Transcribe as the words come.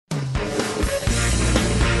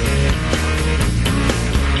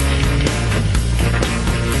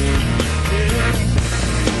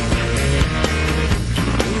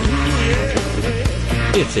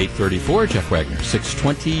It's 8:34. Jeff Wagner,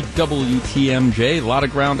 620 WTMJ. A lot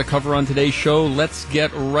of ground to cover on today's show. Let's get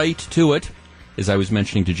right to it. As I was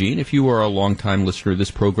mentioning to Gene, if you are a longtime listener to this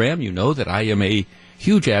program, you know that I am a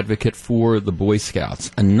huge advocate for the Boy Scouts.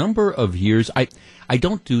 A number of years, I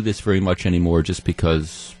don't do this very much anymore just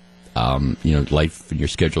because, life and your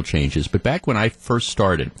schedule changes. But back when I first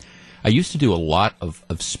started, I used to do a lot of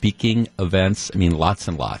speaking events. I mean, lots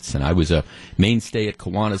and lots. And I was a mainstay at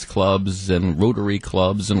Kiwanis clubs and Rotary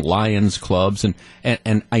clubs and Lions clubs.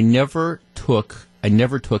 And I never took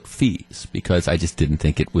fees because I just didn't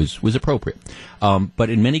think it was appropriate. But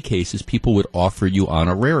in many cases, people would offer you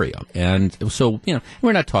honoraria. And so,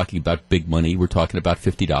 we're not talking about big money. We're talking about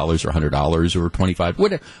 $50 or $100 or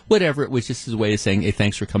 $25, whatever. It was just as a way of saying, hey,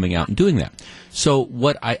 thanks for coming out and doing that. So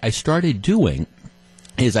what I started doing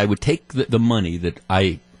is I would take the money that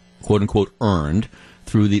I, quote unquote, earned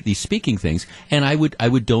through these speaking things, and I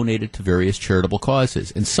would donate it to various charitable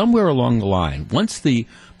causes. And somewhere along the line, once the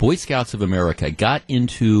Boy Scouts of America got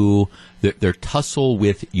into their tussle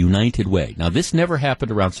with United Way. Now, this never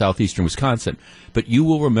happened around southeastern Wisconsin, but you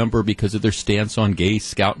will remember because of their stance on gay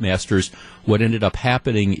scoutmasters, what ended up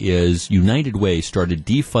happening is United Way started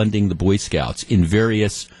defunding the Boy Scouts in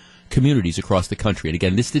various communities across the country. And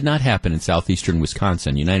again, this did not happen in southeastern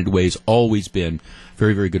Wisconsin. United Way has always been a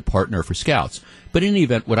very, very good partner for Scouts. But in any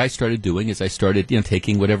event, what I started doing is I started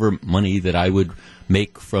taking whatever money that I would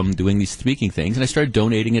make from doing these speaking things, and I started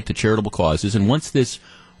donating it to charitable causes. And once this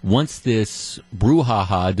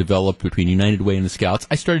brouhaha developed between United Way and the Scouts,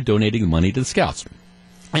 I started donating the money to the Scouts.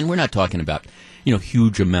 And we're not talking about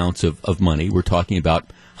huge amounts of money. We're talking about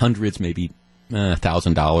hundreds, maybe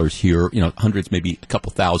 $1,000 here, hundreds, maybe a couple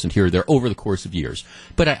thousand here or there over the course of years.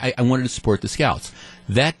 But I wanted to support the Scouts.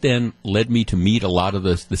 That then led me to meet a lot of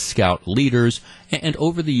the Scout leaders. And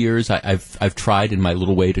over the years, I've tried in my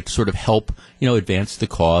little way to sort of help, advance the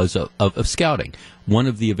cause of Scouting. One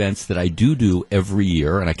of the events that I do every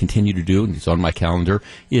year, and I continue to do, and it's on my calendar,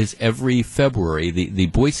 is every February, the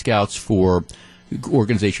Boy Scouts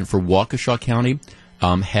organization for Waukesha County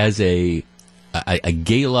has a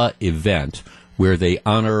gala event where they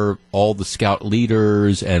honor all the Scout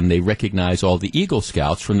leaders and they recognize all the Eagle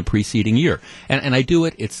Scouts from the preceding year. And I do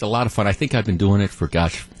it. It's a lot of fun. I think I've been doing it for,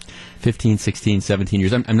 15, 16, 17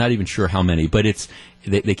 years. I'm not even sure how many, but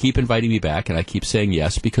they keep inviting me back, and I keep saying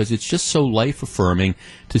yes because it's just so life-affirming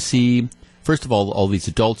to see, first of all these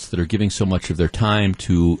adults that are giving so much of their time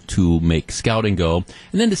to make Scouting go,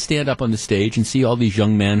 and then to stand up on the stage and see all these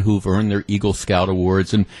young men who've earned their Eagle Scout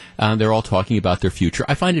awards, and they're all talking about their future.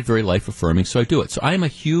 I find it very life-affirming, so I do it. So I am a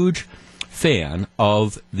huge fan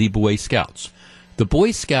of the Boy Scouts. The Boy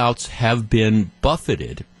Scouts have been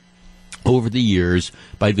buffeted over the years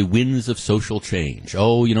by the winds of social change.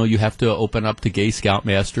 Oh, you have to open up to gay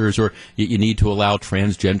scoutmasters, or you need to allow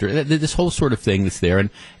transgender, this whole sort of thing that's there.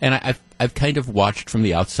 And I've kind of watched from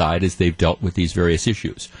the outside as they've dealt with these various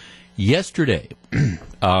issues. Yesterday,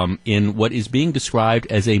 in what is being described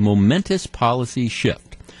as a momentous policy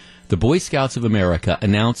shift, the Boy Scouts of America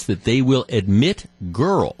announced that they will admit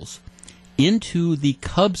girls into the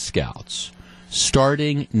Cub Scouts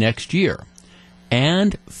starting next year.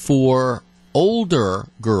 And for older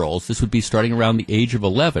girls, this would be starting around the age of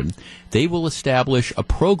 11, they will establish a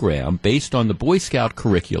program based on the Boy Scout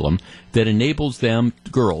curriculum that enables them,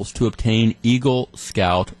 girls, to obtain Eagle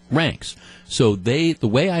Scout ranks. So the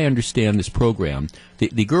way I understand this program,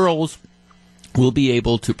 the girls will be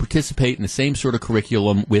able to participate in the same sort of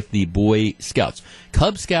curriculum with the Boy Scouts.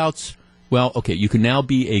 Cub Scouts, well, okay, you can now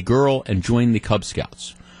be a girl and join the Cub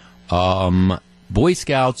Scouts. Boy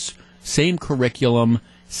Scouts, same curriculum,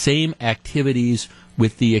 same activities,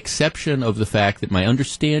 with the exception of the fact that my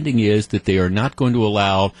understanding is that they are not going to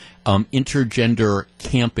allow intergender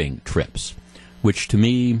camping trips, which to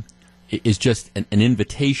me is just an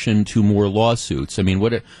invitation to more lawsuits. I mean,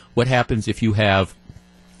 what happens if you have,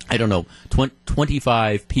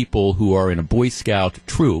 25 people who are in a Boy Scout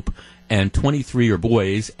troop, and 23 are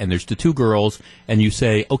boys, and there's the two girls, and you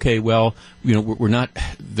say, okay, well, we're not,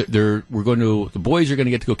 the boys are going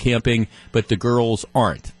to get to go camping, but the girls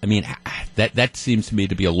aren't. I mean, that seems to me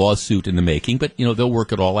to be a lawsuit in the making, but, they'll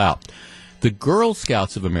work it all out. The Girl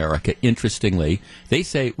Scouts of America, interestingly, they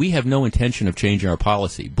say, we have no intention of changing our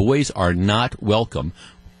policy. Boys are not welcome.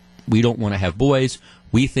 We don't want to have boys.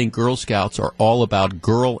 We think Girl Scouts are all about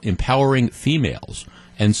girl empowering females.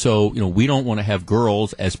 And so, we don't want to have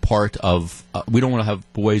girls as part of, we don't want to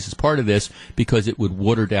have boys as part of this because it would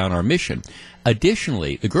water down our mission.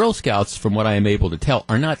 Additionally, the Girl Scouts, from what I am able to tell,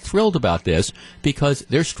 are not thrilled about this because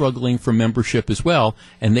they're struggling for membership as well,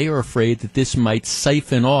 and they are afraid that this might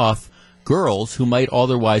siphon off girls who might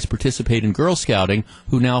otherwise participate in Girl Scouting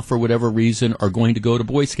who now, for whatever reason, are going to go to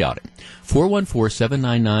Boy Scouting.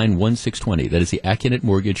 414-799-1620. That is the Acunet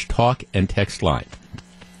Mortgage talk and text line.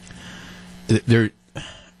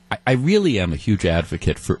 I really am a huge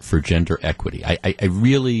advocate for gender equity. I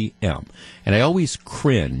really am. And I always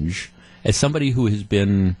cringe as somebody who has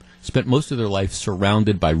spent most of their life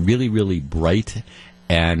surrounded by really, really bright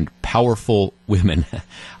and powerful women.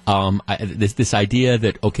 This idea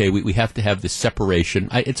that, okay, we have to have this separation,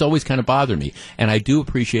 it's always kind of bothered me. And I do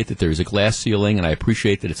appreciate that there's a glass ceiling, and I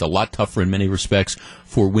appreciate that it's a lot tougher in many respects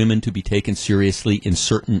for women to be taken seriously in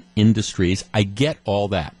certain industries. I get all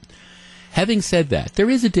that. Having said that, there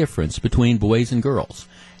is a difference between boys and girls.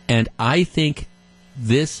 And I think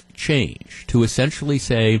this change to essentially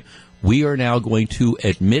say we are now going to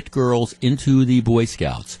admit girls into the Boy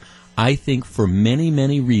Scouts, I think for many,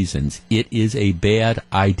 many reasons it is a bad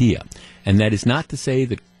idea. And that is not to say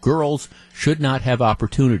that girls should not have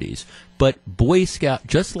opportunities. But Boy Scout,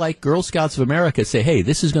 just like Girl Scouts of America say, hey,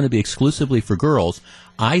 this is going to be exclusively for girls,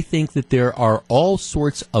 I think that there are all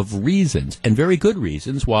sorts of reasons, and very good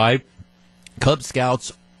reasons, why Cub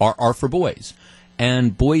Scouts are for boys,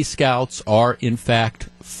 and Boy Scouts are, in fact,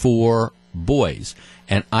 for boys.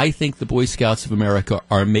 And I think the Boy Scouts of America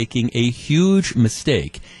are making a huge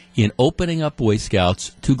mistake in opening up Boy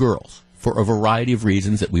Scouts to girls for a variety of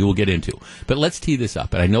reasons that we will get into. But let's tee this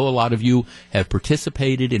up. And I know a lot of you have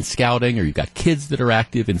participated in scouting, or you've got kids that are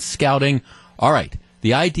active in scouting. All right,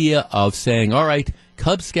 the idea of saying, all right,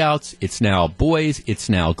 Cub Scouts, it's now boys, it's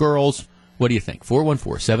now girls. What do you think?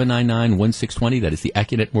 414-799-1620. That is the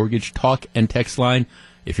Acunet Mortgage talk and text line.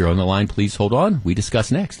 If you're on the line, please hold on. We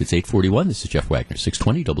discuss next. It's 8:41. This is Jeff Wagner,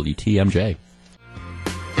 620 WTMJ.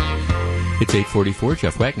 It's 8:44.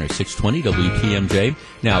 Jeff Wagner, 620 WTMJ.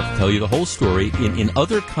 Now, to tell you the whole story, in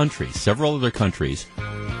other countries, several other countries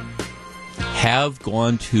have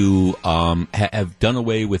gone to, have done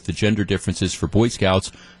away with the gender differences for Boy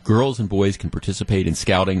Scouts. Girls and boys can participate in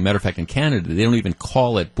scouting. Matter of fact, in Canada, they don't even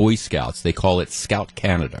call it Boy Scouts. They call it Scout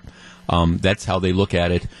Canada. That's how they look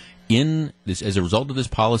at it. As a result of this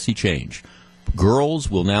policy change, girls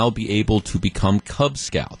will now be able to become Cub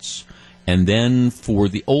Scouts. And then for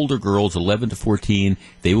the older girls, 11 to 14,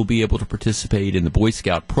 they will be able to participate in the Boy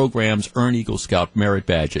Scout programs, earn Eagle Scout merit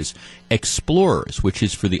badges. Explorers, which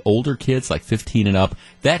is for the older kids, like 15 and up,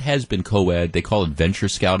 that has been co-ed. They call it venture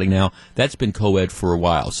scouting now. That's been co-ed for a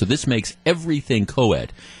while. So this makes everything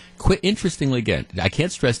co-ed. Interestingly, again, I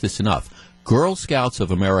can't stress this enough, Girl Scouts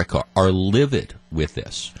of America are livid with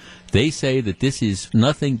this. They say that this is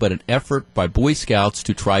nothing but an effort by Boy Scouts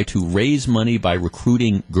to try to raise money by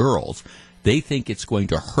recruiting girls. They think it's going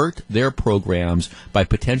to hurt their programs by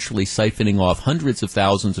potentially siphoning off hundreds of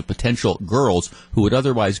thousands of potential girls who would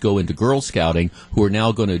otherwise go into Girl Scouting, who are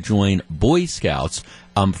now going to join Boy Scouts,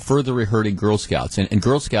 further hurting Girl Scouts. And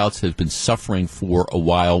Girl Scouts have been suffering for a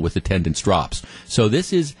while with attendance drops. So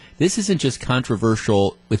this isn't just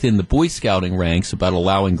controversial within the Boy Scouting ranks about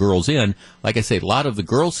allowing girls in. Like I say, a lot of the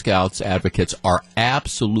Girl Scouts advocates are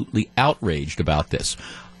absolutely outraged about this.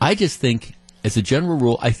 I just think, as a general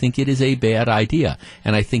rule, I think it is a bad idea.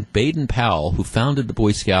 And I think Baden-Powell, who founded the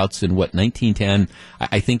Boy Scouts in, 1910,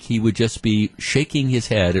 I think he would just be shaking his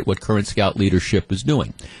head at what current Scout leadership is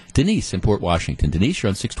doing. Denise in Port Washington. Denise, you're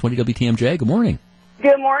on 620 WTMJ. Good morning.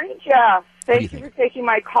 Good morning, Jeff. Thank you for taking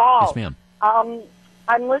my call. Yes, ma'am.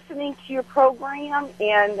 I'm listening to your program,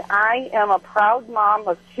 and I am a proud mom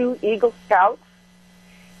of 2 Eagle Scouts.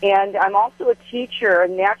 And I'm also a teacher, a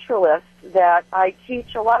naturalist, that I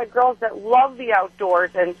teach a lot of girls that love the outdoors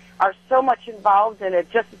and are so much involved in it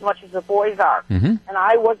just as much as the boys are. Mm-hmm. And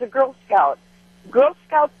I was a Girl Scout. Girl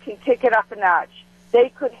Scouts can take it up a notch. They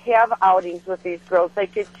could have outings with these girls. They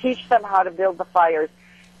could teach them how to build the fires,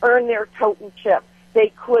 earn their totem chip.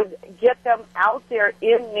 They could get them out there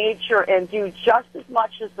in nature and do just as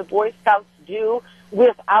much as the Boy Scouts do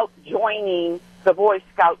without joining the Boy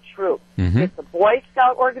Scout troop. Mm-hmm. It's a Boy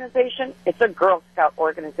Scout organization. It's a Girl Scout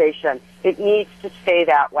organization. It needs to stay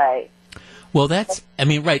that way. Well, that's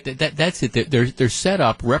it. They're set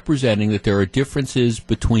up representing that there are differences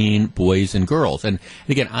between boys and girls. And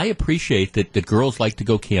again, I appreciate that girls like to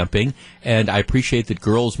go camping, and I appreciate that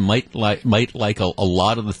girls might like a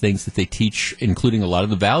lot of the things that they teach, including a lot of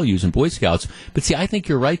the values in Boy Scouts. But see, I think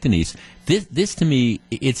you're right, Denise. This to me,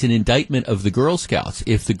 it's an indictment of the Girl Scouts.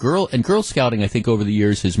 If the Girl Scouting, I think over the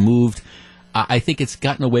years has moved. I think it's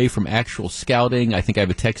gotten away from actual scouting. I think I have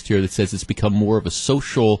a text here that says it's become more of a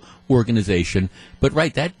social organization. But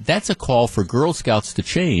right, that's a call for Girl Scouts to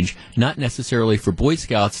change, not necessarily for Boy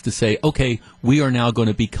Scouts to say, okay, we are now going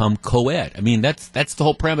to become co-ed. I mean, that's the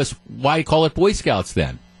whole premise. Why call it Boy Scouts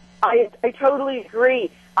then? I totally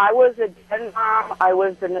agree. I was a den mom. I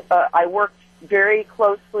worked very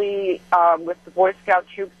closely with the Boy Scout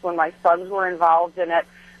troops when my sons were involved in it.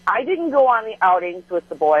 I didn't go on the outings with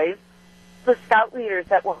the boys. The scout leaders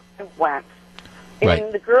that went. Right.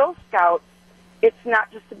 In the Girl Scouts, it's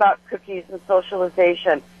not just about cookies and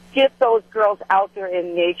socialization. Get those girls out there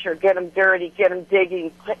in nature. Get them dirty. Get them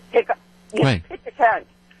digging. Pitch a tent.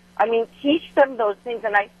 I mean, teach them those things,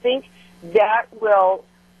 and I think that will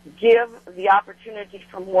give the opportunity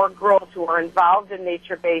for more girls who are involved in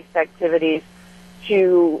nature-based activities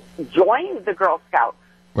to join the Girl Scouts,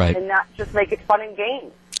 right, and not just make it fun and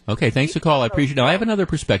games. Okay, thanks for the call. I appreciate it. Now, I have another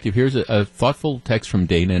perspective. Here's a thoughtful text from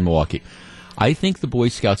Dana in Milwaukee. I think the Boy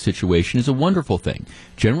Scout situation is a wonderful thing.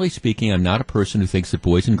 Generally speaking, I'm not a person who thinks that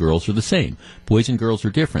boys and girls are the same. Boys and girls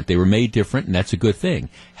are different. They were made different, and that's a good thing.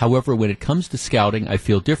 However, when it comes to scouting, I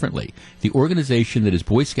feel differently. The organization that is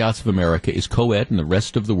Boy Scouts of America is co-ed in the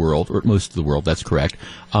rest of the world, or most of the world, that's correct.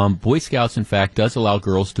 Boy Scouts, in fact, does allow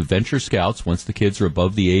girls to venture scouts once the kids are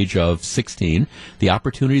above the age of 16. The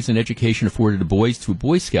opportunities and education afforded to boys through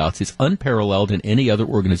Boy Scouts is unparalleled in any other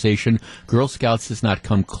organization. Girl Scouts does not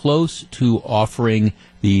come close to offering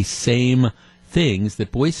the same things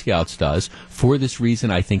that Boy Scouts does. For this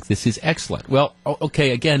reason, I think this is excellent. Well,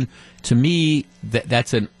 okay, again, to me,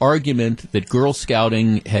 that's an argument that Girl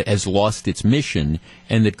Scouting has lost its mission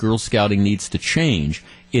and that Girl Scouting needs to change.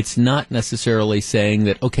 It's not necessarily saying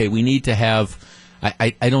that, okay, we need to have,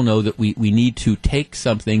 I don't know, that we need to take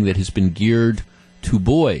something that has been geared to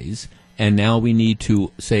boys and now we need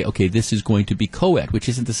to say, okay, this is going to be co-ed, which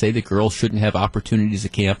isn't to say that girls shouldn't have opportunities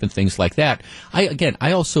at camp and things like that.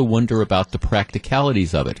 I also wonder about the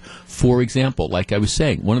practicalities of it. For example, like I was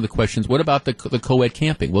saying, one of the questions, what about the co-ed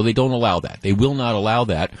camping? Well, they don't allow that. They will not allow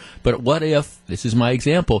that. But what if, this is my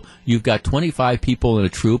example, you've got 25 people in a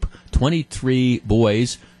troop, 23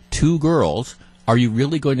 boys, 2 girls. Are you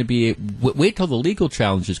really going to be wait till the legal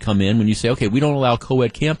challenges come in when you say, okay, we don't allow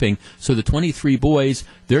co-ed camping, so the 23 boys,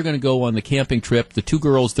 they're going to go on the camping trip, the 2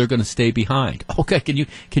 girls, they're going to stay behind. Okay,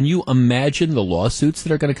 can you imagine the lawsuits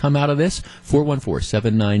that are going to come out of this?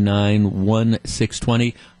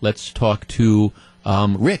 414-799-1620. Let's talk to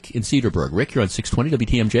Rick in Cedarburg. Rick, you're on 620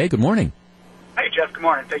 WTMJ. Good morning. Hey, Jeff. Good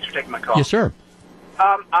morning. Thanks for taking my call. Yes, sir.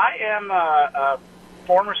 I am a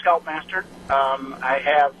former Scoutmaster. I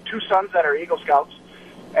have 2 sons that are Eagle Scouts,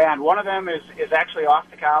 and one of them is actually off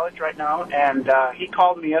to college right now, and he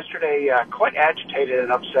called me yesterday quite agitated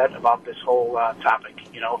and upset about this whole topic.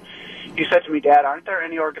 You know, he said to me, Dad, aren't there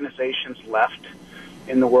any organizations left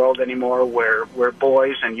in the world anymore where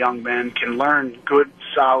boys and young men can learn good,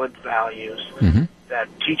 solid values that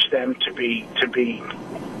teach them to be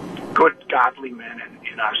good, godly men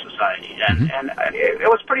in our society? And it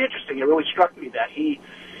was pretty interesting. It really struck me that he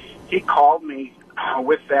called me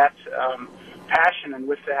with that passion and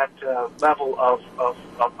with that level of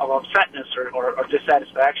upsetness or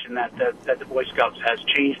dissatisfaction that the Boy Scouts has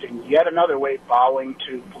changed in yet another way, bowing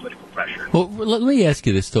to political pressure. Well, let me ask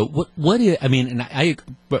you this though: what is? I mean, and I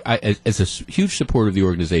as a huge supporter of the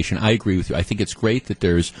organization, I agree with you. I think it's great that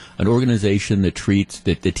there's an organization that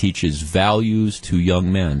teaches values to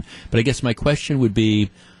young men. But I guess my question would be,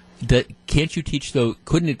 can't you teach, though,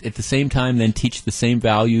 couldn't it at the same time then teach the same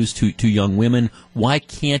values to young women? Why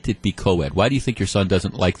can't it be co-ed? Why do you think your son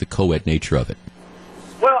doesn't like the co-ed nature of it?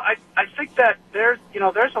 Well, I think that there's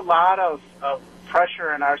a lot of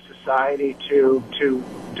pressure in our society to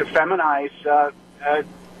feminize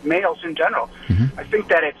males in general. I think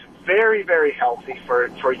that it's very, very healthy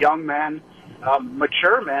for young men,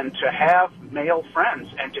 mature men, to have male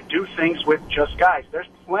friends and to do things with just guys. There's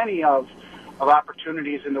plenty of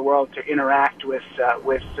opportunities in the world to interact with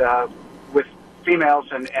females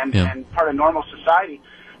and part of normal society.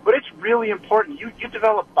 But it's really important. You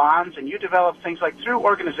develop bonds and you develop things like through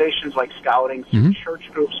organizations like Scouting, through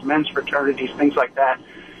church groups, men's fraternities, things like that.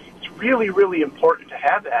 It's really, really important to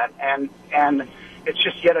have that. And it's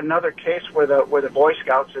just yet another case where the Boy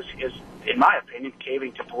Scouts is in my opinion,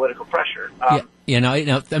 caving to political pressure.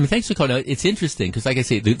 Thanks for calling. It's interesting because, like I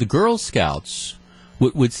say, the Girl Scouts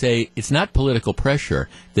would say it's not political pressure,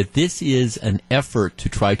 that this is an effort to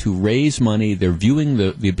try to raise money. They're viewing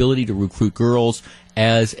the ability to recruit girls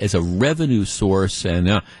as a revenue source, and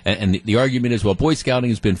the argument is, well, Boy Scouting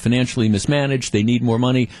has been financially mismanaged, they need more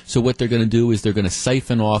money, so what they're going to do is they're going to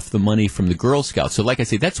siphon off the money from the Girl Scouts. So like I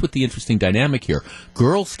say, that's what the interesting dynamic here.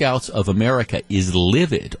 Girl Scouts of America is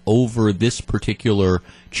livid over this particular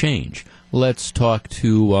change. Let's talk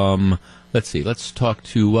to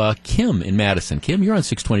Kim in Madison. Kim, you're on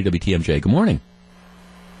 620 WTMJ. Good morning.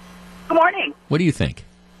 Good morning. What do you think?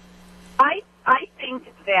 I think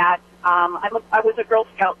that I was a Girl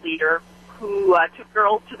Scout leader who took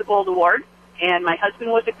girls to the Gold Award, and my husband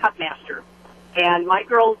was a Cup Master. And my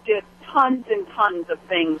girls did tons and tons of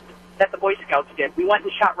things that the Boy Scouts did. We went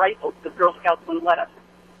and shot rifles. The Girl Scouts wouldn't let us.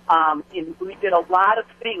 And we did a lot of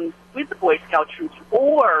things with the Boy Scout troops,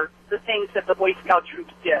 or the things that the Boy Scout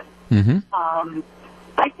troops did.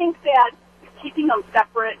 I think that keeping them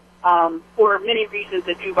separate for many reasons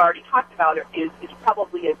that you've already talked about is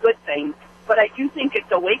probably a good thing. But I do think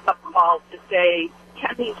it's a wake-up call to say,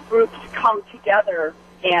 can these groups come together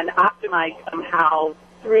and optimize somehow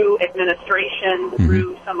through administration,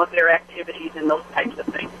 through some of their activities and those types of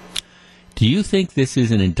things. Do you think this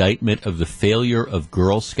is an indictment of the failure of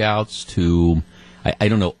Girl Scouts to, I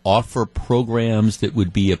don't know, offer programs that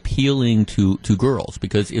would be appealing to girls?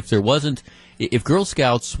 Because if Girl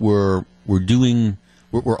Scouts were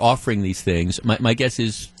offering these things, my guess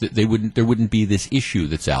is that there wouldn't be this issue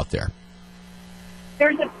that's out there.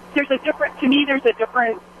 There's a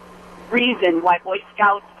different reason why Boy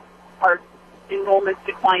Scouts are enrollments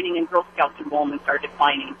declining and Girl Scouts enrollments are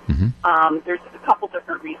declining. There's a couple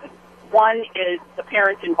different reasons. One is the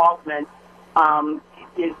parent involvement.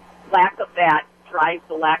 Is lack of that drives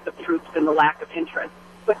the lack of troops and the lack of interest.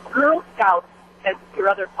 But Girl Scouts, as your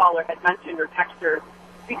other caller had mentioned or texter,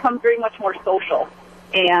 become very much more social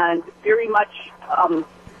and very much.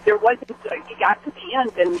 There wasn't. You got to the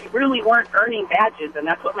end, and you really weren't earning badges, and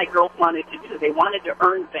that's what my girls wanted to do. They wanted to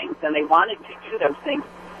earn things, and they wanted to do those things.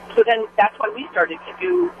 So then that's why we started to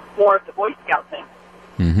do more of the Boy Scout thing.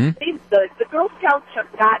 The Girl Scouts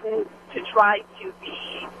have gotten to try to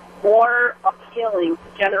be more appealing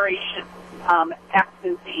to Generation X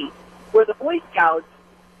and Z, where the Boy Scouts,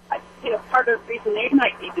 part of the reason they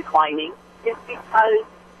might be declining is because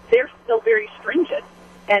they're still very stringent.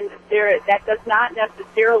 And that does not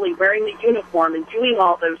necessarily, wearing the uniform and doing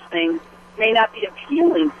all those things may not be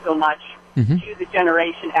appealing so much to the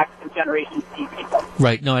Generation X and Generation Z people.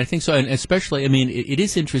 Right. No, I think so. And especially, it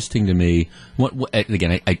is interesting to me.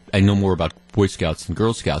 Again, I know more about Boy Scouts than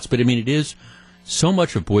Girl Scouts, but it is so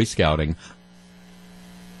much of Boy Scouting,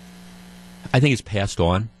 I think, is passed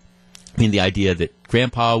on. The idea that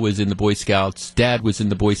Grandpa was in the Boy Scouts, Dad was in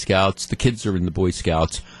the Boy Scouts, the kids are in the Boy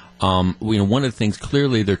Scouts. One of the things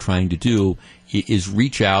clearly they're trying to do is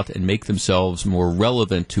reach out and make themselves more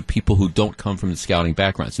relevant to people who don't come from the scouting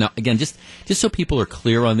backgrounds. Now, again, just so people are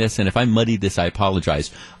clear on this, and if I muddied this, I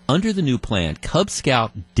apologize. Under the new plan, Cub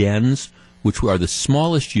Scout dens, which are the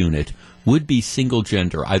smallest unit, would be single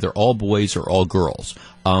gender, either all boys or all girls.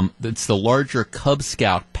 It's the larger Cub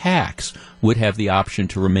Scout packs would have the option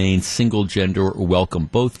to remain single gender or welcome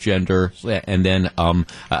both gender. And then,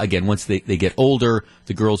 again, once they get older,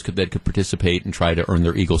 the girls could participate and try to earn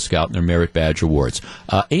their Eagle Scout and their Merit Badge awards.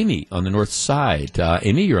 Amy on the north side.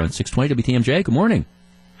 Amy, you're on 620 WTMJ. Good morning.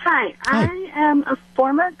 Hi. I am a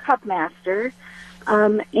former Cub Master,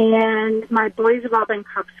 and my boys have all been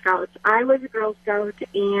Cub Scouts. I was a Girl Scout,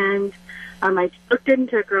 and I looked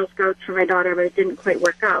into Girl Scouts for my daughter, but it didn't quite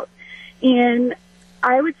work out. And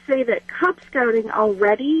I would say that Cub Scouting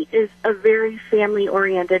already is a very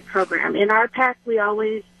family-oriented program. In our pack, we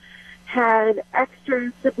always had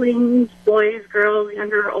extra siblings, boys, girls,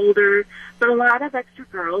 younger, older, but a lot of extra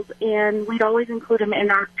girls, and we'd always include them in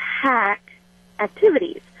our pack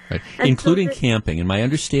activities. Right. Including camping, and my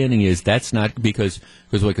understanding is that's not because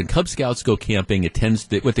when Cub Scouts go camping, it tends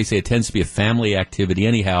to be a family activity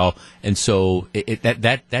anyhow, and so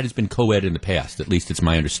that has been co-ed in the past. At least it's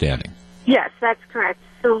my understanding. Yes, that's correct.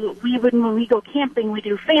 So when we go camping, we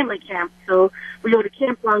do family camp. So we go to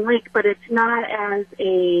Camp Long Lake, but it's not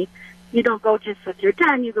you don't go just with your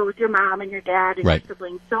dad. You go with your mom and your dad and your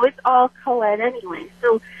siblings. So it's all co-ed anyway.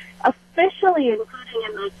 So officially including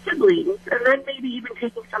in those siblings, and then maybe even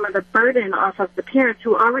taking some of the burden off of the parents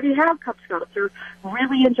who already have Cub Scouts or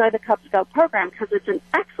really enjoy the Cub Scout program, because it's an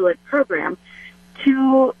excellent program,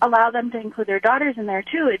 to allow them to include their daughters in there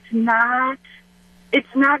too. It's not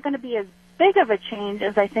going to be as big of a change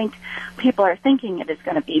as I think people are thinking it is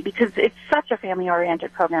going to be, because it's such a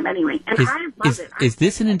family-oriented program anyway. And I love it. Is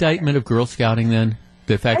this an indictment of Girl Scouting then?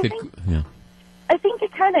 The fact I think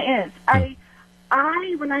it kind of is.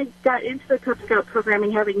 When I got into the Cub Scout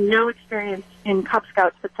programming, having no experience in Cub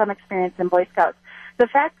Scouts but some experience in Boy Scouts, the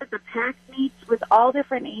fact that the pack meets with all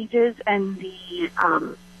different ages and you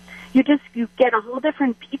get a whole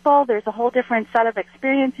different people. There's a whole different set of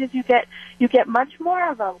experiences. You get much more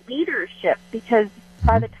of a leadership, because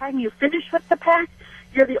by the time you finish with the pack,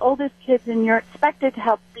 you're the oldest kids and you're expected to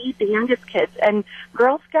help lead the youngest kids. And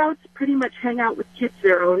Girl Scouts pretty much hang out with kids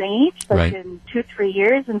their own age, like in 2-3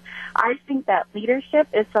 years. And I think that leadership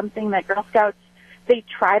is something that Girl Scouts, they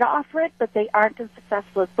try to offer it, but they aren't as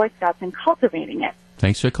successful as Boy Scouts in cultivating it.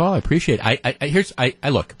 Thanks for the call. I appreciate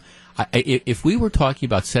it. Look. If we were talking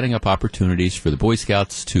about setting up opportunities for the Boy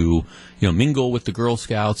Scouts to, mingle with the Girl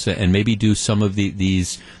Scouts and maybe do some of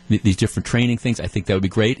these different training things, I think that would be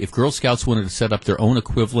great. If Girl Scouts wanted to set up their own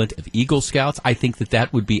equivalent of Eagle Scouts, I think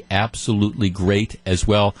that would be absolutely great as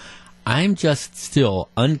well. I'm just still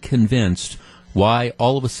unconvinced why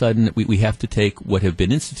all of a sudden we have to take what have been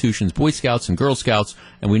institutions, Boy Scouts and Girl Scouts,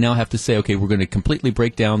 and we now have to say, okay, we're going to completely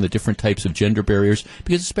break down the different types of gender barriers,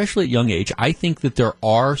 because especially at young age, I think that there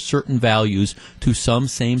are certain values to some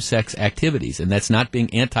same-sex activities, and that's not being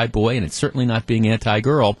anti-boy, and it's certainly not being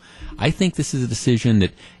anti-girl. I think this is a decision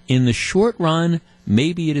that in the short run,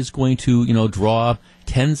 maybe it is going to, draw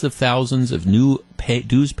tens of thousands of new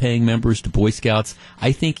dues-paying members to Boy Scouts.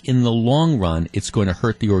 I think in the long run, it's going to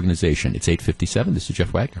hurt the organization. It's 8:57. This is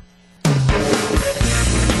Jeff Wagner.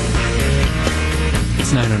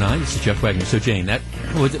 It's 9:09. This is Jeff Wagner. So, Jane, that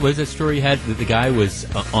was that story you had that the guy was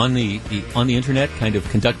on the internet, kind of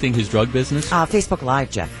conducting his drug business? Facebook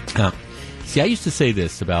Live, Jeff. See, I used to say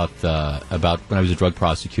this about when I was a drug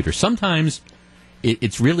prosecutor. Sometimes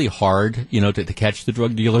it's really hard, to catch the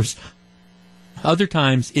drug dealers. Other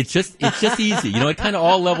times, it's just easy. It kind of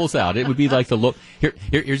all levels out. It would be like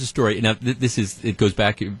here's a story. Now, it goes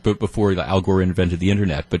back before Al Gore invented the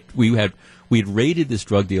internet, but we had raided this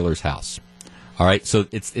drug dealer's house. All right, so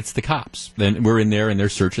it's the cops. Then we're in there and they're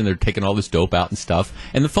searching. They're taking all this dope out and stuff.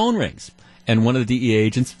 And the phone rings, and one of the DEA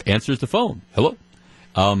agents answers the phone. Hello,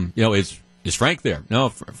 is Frank there? No,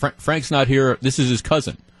 Frank's not here. This is his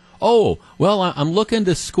cousin. Oh, well, I'm looking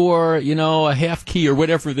to score, a half key or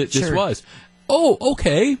whatever this was. Oh,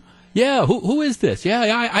 okay. Yeah, who is this?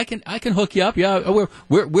 Yeah, I can hook you up. Yeah,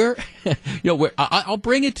 we're I'll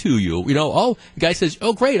bring it to you. The guy says,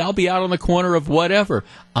 oh, great, I'll be out on the corner of whatever.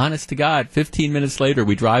 Honest to God, 15 minutes later,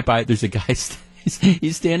 we drive by. There's a guy.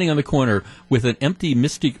 He's standing on the corner with an empty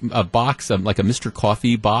box, like a Mr.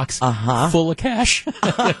 Coffee box, full of cash,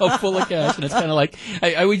 full of cash. And it's kind of like,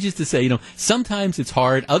 I would used to say, sometimes it's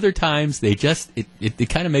hard. Other times they just, it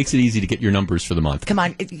kind of makes it easy to get your numbers for the month. Come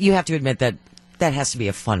on, you have to admit that has to be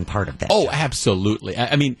a fun part of that. Oh, job. Absolutely.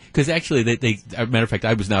 I mean, because actually, as a matter of fact,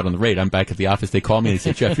 I was not on the raid. I'm back at the office. They called me and they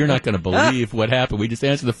said, Jeff, you're not going to believe what happened. We just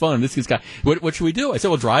answered the phone. This guy, what should we do? I said,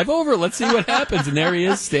 well, drive over. Let's see what happens. And there he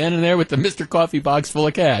is, standing there with the Mr. Coffee box full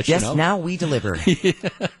of cash. Yes, now we deliver.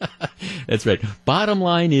 That's right. Bottom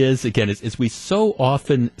line is, again, as we so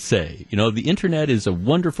often say, the Internet is a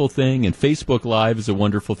wonderful thing and Facebook Live is a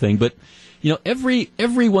wonderful thing, but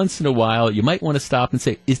every once in a while, you might want to stop and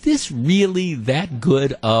say, is this really that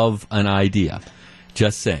good of an idea?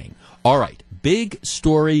 Just saying. All right. Big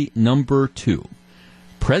story number 2.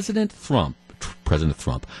 President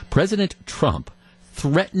Trump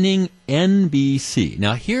threatening NBC.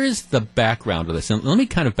 Now, here's the background of this. And let me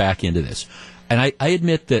kind of back into this. And I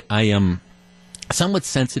admit that I am somewhat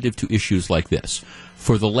sensitive to issues like this.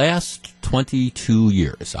 For the last 22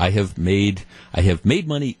 years, I have made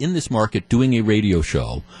money in this market doing a radio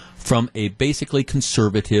show from a basically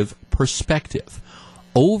conservative perspective.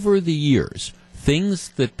 Over the years, things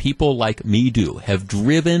that people like me do have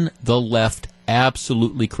driven the left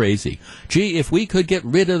absolutely crazy. Gee, if we could get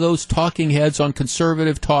rid of those talking heads on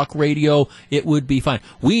conservative talk radio, it would be fine.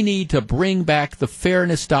 We need to bring back the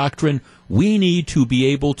fairness doctrine. We need to be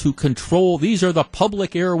able to control. These are the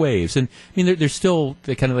public airwaves. And I mean, they're still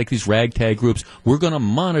kind of like these ragtag groups. We're going to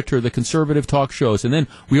monitor the conservative talk shows. And then,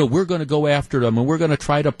 we're going to go after them. And we're going to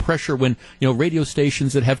try to pressure when, radio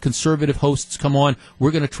stations that have conservative hosts come on.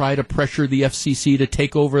 We're going to try to pressure the FCC to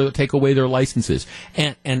take away their licenses.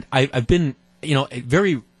 And I've been,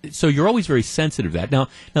 so you're always very sensitive to that.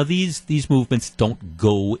 Now these movements don't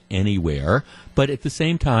go anywhere, but at the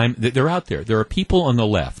same time, they're out there. There are people on the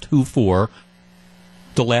left who, for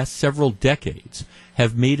the last several decades,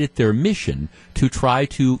 have made it their mission to try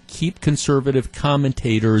to keep conservative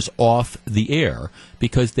commentators off the air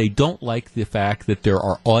because they don't like the fact that there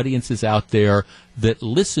are audiences out there that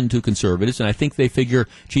listen to conservatives, and I think they figure,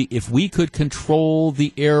 gee, if we could control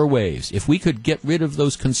the airwaves, if we could get rid of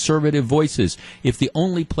those conservative voices, if the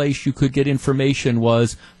only place you could get information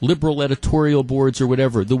was liberal editorial boards or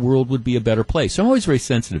whatever, the world would be a better place. So I'm always very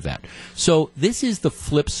sensitive to that. So this is the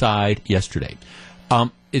flip side yesterday.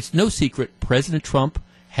 It's no secret President Trump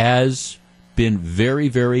has been very,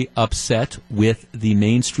 very upset with the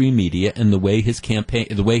mainstream media and the way his campaign,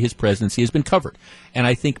 the way his presidency has been covered. And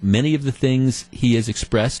I think many of the things he has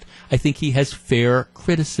expressed, I think he has fair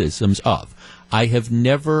criticisms of. I have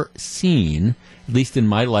never seen, at least in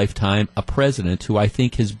my lifetime, a president who I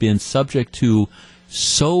think has been subject to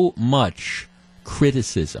so much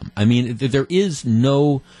criticism. I mean, there's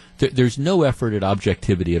no effort at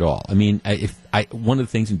objectivity at all. I mean, one of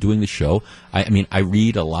the things in doing the show, I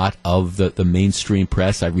read a lot of the mainstream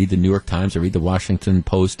press. I read the New York Times. I read the Washington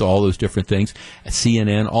Post, all those different things,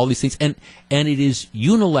 CNN, all these things, and it is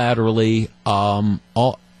unilaterally,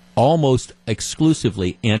 almost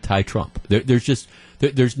exclusively anti-Trump.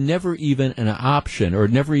 There's never even an option or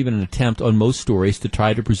never even an attempt on most stories to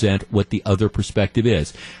try to present what the other perspective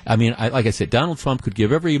is. I mean, like I said, Donald Trump could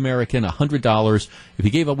give every American $100. If he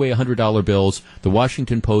gave away $100 bills, the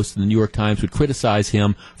Washington Post and the New York Times would criticize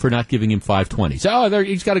him for not giving him $5.20. So,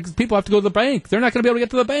 people have to go to the bank. They're not going to be able to get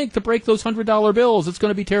to the bank to break those $100 bills. It's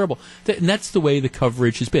going to be terrible. And that's the way the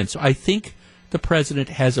coverage has been. So I think the president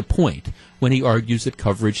has a point when he argues that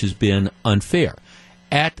coverage has been unfair.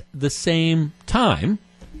 At the same time,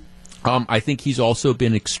 I think he's also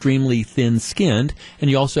been extremely thin-skinned, and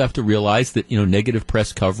you also have to realize that negative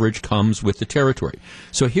press coverage comes with the territory.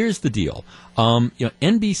 So here's the deal: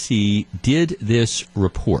 NBC did this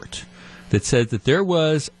report that said that there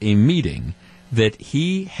was a meeting that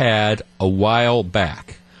he had a while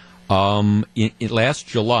back, in last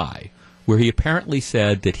July, where he apparently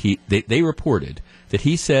said that they reported that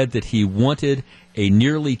he said that he wanted a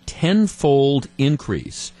nearly tenfold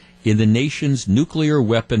increase in the nation's nuclear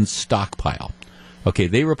weapons stockpile. Okay,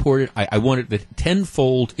 they reported, I wanted the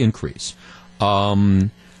tenfold increase.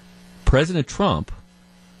 President Trump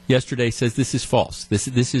yesterday says this is false. This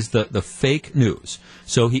is the fake news.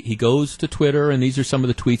 So he goes to Twitter, and these are some of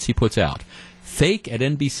the tweets he puts out. Fake at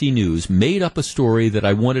NBC News made up a story that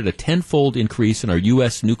I wanted a tenfold increase in our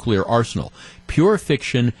U.S. nuclear arsenal. Pure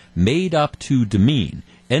fiction made up to demean.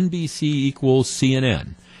 NBC equals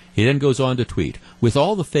CNN. He then goes on to tweet, with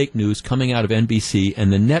all the fake news coming out of NBC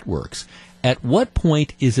and the networks, at what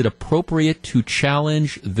point is it appropriate to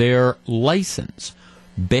challenge their license?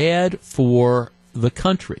 Bad for the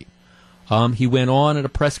country. He went on at a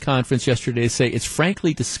press conference yesterday to say it's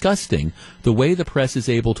frankly disgusting the way the press is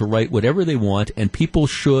able to write whatever they want, and people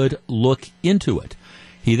should look into it.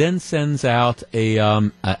 He then sends out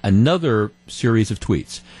another series of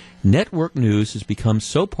tweets. Network news has become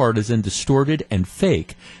so partisan, distorted, and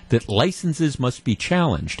fake that licenses must be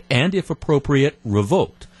challenged and, if appropriate,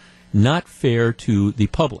 revoked. Not fair to the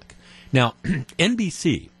public. Now,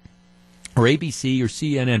 NBC or ABC or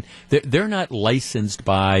CNN, they're not licensed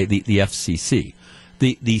by the FCC.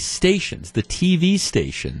 The stations, the TV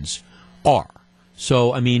stations, are.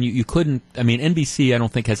 So, I mean, you couldn't. I mean, NBC, I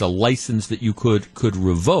don't think has a license that you could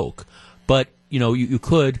revoke, but you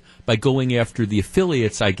could, by going after the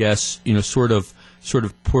affiliates, I guess, sort of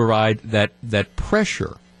provide that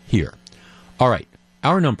pressure here. All right.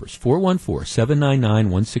 Our numbers,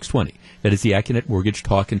 414-799-1620. That is the Accunet Mortgage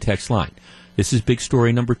Talk and Text line. This is big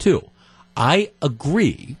story number 2. I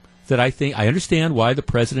agree that I understand why the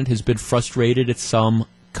president has been frustrated at some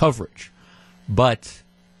coverage. But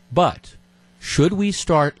should we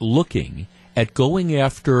start looking at going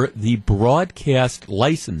after the broadcast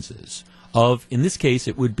licenses of, in this case,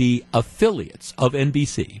 it would be affiliates of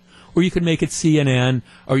NBC, or you could make it CNN,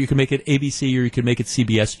 or you could make it ABC, or you could make it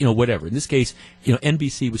CBS, whatever. In this case,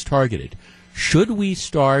 NBC was targeted. Should we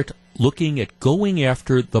start looking at going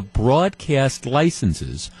after the broadcast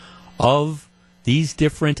licenses of these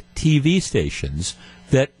different TV stations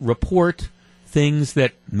that report things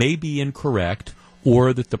that may be incorrect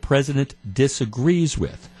or that the president disagrees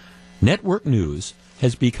with? Network news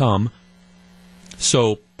has become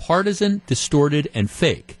so partisan, distorted, and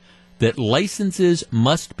fake that licenses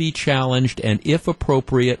must be challenged and, if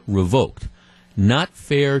appropriate, revoked. Not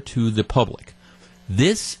fair to the public.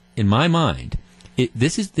 This, in my mind,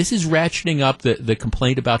 this is ratcheting up the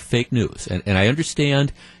complaint about fake news. And I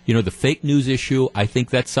understand, the fake news issue. I think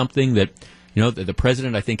that's something that, the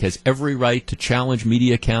president, I think, has every right to challenge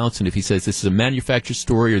media accounts. And if he says this is a manufactured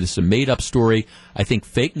story or this is a made-up story, I think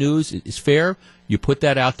fake news is fair. You put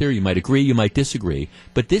that out there. You might agree, you might disagree.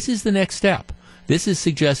 But this is the next step. This is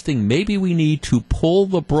suggesting maybe we need to pull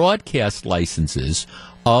the broadcast licenses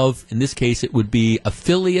of, in this case, it would be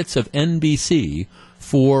affiliates of NBC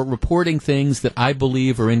for reporting things that I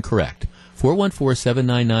believe are incorrect.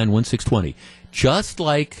 414-799-1620. Just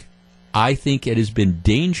like I think it has been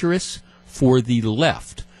dangerous for the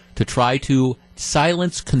left to try to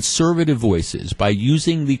silence conservative voices by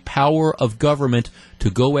using the power of government to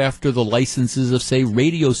go after the licenses of, say,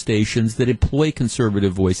 radio stations that employ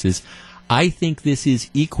conservative voices, I think this is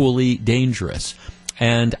equally dangerous.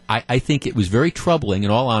 And I think it was very troubling, in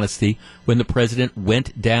all honesty, when the president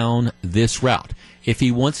went down this route. If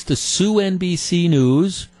he wants to sue NBC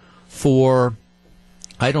News for,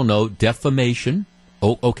 I don't know, defamation,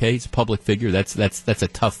 okay, he's a public figure. That's a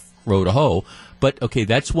tough row to hoe. But, okay,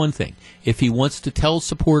 that's one thing. If he wants to tell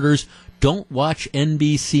supporters, don't watch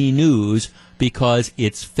NBC News because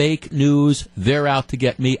it's fake news, they're out to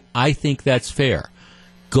get me, I think that's fair.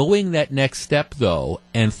 Going that next step, though,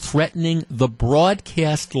 and threatening the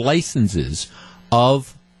broadcast licenses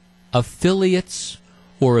of affiliates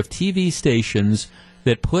or of TV stations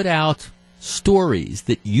that put out stories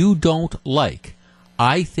that you don't like,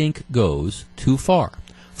 I think goes too far.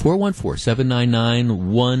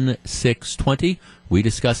 414-799-1620. We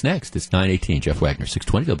discuss next. It's 9:18. Jeff Wagner,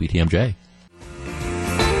 620 WTMJ.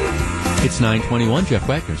 It's 9:21. Jeff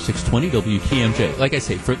Wagner, 620 WTMJ. Like I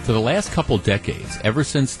say, for the last couple decades, ever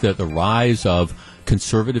since the rise of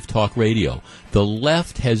conservative talk radio, the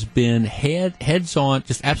left has been heads on,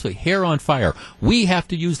 just absolutely hair on fire. We have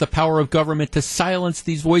to use the power of government to silence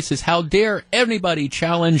these voices. How dare anybody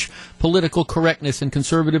challenge political correctness and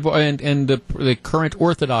conservative and the current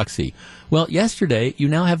orthodoxy? Well, yesterday, you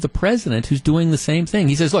now have the president who's doing the same thing.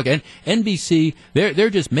 He says, look, NBC, they're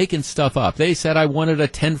just making stuff up. They said I wanted a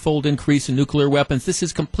tenfold increase in nuclear weapons. This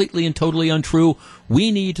is completely and totally untrue.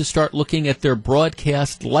 We need to start looking at their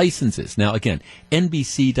broadcast licenses. Now, again,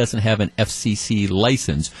 NBC doesn't have an FCC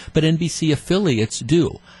license, but NBC affiliates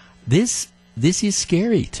do. This is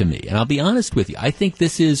scary to me, and I'll be honest with you. I think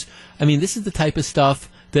this is the type of stuff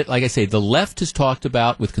that, like I say, the left has talked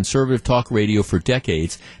about with conservative talk radio for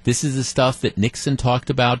decades. This is the stuff that Nixon talked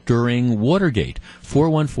about during Watergate.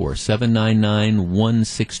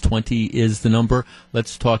 414-799-1620 is the number.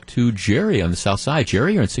 Let's talk to Jerry on the South Side.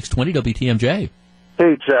 Jerry, you're on 620 WTMJ.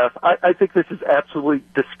 Hey, Jeff. I think this is absolutely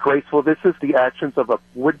disgraceful. This is the actions of a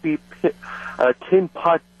would-be tin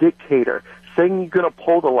pot dictator, saying you're going to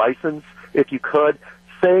pull the license if you could,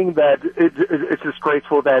 saying that it's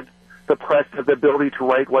disgraceful that the press have the ability to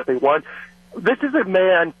write what they want. This is a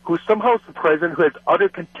man who somehow is the president who has utter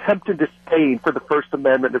contempt and disdain for the First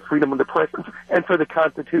Amendment, the freedom of the press, and for the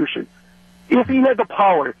Constitution. If he had the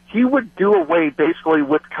power, he would do away basically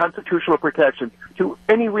with constitutional protection to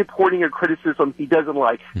any reporting or criticism he doesn't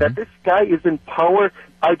like. Mm-hmm. That this guy is in power,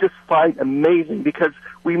 I just find amazing, because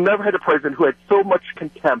we've never had a president who had so much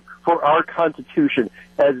contempt for our Constitution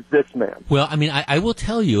as this man. Well, I mean, I will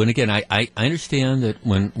tell you, and again, I understand that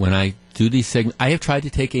when I do these segments, I have tried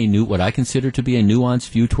to take what I consider to be a nuanced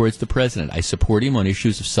view towards the president. I support him on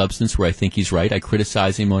issues of substance where I think he's right. I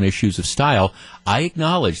criticize him on issues of style. I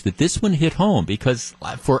acknowledge that this one hit home because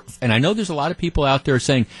and I know there's a lot of people out there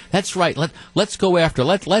saying, that's right, let's go after,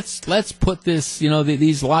 let's put this,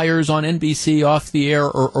 these liars on NBC off the air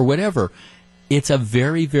or whatever. It's a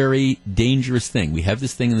very, very dangerous thing. We have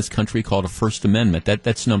this thing in this country called a First Amendment.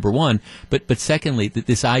 That's number one. But secondly, that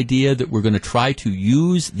this idea that we're going to try to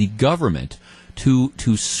use the government to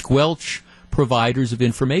squelch providers of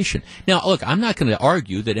information. Now, look, I'm not going to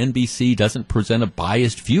argue that NBC doesn't present a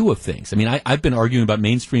biased view of things. I mean, I've been arguing about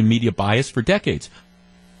mainstream media bias for decades.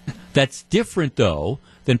 That's different, though,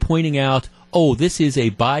 than pointing out, oh, this is a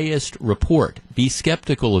biased report. Be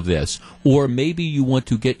skeptical of this. Or maybe you want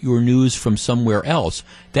to get your news from somewhere else.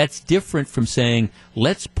 That's different from saying,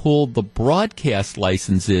 let's pull the broadcast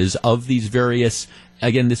licenses of these various,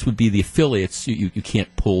 again, this would be the affiliates. You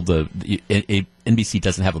can't pull NBC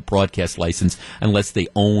doesn't have a broadcast license unless they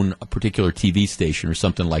own a particular TV station or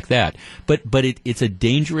something like that. But it's a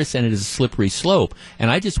dangerous and it is a slippery slope. And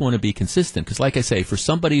I just want to be consistent because, like I say, for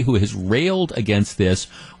somebody who has railed against this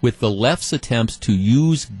with the left's attempts to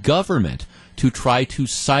use government to try to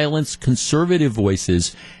silence conservative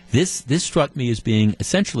voices, this struck me as being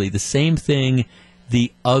essentially the same thing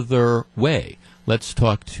the other way. Let's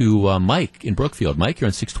talk to Mike in Brookfield. Mike, you're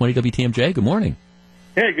on 620 WTMJ. Good morning.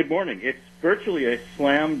 Hey, good morning. It's virtually a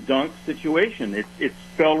slam dunk situation. It's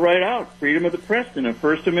spelled right out. Freedom of the press and a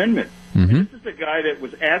First Amendment. Mm-hmm. And this is the guy that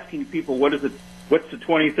was asking people, what's the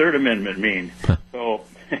 23rd Amendment mean? So,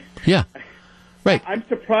 yeah, right. I'm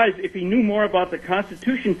surprised if he knew more about the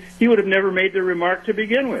Constitution, he would have never made the remark to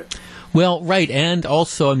begin with. Well, right, and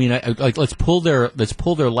also, I mean, let's pull their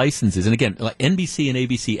licenses. And again, like NBC and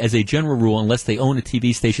ABC, as a general rule, unless they own a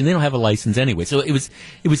TV station, they don't have a license anyway. So it was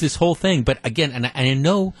this whole thing. But again, and I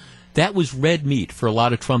know that was red meat for a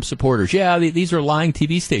lot of Trump supporters. Yeah, these are lying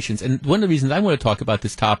TV stations. And one of the reasons I want to talk about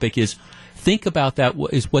this topic is think about that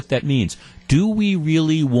is what that means. Do we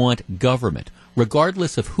really want government,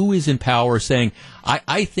 regardless of who is in power, saying,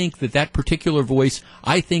 I think that particular voice,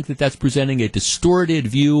 I think that's presenting a distorted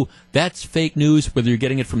view, that's fake news, whether you're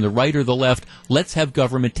getting it from the right or the left, let's have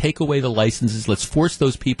government take away the licenses, let's force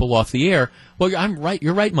those people off the air. Well,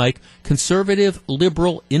 you're right, Mike. Conservative,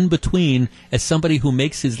 liberal, in between, as somebody who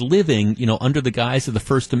makes his living, under the guise of the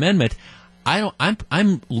First Amendment,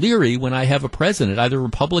 I'm leery when I have a president, either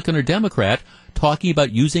Republican or Democrat, talking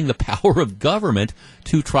about using the power of government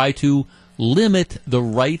to try to limit the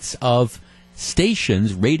rights of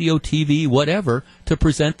stations, radio, TV, whatever, to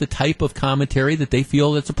present the type of commentary that they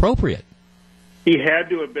feel that's appropriate. He had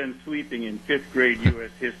to have been sleeping in fifth grade U.S.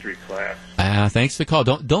 history class. Thanks for the call.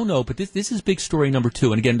 Don't know, but this is big story number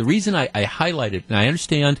 2. And again, the reason I highlight it, and I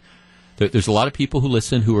understand that there's a lot of people who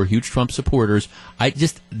listen who are huge Trump supporters. I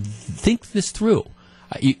just think this through.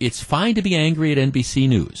 It's fine to be angry at NBC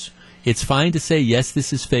News. It's fine to say, yes,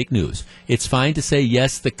 this is fake news. It's fine to say,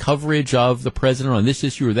 yes, the coverage of the president on this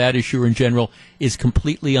issue or that issue in general is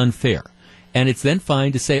completely unfair. And it's then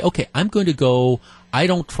fine to say, okay, I'm going to go, I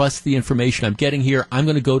don't trust the information I'm getting here. I'm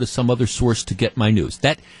going to go to some other source to get my news.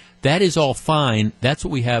 That is all fine. That's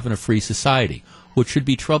what we have in a free society. What should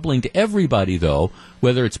be troubling to everybody, though,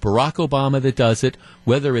 whether it's Barack Obama that does it,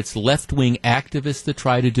 whether it's left-wing activists that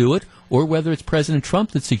try to do it, or whether it's President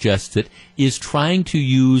Trump that suggests it, is trying to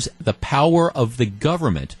use the power of the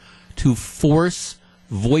government to force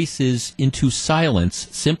voices into silence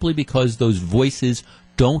simply because those voices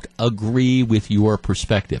don't agree with your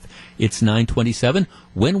perspective. It's 9:27.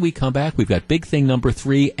 When we come back, we've got big thing number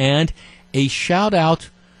 3 and a shout-out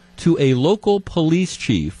to a local police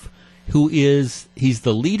chief he's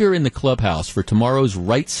the leader in the clubhouse for tomorrow's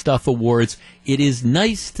Right Stuff Awards. It is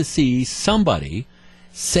nice to see somebody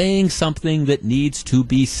saying something that needs to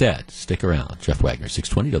be said. Stick around. Jeff Wagner,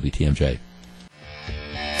 620 WTMJ.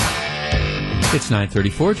 It's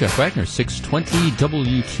 9:34. Jeff Wagner, 620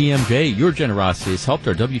 WTMJ. Your generosity has helped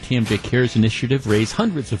our WTMJ Cares initiative raise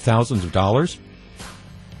hundreds of thousands of dollars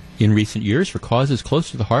in recent years for causes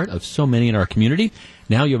close to the heart of so many in our community.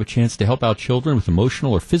 Now you have a chance to help out children with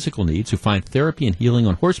emotional or physical needs who find therapy and healing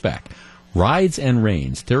on horseback. Rides and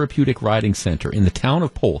Reins Therapeutic Riding Center in the town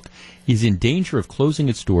of Polk is in danger of closing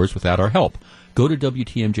its doors without our help. Go to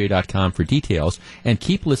WTMJ.com for details and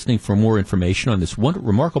keep listening for more information on this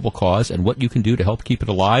remarkable cause and what you can do to help keep it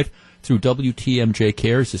alive through WTMJ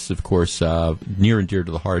Cares. This is, of course, near and dear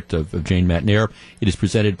to the heart of Jane McNair. It is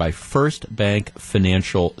presented by First Bank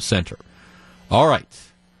Financial Center. All right.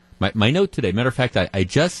 My note today, matter of fact, I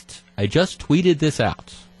just tweeted this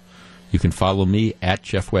out. You can follow me at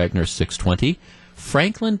Jeff Wagner 620.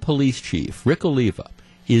 Franklin Police Chief Rick Oliva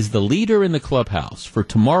is the leader in the clubhouse for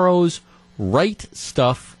tomorrow's Right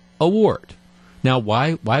Stuff Award. Now,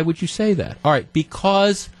 why would you say that? All right,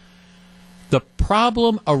 because the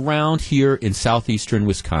problem around here in southeastern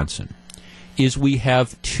Wisconsin is we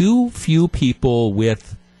have too few people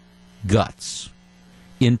with guts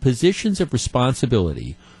in positions of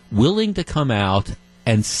responsibility willing to come out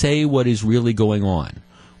and say what is really going on,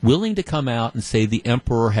 willing to come out and say the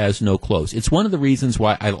emperor has no clothes. It's one of the reasons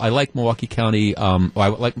why I like Milwaukee County, I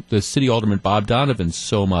like the city alderman Bob Donovan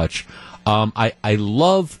so much. I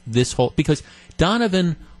love this whole, because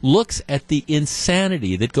Donovan looks at the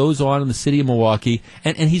insanity that goes on in the city of Milwaukee,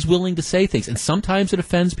 and he's willing to say things. And sometimes it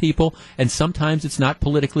offends people, and sometimes it's not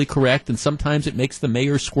politically correct, and sometimes it makes the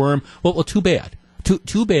mayor squirm. Well, too bad.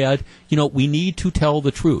 Too bad. You know, we need to tell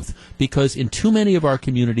the truth, because in too many of our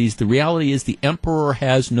communities, the reality is the emperor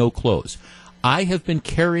has no clothes. I have been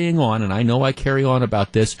carrying on, and I know I carry on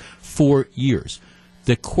about this for years.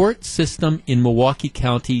 The court system in Milwaukee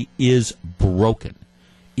County is broken.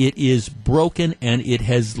 It is broken, and it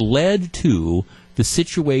has led to the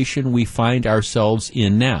situation we find ourselves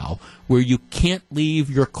in now, where you can't leave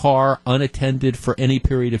your car unattended for any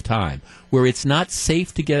period of time, where it's not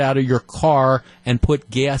safe to get out of your car and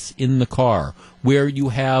put gas in the car, where you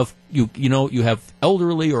have you have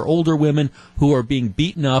elderly or older women who are being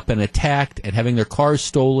beaten up and attacked and having their cars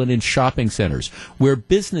stolen in shopping centers, where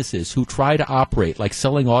businesses who try to operate, like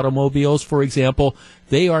selling automobiles, for example,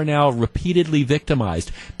 they are now repeatedly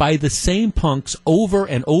victimized by the same punks over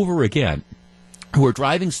and over again, who are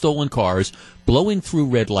driving stolen cars, blowing through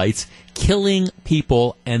red lights, killing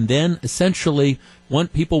people, and then essentially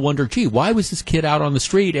people wonder, gee, why was this kid out on the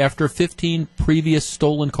street after 15 previous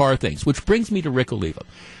stolen car things? Which brings me to Rick Oliva.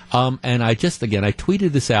 And I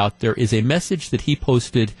tweeted this out. There is a message that he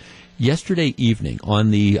posted yesterday evening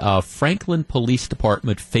on the Franklin Police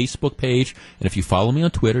Department Facebook page. And if you follow me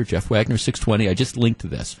on Twitter, Jeff Wagner 620, I just linked to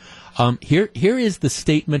this. Here is the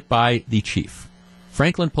statement by the chief,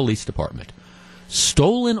 Franklin Police Department.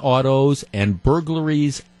 Stolen autos and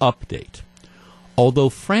burglaries update. Although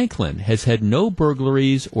Franklin has had no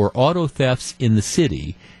burglaries or auto thefts in the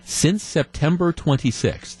city since September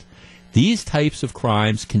 26th, These types of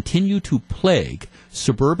crimes continue to plague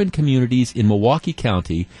suburban communities in Milwaukee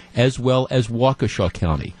County as well as Waukesha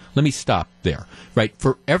County. Let me stop there. Right,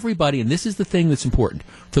 for everybody, and this is the thing that's important,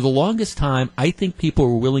 for the longest time, I think people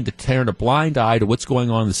were willing to turn a blind eye to what's going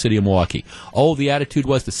on in the city of Milwaukee. Oh, the attitude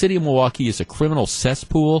was the city of Milwaukee is a criminal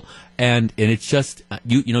cesspool, and it's just,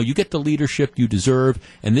 you get the leadership you deserve,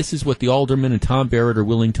 and this is what the aldermen and Tom Barrett are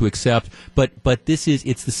willing to accept, but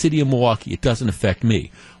it's the city of Milwaukee, it doesn't affect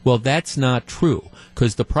me. Well, that's not true,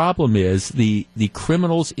 because the problem is the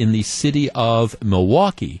criminals in the city of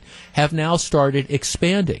Milwaukee have now started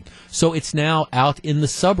expanding. So it's now out in the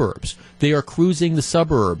suburbs. They are cruising the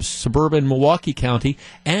suburbs, suburban Milwaukee County,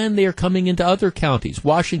 and they are coming into other counties,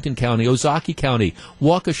 Washington County, Ozaukee County,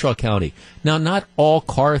 Waukesha County. Now, not all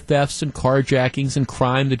car thefts and carjackings and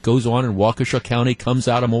crime that goes on in Waukesha County comes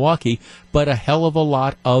out of Milwaukee, but a hell of a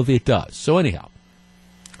lot of it does. So anyhow,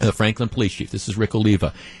 the Franklin Police Chief, this is Rick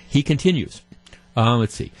Oliva, he continues.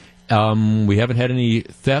 Let's see. We haven't had any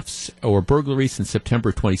thefts or burglaries since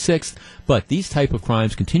September 26th, but these type of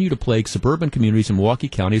crimes continue to plague suburban communities in Milwaukee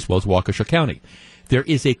County as well as Waukesha County. There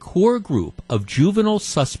is a core group of juvenile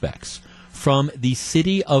suspects from the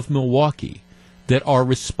city of Milwaukee that are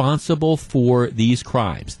responsible for these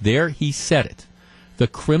crimes. There he said it. The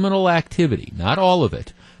criminal activity, not all of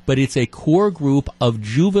it, but it's a core group of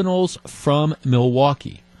juveniles from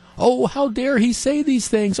Milwaukee. Oh, how dare he say these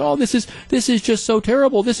things? Oh, this is just so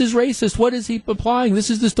terrible. This is racist. What is he applying?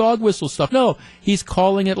 This is this dog whistle stuff. No, he's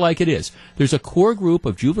calling it like it is. There's a core group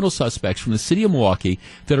of juvenile suspects from the city of Milwaukee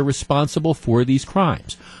that are responsible for these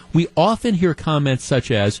crimes. We often hear comments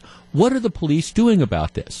such as, what are the police doing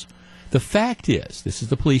about this? The fact is, this is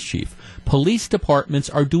the police chief, police departments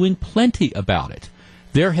are doing plenty about it.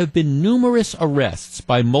 There have been numerous arrests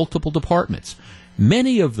by multiple departments.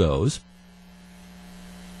 Many of those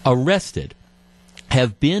arrested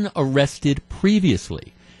have been arrested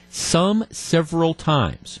previously, some several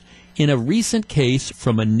times. In a recent case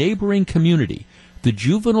from a neighboring community, the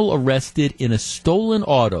juvenile arrested in a stolen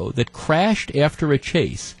auto that crashed after a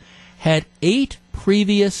chase had 8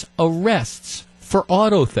 previous arrests for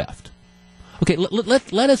auto theft. Okay,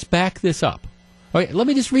 let us back this up. All right, let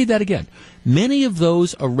me just read that again. Many of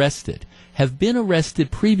those arrested have been arrested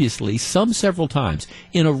previously, some several times.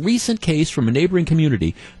 In a recent case from a neighboring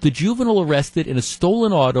community, the juvenile arrested in a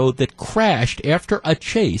stolen auto that crashed after a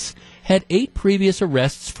chase had 8 previous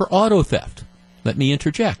arrests for auto theft. Let me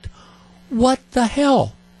interject. What the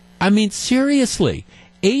hell? I mean, seriously,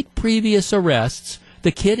 8 previous arrests.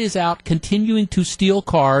 The kid is out continuing to steal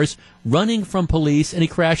cars, running from police, and he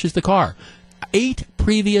crashes the car. 8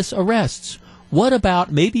 previous arrests. What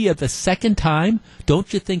about maybe at the second time?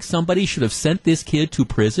 Don't you think somebody should have sent this kid to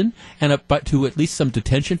prison and to at least some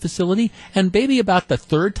detention facility? And maybe about the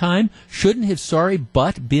third time, shouldn't his sorry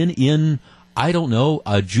butt been in, I don't know,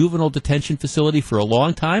 a juvenile detention facility for a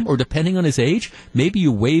long time? Or depending on his age, maybe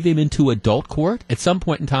you wave him into adult court at some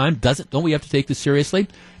point in time. Don't we have to take this seriously?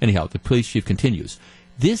 Anyhow, the police chief continues.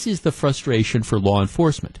 This is the frustration for law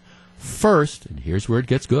enforcement. First, and here's where it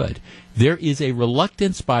gets good, there is a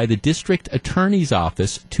reluctance by the district attorney's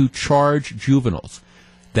office to charge juveniles.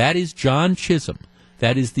 That is John Chisholm.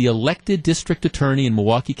 That is the elected district attorney in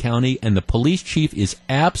Milwaukee County, and the police chief is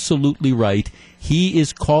absolutely right. He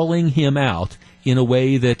is calling him out in a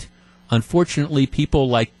way that, unfortunately, people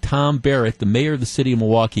like Tom Barrett, the mayor of the city of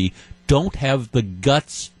Milwaukee, don't have the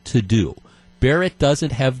guts to do. Barrett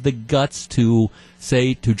doesn't have the guts to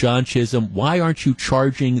say to John Chisholm, why aren't you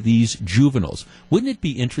charging these juveniles? Wouldn't it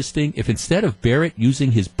be interesting if instead of Barrett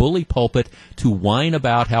using his bully pulpit to whine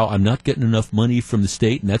about how I'm not getting enough money from the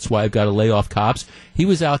state and that's why I've got to lay off cops, he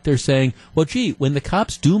was out there saying, well, gee, when the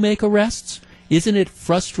cops do make arrests, isn't it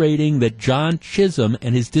frustrating that John Chisholm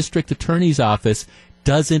and his district attorney's office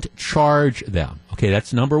doesn't charge them? Okay,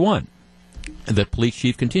 that's number one. And the police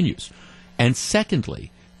chief continues. And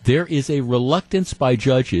secondly, there is a reluctance by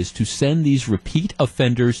judges to send these repeat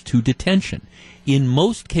offenders to detention. In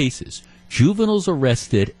most cases, juveniles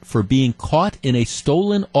arrested for being caught in a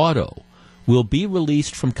stolen auto will be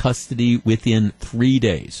released from custody within 3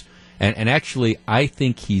 days. And actually, I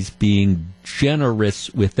think he's being generous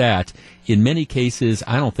with that. In many cases,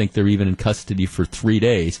 I don't think they're even in custody for 3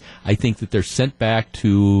 days. I think that they're sent back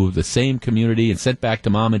to the same community and sent back to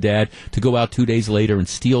mom and dad to go out 2 days later and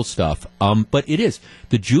steal stuff. But it is.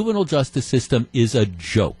 The juvenile justice system is a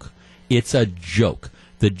joke. It's a joke.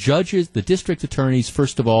 The judges, the district attorneys,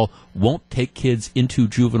 first of all, won't take kids into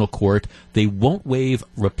juvenile court. They won't waive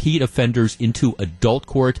repeat offenders into adult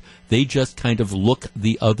court. They just kind of look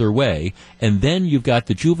the other way. And then you've got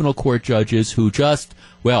the juvenile court judges who just,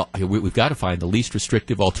 well, we've got to find the least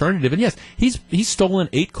restrictive alternative. And yes, he's stolen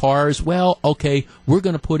 8 cars. Well, okay, we're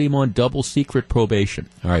going to put him on double secret probation.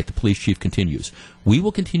 All right, the police chief continues. We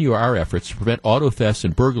will continue our efforts to prevent auto thefts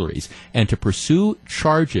and burglaries and to pursue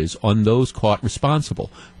charges on those caught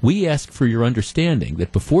responsible. We ask for your understanding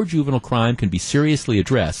that before juvenile crime can be seriously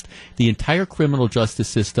addressed, the entire criminal justice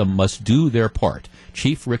system must do their part.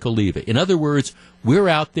 Chief Rick Oliva. In other words, we're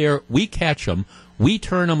out there, we catch them, we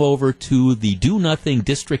turn them over to the do-nothing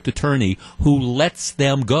district attorney who lets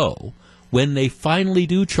them go. When they finally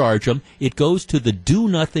do charge them, it goes to the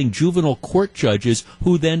do-nothing juvenile court judges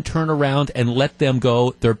who then turn around and let them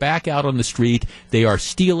go. They're back out on the street. They are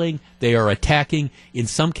stealing. They are attacking. In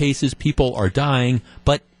some cases, people are dying,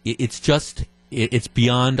 but it's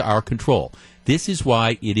beyond our control. This is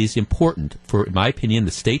why it is important for, in my opinion,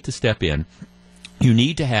 the state to step in. You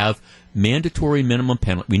need to have mandatory minimum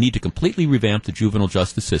penalty. We need to completely revamp the juvenile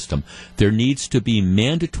justice system. There needs to be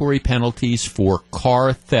mandatory penalties for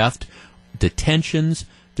car theft, detentions.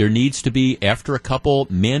 There needs to be, after a couple,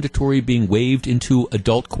 mandatory being waived into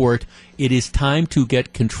adult court. It is time to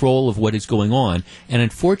get control of what is going on. And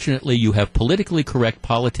unfortunately, you have politically correct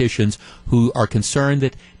politicians who are concerned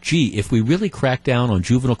that, gee, if we really crack down on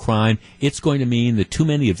juvenile crime, it's going to mean that too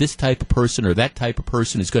many of this type of person or that type of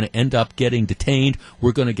person is going to end up getting detained.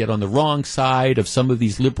 We're going to get on the wrong side of some of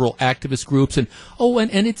these liberal activist groups. And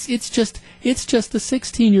it's just a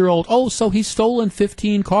 16-year-old. Oh, so he's stolen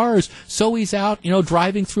 15 cars. So he's out,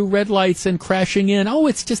 driving through red lights and crashing in. Oh,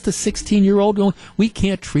 it's just a 16-year-old. We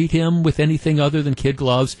can't treat him with anything other than kid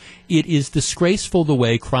gloves. It is disgraceful the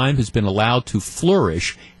way crime has been allowed to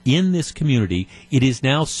flourish in this community. It is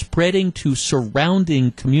now spreading to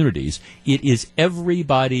surrounding communities. It is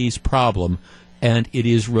everybody's problem, and it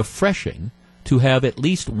is refreshing to have at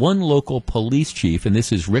least one local police chief, and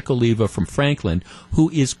this is Rick Oliva from Franklin, who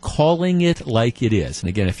is calling it like it is. And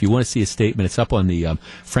again, if you want to see a statement, it's up on the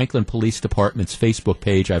Franklin Police Department's Facebook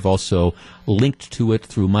page. I've also linked to it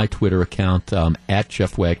through my Twitter account, at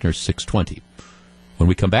Jeff Wagner 620. When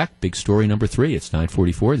we come back, big story number 3. It's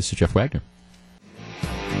 9:44. This is Jeff Wagner.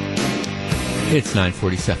 It's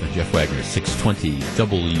 9:47. Jeff Wagner, 620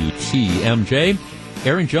 WTMJ.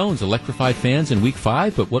 Aaron Jones electrified fans in Week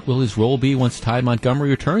 5, but what will his role be once Ty Montgomery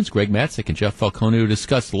returns? Greg Matzik and Jeff Falcone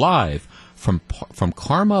discuss live from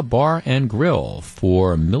Karma Bar and Grill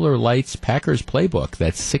for Miller Lite's Packers Playbook.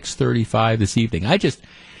 That's 6:35 this evening.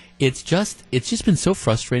 It's just been so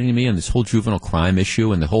frustrating to me on this whole juvenile crime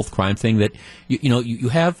issue and the whole crime thing that you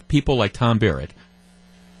have people like Tom Barrett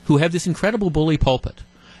who have this incredible bully pulpit.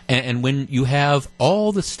 And when you have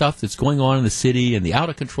all the stuff that's going on in the city and the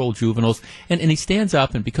out-of-control juveniles, and he stands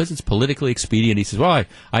up, and because it's politically expedient, he says, well,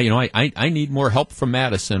 I need more help from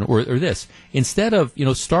Madison or this. Instead of,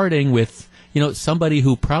 starting with, somebody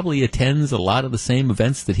who probably attends a lot of the same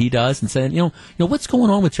events that he does and saying, what's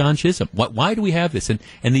going on with John Chisholm? Why do we have this? And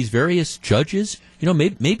these various judges,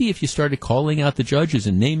 maybe if you started calling out the judges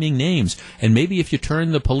and naming names, and maybe if you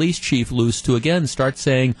turn the police chief loose to again start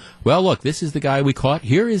saying, well, look, this is the guy we caught.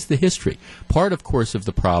 Here is the history. Part, of course, of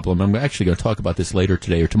the problem, I'm actually going to talk about this later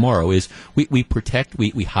today or tomorrow, is we protect,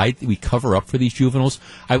 we hide, we cover up for these juveniles.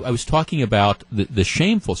 I was talking about the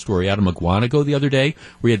shameful story out of Mugwanago the other day,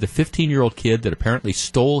 where you had the 15-year-old kid that apparently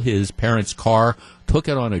stole his parents' car, took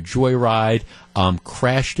it on a joyride,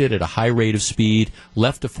 crashed it at a high rate of speed,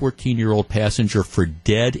 left a 14-year-old passenger for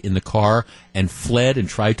dead in the car, and fled and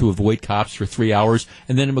tried to avoid cops for 3 hours.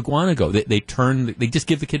 And then in Mugwanago, they just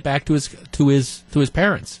give the kid back to his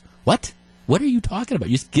parents. What? What are you talking about?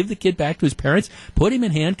 You just give the kid back to his parents, put him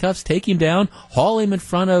in handcuffs, take him down, haul him in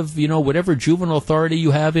front of, whatever juvenile authority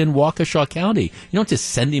you have in Waukesha County. You don't just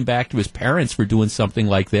send him back to his parents for doing something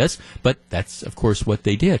like this. But that's, of course, what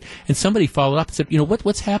they did. And somebody followed up and said,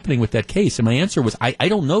 what's happening with that case? And my answer was, I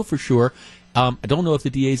don't know for sure. I don't know if the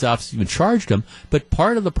DA's office even charged them. But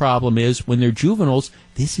part of the problem is when they're juveniles,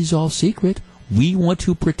 this is all secret. We want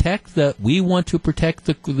to protect the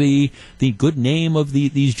good name of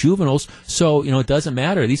these juveniles. So, it doesn't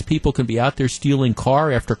matter. These people can be out there stealing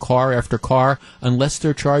car after car after car unless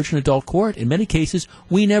they're charged in adult court. In many cases,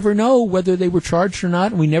 we never know whether they were charged or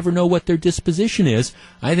not, and we never know what their disposition is.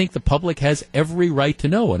 I think the public has every right to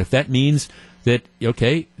know. And if that means that,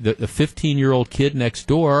 the 15-year-old kid next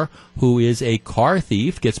door who is a car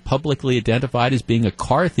thief gets publicly identified as being a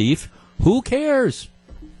car thief, who cares?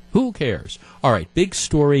 Who cares? All right, big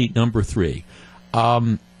story number 3.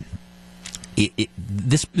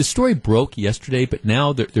 This story broke yesterday, but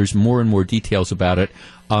now there's more and more details about it.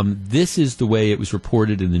 This is the way it was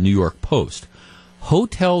reported in the New York Post.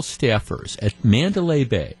 Hotel staffers at Mandalay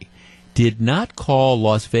Bay did not call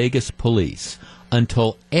Las Vegas police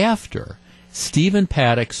until after Stephen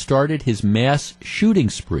Paddock started his mass shooting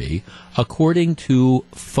spree, according to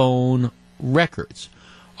phone records.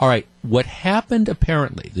 All right, what happened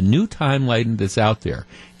apparently, the new timeline that's out there,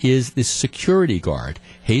 is this security guard,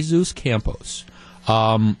 Jesus Campos,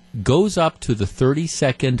 goes up to the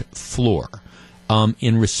 32nd floor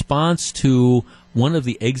in response to one of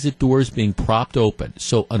the exit doors being propped open.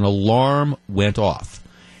 So an alarm went off.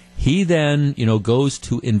 He then, goes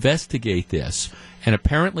to investigate this. And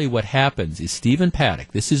apparently what happens is Stephen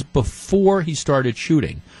Paddock, this is before he started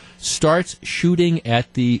shooting, starts shooting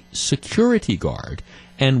at the security guard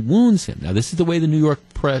and wounds him. Now, this is the way the New York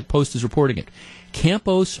Post is reporting it.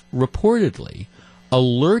 Campos reportedly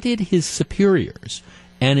alerted his superiors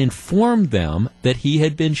and informed them that he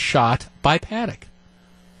had been shot by Paddock.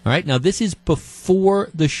 All right, now this is before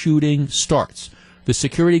the shooting starts. The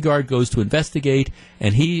security guard goes to investigate,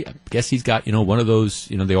 and I guess he's got, one of those,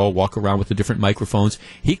 they all walk around with the different microphones.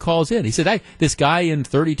 He calls in. He said, hey, this guy in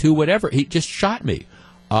 32, whatever, he just shot me.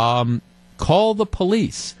 Call the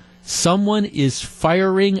police. Someone is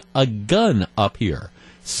firing a gun up here.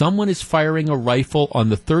 Someone is firing a rifle on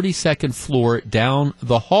the 32nd floor down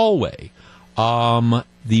the hallway.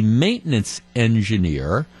 The maintenance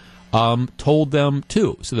engineer told them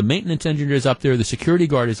too. So the maintenance engineer is up there. The security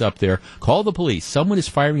guard is up there. Call the police. Someone is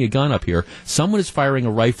firing a gun up here. Someone is firing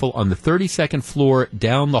a rifle on the 32nd floor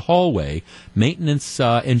down the hallway. Maintenance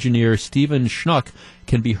engineer Stephen Schnuck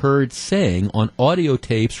can be heard saying on audio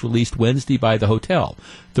tapes released Wednesday by the hotel.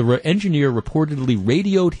 The engineer reportedly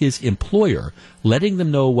radioed his employer, letting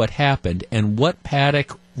them know what happened and what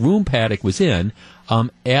room Paddock was in,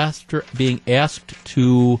 after being asked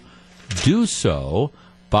to do so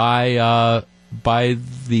by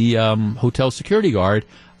the hotel security guard.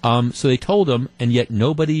 So they told him, and yet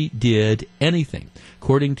nobody did anything.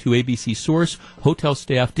 According to ABC source, hotel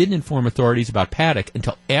staff didn't inform authorities about Paddock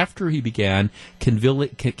until after he began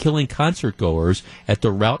killing concert-goers at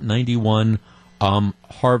the Route 91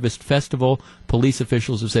 Harvest Festival. Police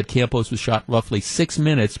officials have said Campos was shot roughly 6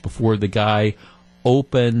 minutes before the guy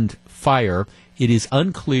opened fire. It is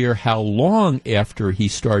unclear how long after he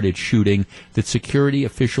started shooting that security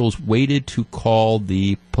officials waited to call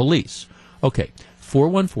the police. Okay,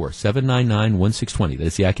 414-799-1620. That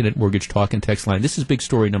is the Accident Mortgage Talk and Text line. This is big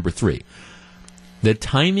story number 3. The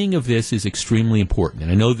timing of this is extremely important.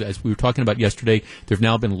 And I know that, as we were talking about yesterday, there have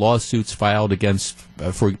now been lawsuits filed against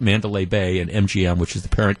for Mandalay Bay and MGM, which is the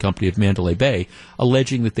parent company of Mandalay Bay,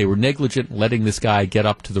 alleging that they were negligent letting this guy get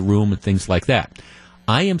up to the room and things like that.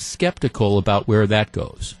 I am skeptical about where that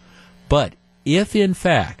goes. But if, in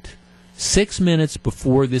fact, 6 minutes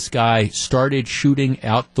before this guy started shooting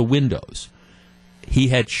out the windows, he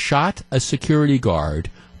had shot a security guard,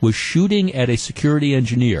 was shooting at a security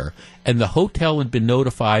engineer, and the hotel had been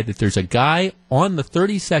notified that there's a guy on the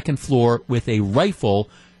 32nd floor with a rifle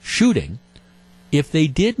shooting, if they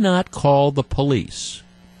did not call the police,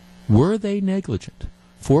 were they negligent?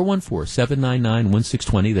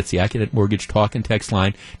 414-799-1620. That's the Accident Mortgage Talk and Text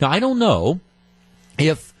line. Now, I don't know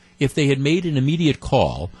if they had made an immediate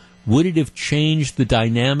call, would it have changed the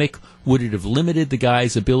dynamic? Would it have limited the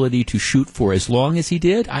guy's ability to shoot for as long as he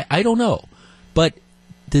did? I don't know. But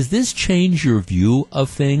does this change your view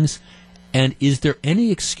of things? And is there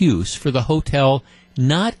any excuse for the hotel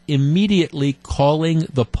not immediately calling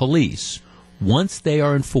the police once they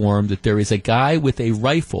are informed that there is a guy with a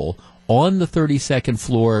rifle on the 32nd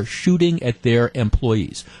floor shooting at their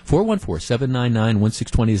employees?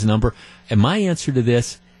 414-799-1620 is the number. And my answer to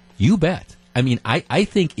this, you bet. I mean, I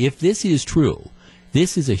think if this is true,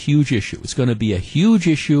 this is a huge issue. It's going to be a huge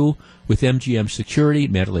issue with MGM Security,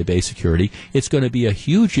 Mandalay Bay Security. It's going to be a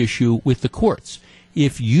huge issue with the courts.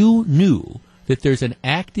 If you knew that there's an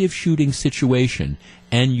active shooting situation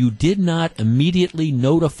and you did not immediately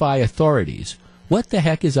notify authorities, what the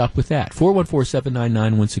heck is up with that?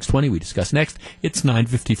 414-799-1620. We discuss next. It's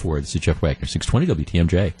 9:54. This is Jeff Wagner, 620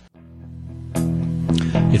 WTMJ.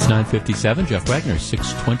 It's 9:57. Jeff Wagner,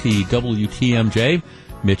 620 WTMJ.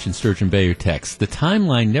 Mitch and Sturgeon Bay, your text. The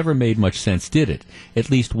timeline never made much sense, did it?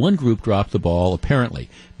 At least one group dropped the ball,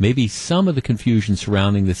 apparently. Maybe some of the confusion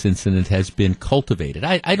surrounding this incident has been cultivated.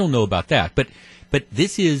 I don't know about that, but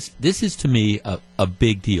this is to me a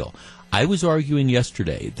big deal. I was arguing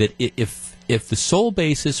yesterday that if if the sole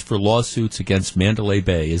basis for lawsuits against Mandalay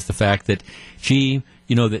Bay is the fact that,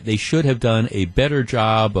 that they should have done a better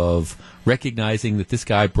job of recognizing that this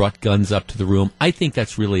guy brought guns up to the room, I think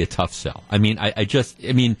that's really a tough sell. I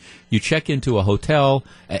mean, you check into a hotel,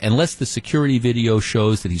 unless the security video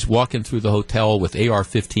shows that he's walking through the hotel with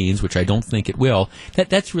AR-15s, which I don't think it will,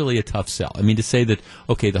 that's really a tough sell. I mean, to say that,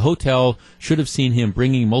 okay, the hotel should have seen him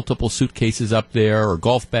bringing multiple suitcases up there or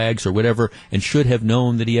golf bags or whatever and should have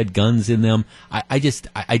known that he had guns in them, I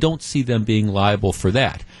don't see them being liable for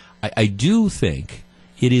that. I do think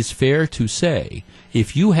it is fair to say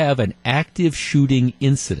if you have an active shooting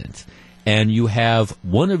incident and you have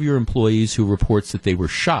one of your employees who reports that they were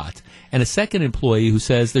shot and a second employee who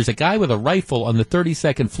says there's a guy with a rifle on the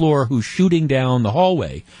 32nd floor who's shooting down the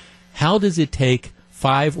hallway, how does it take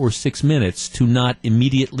 5 or 6 minutes to not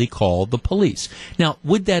immediately call the police? Now,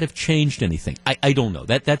 would that have changed anything? I don't know.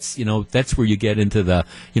 That's where you get into the,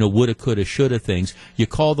 woulda, coulda, shoulda things. You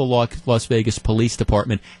call the Las Vegas Police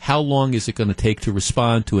Department. How long is it going to take to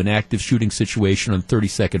respond to an active shooting situation on the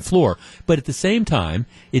 32nd floor? But at the same time,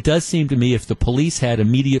 it does seem to me if the police had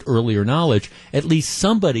immediate earlier knowledge, at least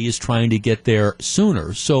somebody is trying to get there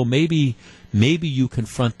sooner. So maybe you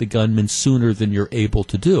confront the gunman sooner than you're able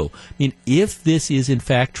to do. I mean, if this is in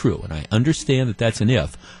fact true, and I understand that that's an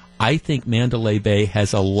if, I think Mandalay Bay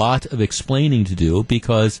has a lot of explaining to do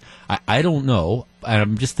because I don't know.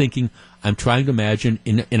 I'm just thinking, I'm trying to imagine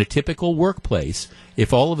in a typical workplace,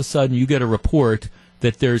 if all of a sudden you get a report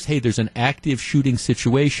that there's an active shooting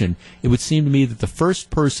situation, it would seem to me that the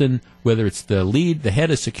first person, whether it's the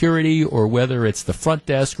head of security, or whether it's the front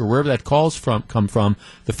desk, or wherever that calls come from,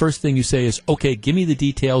 the first thing you say is, okay, give me the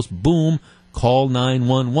details, boom, call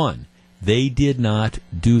 911. They did not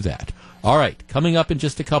do that. All right, coming up in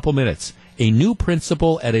just a couple minutes, a new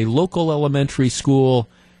principal at a local elementary school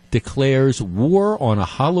declares war on a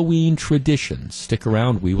Halloween tradition. Stick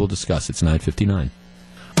around, we will discuss. It's 9:59.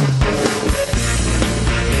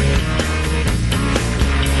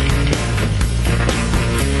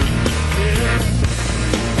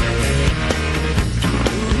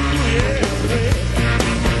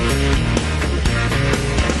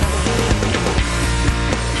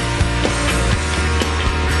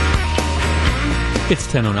 It's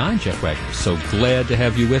 10:09, Jeff Wagner. So glad to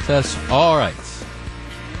have you with us. All right.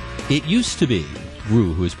 It used to be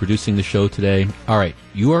Rue, who is producing the show today. All right.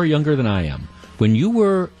 You are younger than I am. When you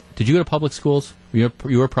were, did you go to public schools? You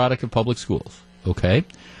were a product of public schools. Okay.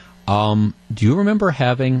 Do you remember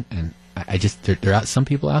having, and there are some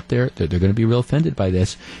people out there, they're going to be real offended by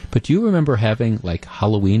this, but do you remember having like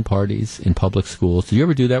Halloween parties in public schools? Did you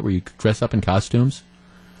ever do that where you dress up in costumes?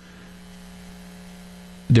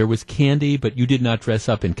 There was candy, but you did not dress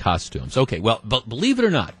up in costumes. Okay, well, but believe it or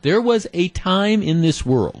not, there was a time in this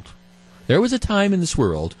world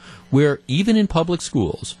where even in public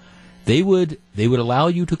schools, they would allow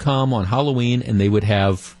you to come on Halloween and they would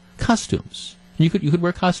have costumes. You could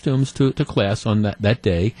wear costumes to class on that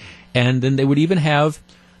day, and then they would even have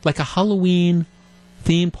like a Halloween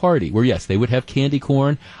theme party where, yes, they would have candy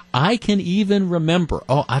corn. I can even remember,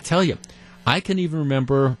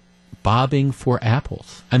 bobbing for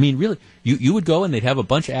apples. I mean, really, you would go and they'd have a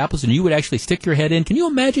bunch of apples and you would actually stick your head in. Can you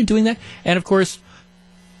imagine doing that? And of course,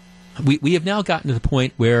 we have now gotten to the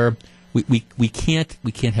point where we can't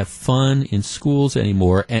have fun in schools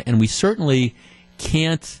anymore, and we certainly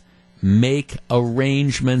can't make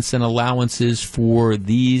arrangements and allowances for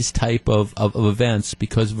these type of events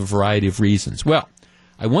because of a variety of reasons. Well,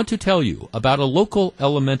 I want to tell you about a local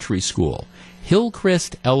elementary school,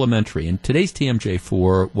 Hillcrest Elementary, and today's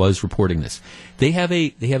TMJ4 was reporting this. They have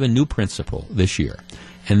a new principal this year,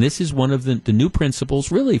 and this is one of the new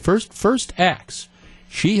principals, really first acts.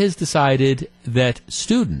 She has decided that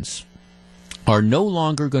students are no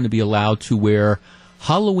longer going to be allowed to wear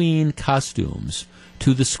Halloween costumes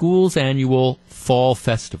to the school's annual Fall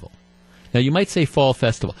Festival. Now, you might say Fall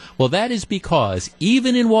Festival. Well, that is because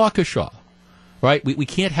even in Waukesha, right, we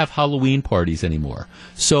can't have Halloween parties anymore.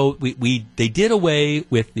 So they did away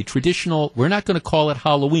with the traditional, we're not going to call it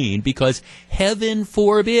Halloween because heaven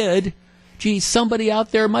forbid, somebody out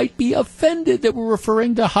there might be offended that we're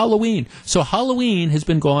referring to Halloween. So Halloween has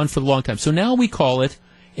been gone for a long time. So now we call it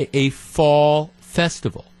a Fall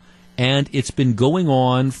Festival. And it's been going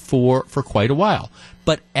on for quite a while.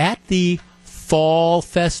 But at the Fall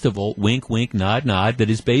Festival, wink, wink, nod, nod, that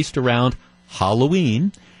is based around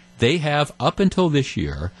Halloween, they have, up until this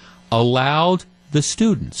year, allowed the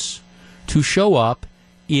students to show up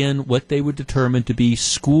in what they would determine to be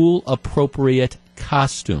school-appropriate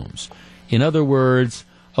costumes. In other words,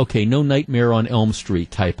 Okay, no Nightmare on Elm Street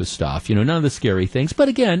type of stuff. None of the scary things. But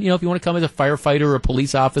again, if you want to come as a firefighter or a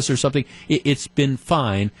police officer or something, it's been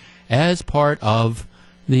fine as part of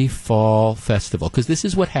the fall festival. Because this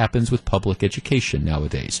is what happens with public education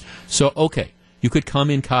nowadays. So, okay, you could come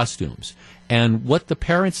in costumes. And what the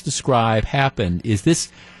parents describe happened is this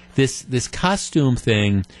costume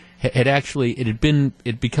thing had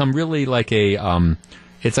become really like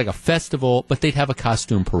it's like a festival, but they'd have a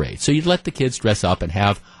costume parade. So you'd let the kids dress up and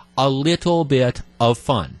have a little bit of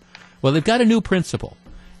fun. Well, they've got a new principal,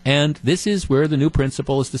 and this is where the new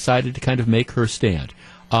principal has decided to kind of make her stand.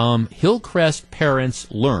 Hillcrest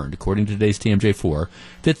parents learned, according to today's TMJ4,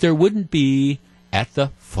 that there wouldn't be, at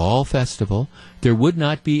the fall festival, there would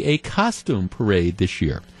not be a costume parade this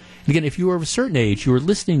year. Again, if you are of a certain age, you are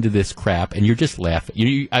listening to this crap and you're just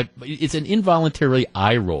laughing. It's an involuntary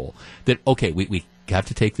eye roll that, okay, we have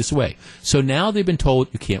to take this away. So now they've been told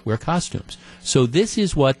you can't wear costumes. So this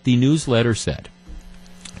is what the newsletter said.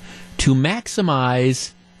 To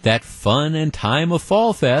maximize that fun and time of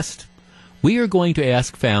Fall Fest, we are going to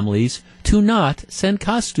ask families to not send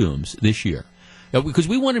costumes this year. Because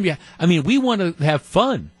we want them to, we want to have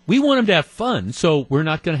fun. We want them to have fun, so we're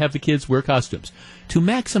not going to have the kids wear costumes. To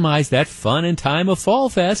maximize that fun and time of Fall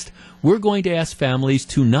Fest, we're going to ask families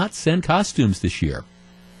to not send costumes this year.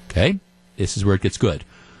 Okay? This is where it gets good.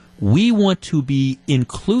 We want to be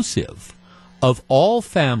inclusive of all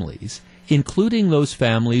families, including those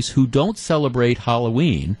families who don't celebrate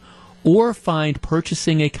Halloween or find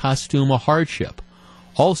purchasing a costume a hardship.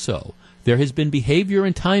 Also, there has been behavior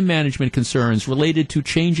and time management concerns related to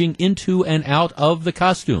changing into and out of the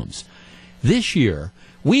costumes. This year,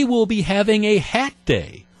 we will be having a hat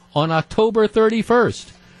day on October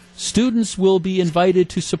 31st. Students will be invited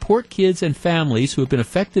to support kids and families who have been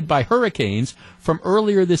affected by hurricanes from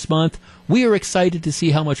earlier this month. We are excited to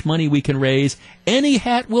see how much money we can raise. Any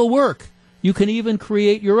hat will work. You can even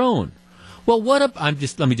create your own. Well,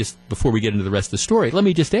 before we get into the rest of the story, let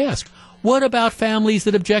me just ask, what about families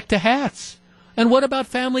that object to hats? And what about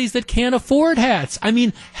families that can't afford hats?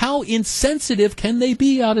 How insensitive can they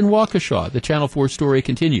be out in Waukesha? The Channel 4 story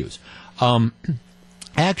continues.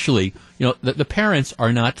 Actually, the parents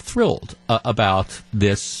are not thrilled about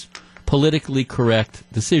this politically correct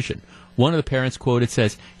decision. One of the parents quoted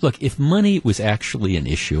says, look, if money was actually an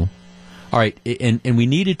issue, all right, and we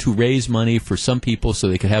needed to raise money for some people so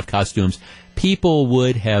they could have costumes, people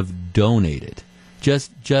would have donated.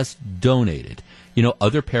 Just donated.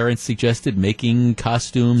 Other parents suggested making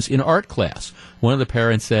costumes in art class. One of the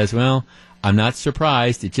parents says, well, I'm not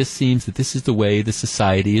surprised. It just seems that this is the way the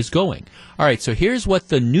society is going. All right, so here's what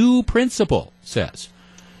the new principal says.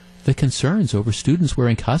 The concerns over students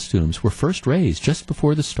wearing costumes were first raised just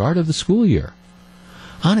before the start of the school year.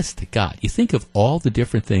 Honest to God, you think of all the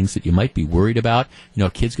different things that you might be worried about. A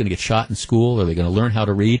kid's going to get shot in school. Are they going to learn how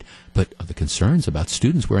to read? But the concerns about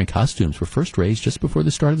students wearing costumes were first raised just before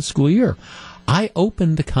the start of the school year. I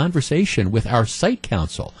opened the conversation with our site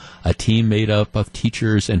council, a team made up of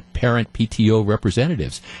teachers and parent PTO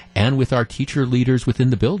representatives, and with our teacher leaders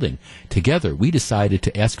within the building. Together, we decided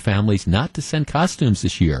to ask families not to send costumes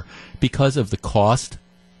this year because of the cost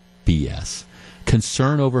BS.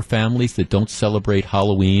 Concern over families that don't celebrate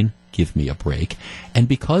Halloween, give me a break, and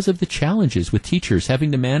because of the challenges with teachers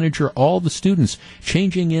having to manage all the students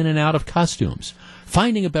changing in and out of costumes.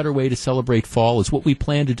 Finding a better way to celebrate fall is what we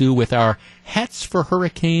plan to do with our Hats for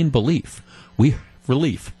Hurricane Relief.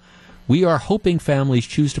 We are hoping families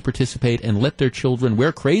choose to participate and let their children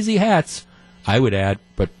wear crazy hats, I would add,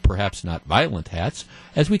 but perhaps not violent hats,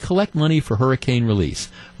 as we collect money for hurricane relief.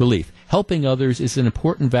 Helping others is an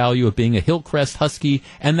important value of being a Hillcrest Husky,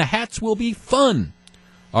 and the hats will be fun.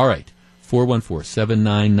 All right,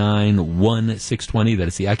 414-799-1620. That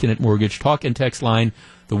is the Acunet Mortgage talk and text line.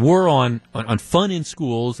 The war on fun in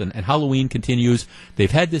schools and Halloween continues.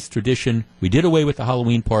 They've had this tradition. We did away with the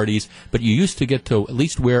Halloween parties, but you used to get to at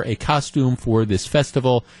least wear a costume for this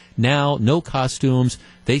festival. Now, no costumes.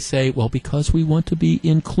 They say, well, because we want to be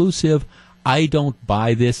inclusive. I don't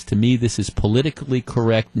buy this. To me, this is politically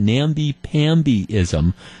correct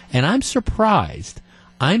namby-pamby-ism, and I'm surprised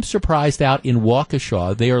out in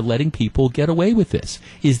Waukesha they are letting people get away with this.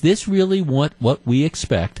 Is this really what we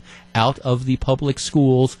expect out of the public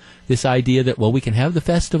schools? This idea that, well, we can have the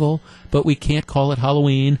festival, but we can't call it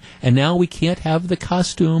Halloween, and now we can't have the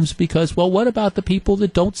costumes because, well, what about the people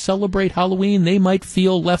that don't celebrate Halloween? They might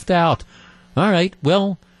feel left out. All right,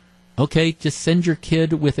 well, okay, just send your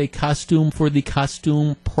kid with a costume for the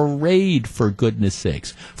costume parade, for goodness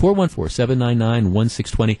sakes.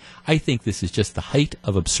 414-799-1620. I think this is just the height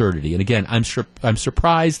of absurdity. And again, I'm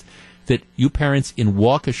surprised that you parents in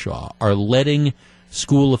Waukesha are letting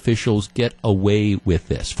school officials get away with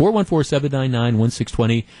this?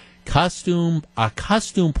 414-799-1620. A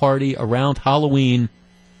costume party around Halloween.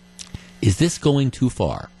 Is this going too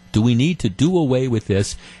far? Do we need to do away with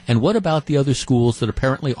this? And what about the other schools that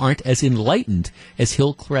apparently aren't as enlightened as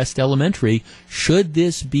Hillcrest Elementary? Should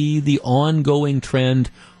this be the ongoing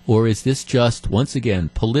trend, or is this just, once again,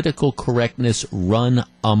 political correctness run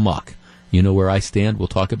amok? You know where I stand. We'll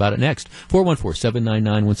talk about it next.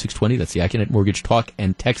 414-799-1620. That's the Acunet Mortgage Talk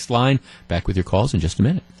and Text line. Back with your calls in just a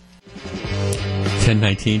minute.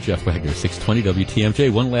 10:19, Jeff Wagner, 620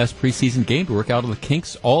 WTMJ. One last preseason game to work out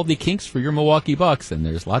all the kinks for your Milwaukee Bucks, and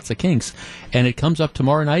there's lots of kinks. And it comes up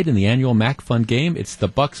tomorrow night in the annual MAC Fun game. It's the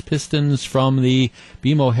Bucks Pistons from the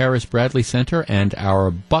BMO Harris Bradley Center, and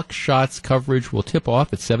our Buck Shots coverage will tip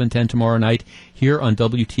off at 7:10 tomorrow night here on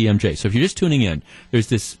WTMJ. So if you're just tuning in, there's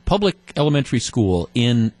this public elementary school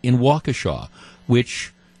in Waukesha,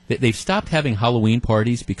 which they've stopped having Halloween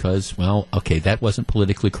parties because, well, okay, that wasn't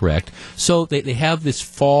politically correct. So they have this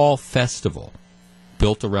fall festival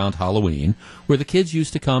built around Halloween where the kids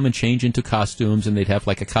used to come and change into costumes, and they'd have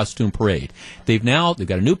like a costume parade. They've got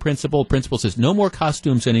a new principal. Principal says no more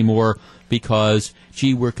costumes anymore because,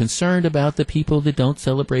 gee, we're concerned about the people that don't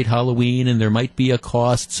celebrate Halloween and there might be a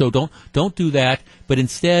cost. So don't do that. But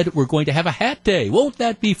instead, we're going to have a hat day. Won't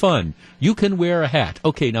that be fun? You can wear a hat.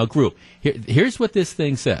 Okay, now group. Here's what this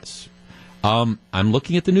thing says. I'm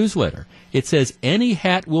looking at the newsletter. It says any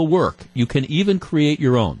hat will work. You can even create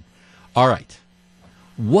your own. All right.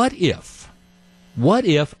 What if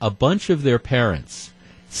a bunch of their parents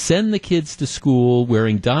send the kids to school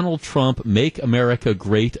wearing Donald Trump Make America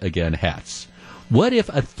Great Again hats? What if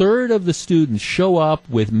a third of the students show up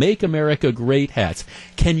with Make America Great hats?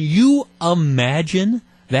 Can you imagine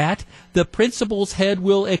that? The principal's head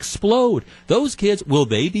will explode. Those kids, will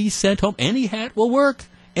they be sent home? Any hat will work.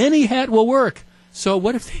 Any hat will work. So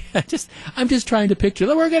what if I'm just trying to picture,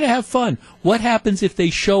 we're going to have fun. What happens if they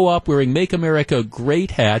show up wearing Make America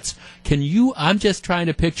Great hats? I'm just trying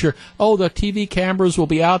to picture, the TV cameras will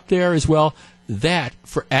be out there as well. That,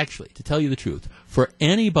 to tell you the truth, for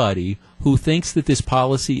anybody who thinks that this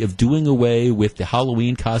policy of doing away with the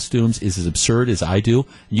Halloween costumes is as absurd as I do,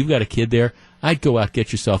 you've got a kid there, I'd go out,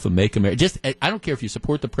 get yourself a Make America. I don't care if you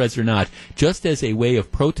support the president or not, just as a way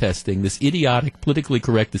of protesting this idiotic, politically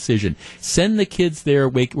correct decision. Send the kids there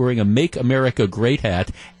wearing a Make America Great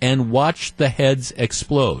hat and watch the heads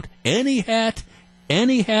explode. Any hat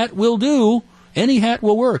will do. Any hat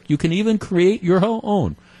will work. You can even create your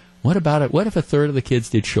own. What about it? What if a third of the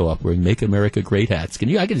kids did show up wearing Make America Great hats? I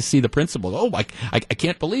get to see the principal. Oh, I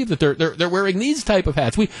can't believe that they're wearing these type of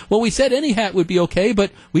hats. We said any hat would be okay,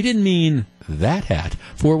 but we didn't mean that hat.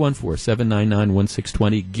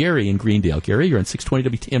 414-799-1620. Gary in Greendale. Gary, you're on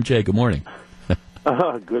 620 WTMJ. Good morning.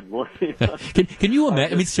 Good morning. Can you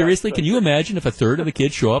imagine? Seriously, can you imagine if a third of the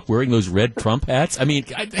kids show up wearing those red Trump hats?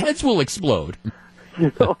 Heads will explode.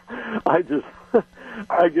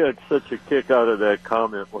 I get such a kick out of that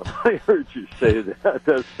comment when I heard you say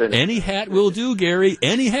that. Any hat will do, Gary.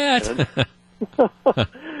 Any hat.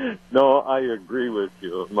 No, I agree with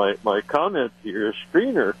you. My comment to your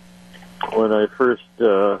screener when I first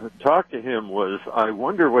talked to him was, I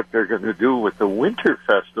wonder what they're going to do with the winter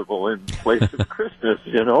festival in place of Christmas,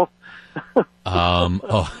 yeah.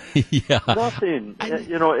 Nothing.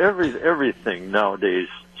 Everything nowadays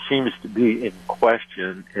seems to be in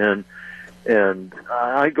question, and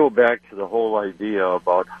I go back to the whole idea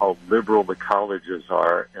about how liberal the colleges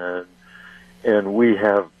are, and we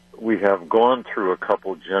have gone through a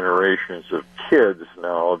couple generations of kids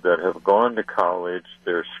now that have gone to college.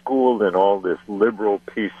 They're schooled in all this liberal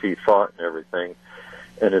PC thought and everything,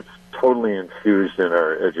 and it's totally infused in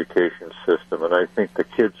our education system. And I think the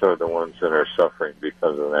kids are the ones that are suffering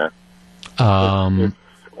because of that. It's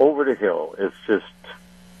over the hill. It's just.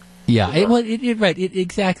 Yeah, right,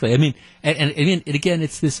 exactly. And again,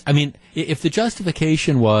 it's this. If the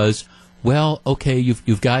justification was, well, okay,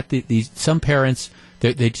 you've got these some parents.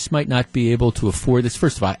 They just might not be able to afford this.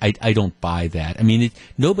 First of all, I don't buy that.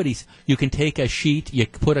 You can take a sheet, you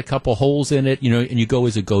put a couple holes in it, and you go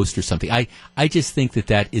as a ghost or something. I just think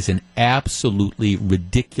that is an absolutely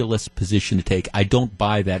ridiculous position to take. I don't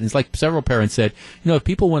buy that. And it's like several parents said, if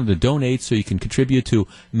people wanted to donate so you can contribute to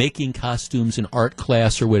making costumes in art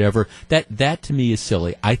class or whatever, that to me is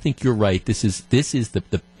silly. I think you're right. This is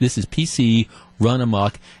PC run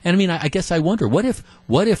amok. And I guess I wonder, what if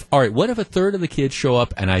a third of the kids show show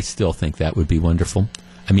up, and I still think that would be wonderful.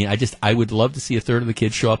 I mean, I would love to see a third of the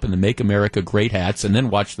kids show up in the Make America Great hats and then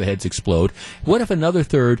watch the heads explode. What if another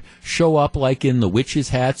third show up like in the witches'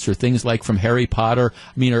 hats or things like from Harry Potter?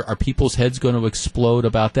 I mean, are people's heads going to explode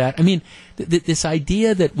about that? I mean, this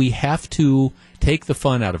idea that we have to take the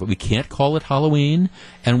fun out of it. We can't call it Halloween,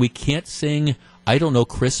 and we can't sing, I don't know,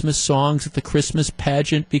 Christmas songs at the Christmas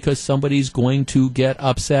pageant because somebody's going to get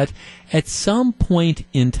upset. At some point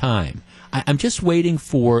in time, I'm just waiting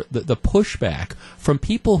for the pushback from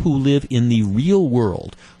people who live in the real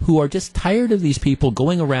world, who are just tired of these people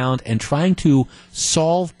going around and trying to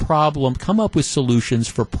solve problems, come up with solutions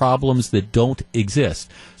for problems that don't exist.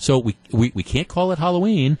 So we can't call it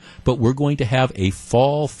Halloween, but we're going to have a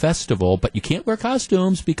fall festival, but you can't wear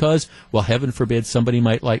costumes because, well, heaven forbid somebody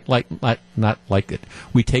might not like it.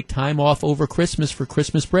 We take time off over Christmas for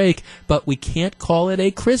Christmas break, but we can't call it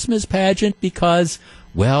a Christmas pageant because,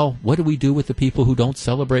 well, what do we do with the people who don't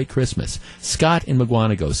celebrate Christmas? Scott in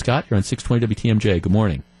Mugwanago. Scott, you're on 620 WTMJ. Good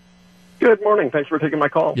morning. Good morning. Thanks for taking my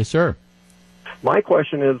call. Yes, sir. My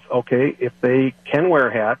question is, okay, if they can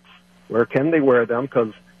wear hats, where can they wear them?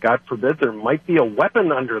 Because, God forbid, there might be a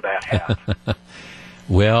weapon under that hat.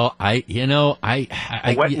 Well, a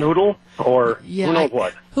wet noodle? Or who knows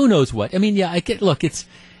what? Who knows what? I mean, it's...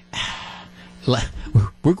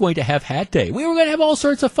 We're going to have hat day. We were going to have all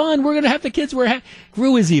sorts of fun. We're going to have the kids wear hat.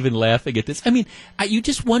 Gru is even laughing at this. I mean, you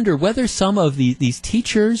just wonder whether some of these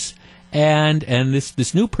teachers and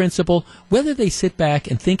this new principal, whether they sit back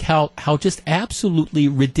and think how just absolutely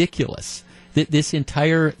ridiculous that this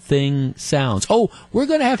entire thing sounds. Oh, we're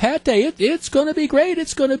going to have hat day. It's going to be great.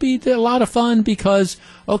 It's going to be a lot of fun because,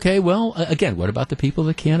 okay, well, again, what about the people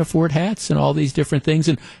that can't afford hats and all these different things?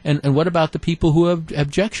 And what about the people who have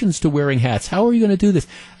objections to wearing hats? How are you going to do this?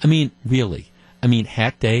 I mean, really. I mean,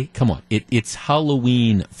 hat day, come on. It's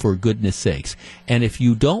Halloween, for goodness sakes. And if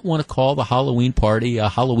you don't want to call the Halloween party a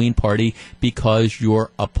Halloween party because you're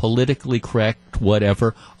a politically correct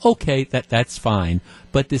whatever, okay, that's fine.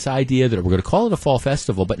 But this idea that we're going to call it a fall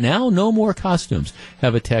festival, but now no more costumes.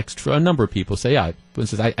 Have a text from a number of people say, for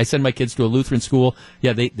instance, I send my kids to a Lutheran school.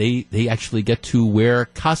 Yeah, they actually get to wear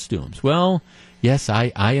costumes. Well, yes,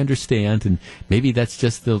 I understand, and maybe that's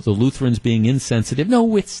just the Lutherans being insensitive.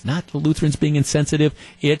 No, it's not the Lutherans being insensitive.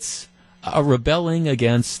 It's a rebelling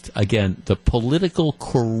against, again, the political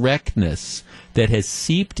correctness that has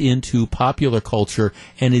seeped into popular culture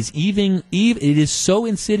and is it is so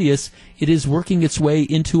insidious, it is working its way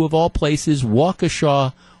into, of all places,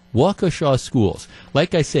 Waukesha schools.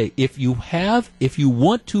 Like I say, if you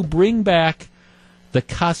want to bring back the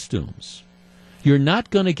costumes, you're not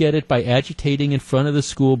going to get it by agitating in front of the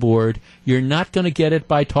school board. You're not going to get it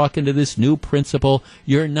by talking to this new principal.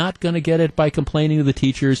 You're not going to get it by complaining to the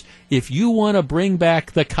teachers. If you want to bring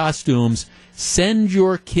back the costumes, send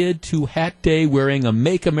your kid to Hat Day wearing a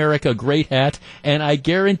Make America Great hat, and I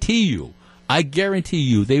guarantee you,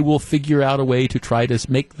 they will figure out a way to try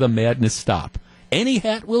to make the madness stop. Any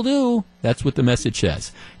hat will do. That's what the message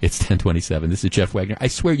says. It's 10:27. This is Jeff Wagner. I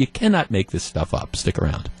swear you cannot make this stuff up. Stick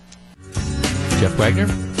around. Jeff Wagner,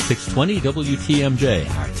 620 WTMJ.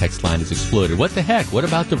 Our text line has exploded. What the heck? What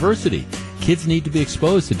about diversity? Kids need to be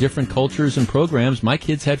exposed to different cultures and programs. My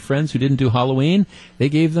kids had friends who didn't do Halloween. They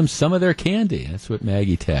gave them some of their candy. That's what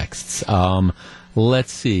Maggie texts.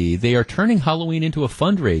 Let's see. They are turning Halloween into a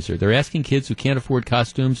fundraiser. They're asking kids who can't afford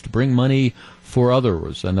costumes to bring money for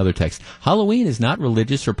others. Another text. Halloween is not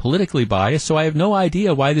religious or politically biased, so I have no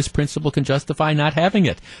idea why this principal can justify not having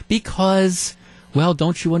it. Because, well,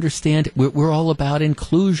 don't you understand? We're all about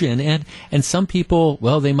inclusion, and some people,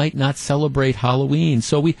 well, they might not celebrate Halloween,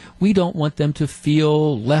 so we don't want them to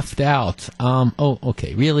feel left out.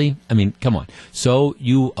 Okay, really? I mean, come on. So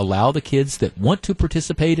you allow the kids that want to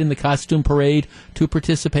participate in the costume parade to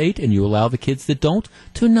participate, and you allow the kids that don't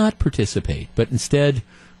to not participate. But instead,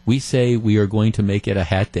 we say we are going to make it a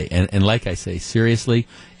hat day. And like I say, seriously,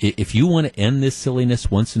 if you want to end this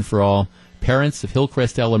silliness once and for all, parents of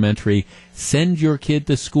Hillcrest Elementary, send your kid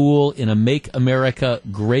to school in a Make America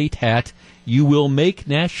Great hat. You will make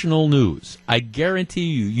national news. I guarantee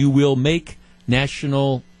you will make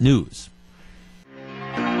national news.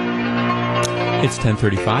 It's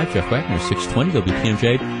 10:35. Jeff Wagner, 620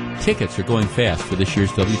 WTMJ. Tickets are going fast for this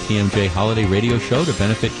year's WTMJ Holiday Radio Show to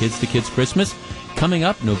benefit Kids to Kids Christmas. Coming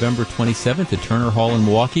up November 27th at Turner Hall in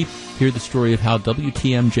Milwaukee. Hear the story of how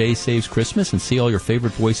WTMJ saves Christmas and see all your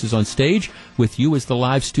favorite voices on stage with you as the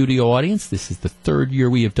live studio audience. This is the third year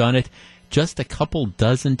we have done it. just a couple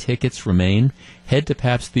dozen tickets remain. Head to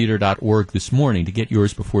papstheater.org this morning to get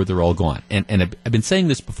yours before they're all gone. And I've been saying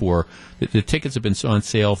this before, that the tickets have been on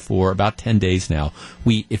sale for about 10 days now.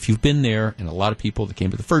 If you've been there, and a lot of people that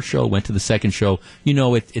came to the first show went to the second show, you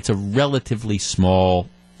know it's a relatively small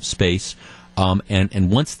space.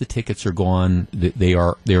 And once the tickets are gone,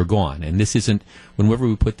 they're gone. And this isn't, whenever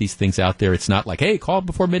we put these things out there, it's not like, hey, call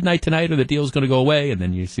before midnight tonight or the deal's going to go away, and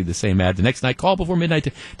then you see the same ad the next night, call before midnight.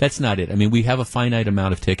 That's not it. I mean, we have a finite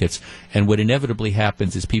amount of tickets, and what inevitably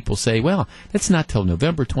happens is people say, well, that's not till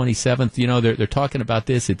November 27th. You know, they're talking about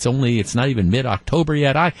this. It's not even mid-October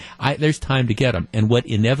yet. There's time to get them. And what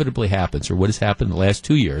inevitably happens, or what has happened the last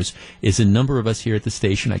 2 years, is a number of us here at the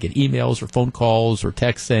station, I get emails or phone calls or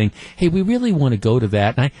texts saying, hey, we really want to go to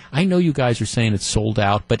that. And I know you guys are saying it's sold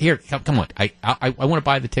out, but here, come on. I want to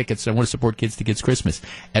buy the tickets. I want to support Kids to Kids Christmas.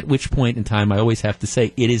 At which point in time, I always have to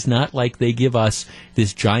say, it is not like they give us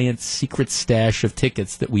this giant secret stash of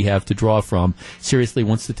tickets that we have to draw from. Seriously,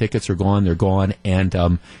 once the tickets are gone, they're gone,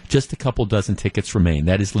 and just a couple dozen tickets remain.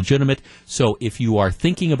 That is legitimate. So if you are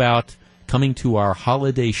thinking about coming to our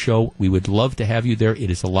holiday show, we would love to have you there. It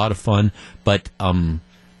is a lot of fun, but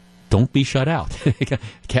don't be shut out.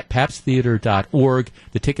 papstheater.org.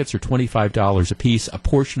 The tickets are $25 a piece. A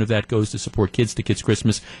portion of that goes to support Kids to Kids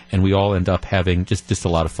Christmas, and we all end up having just a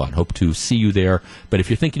lot of fun. Hope to see you there. But if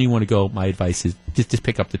you're thinking you want to go, my advice is just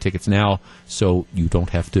pick up the tickets now so you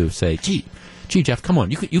don't have to say, gee, Jeff, come on.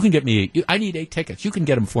 You can get me. I need 8 tickets. You can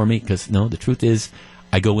get them for me. Because, no, the truth is,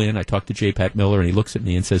 I go in, I talk to J. Pat Miller, and he looks at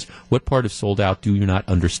me and says, what part of sold out do you not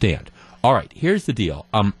understand? All right, here's the deal.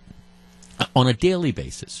 On a daily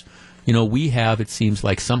basis, you know, we have, it seems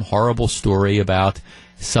like, some horrible story about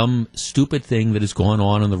some stupid thing that has gone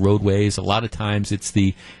on the roadways. A lot of times it's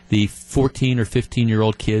the 14 or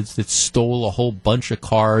 15-year-old kids that stole a whole bunch of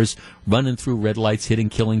cars, running through red lights,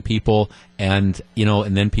 killing people. And, you know,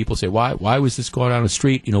 and then people say, why was this going on the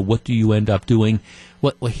street? You know, what do you end up doing?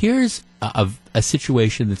 Well, here's a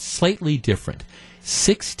situation that's slightly different.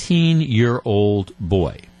 16-year-old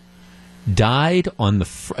boy died on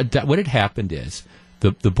what had happened is,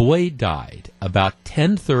 The boy died about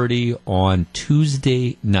 10:30 on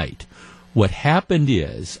Tuesday night. What happened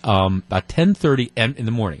is about 10:30 in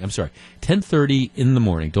the morning. 10:30 in the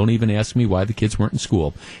morning. Don't even ask me why the kids weren't in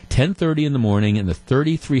school. 10:30 in the morning in the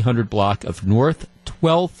 3300 block of North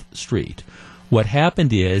 12th Street. What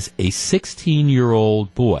happened is a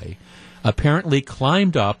 16-year-old boy apparently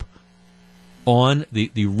climbed up on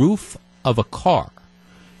the roof of a car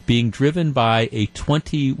being driven by a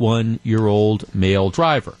 21-year-old male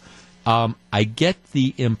driver. I get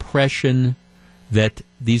the impression that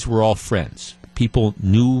these were all friends. People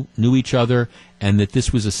knew each other, and that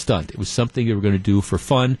this was a stunt. It was something they were going to do for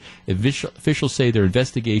fun. Officials say their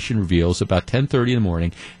investigation reveals about 10:30 in the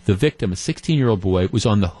morning, the victim, a 16-year-old boy, was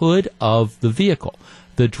on the hood of the vehicle.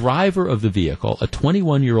 The driver of the vehicle, a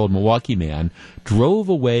 21-year-old Milwaukee man, drove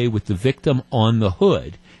away with the victim on the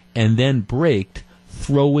hood and then braked,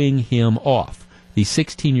 throwing him off. The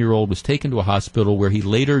 16-year-old was taken to a hospital where he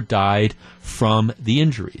later died from the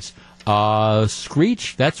injuries.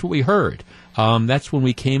 Screech, that's what we heard. That's when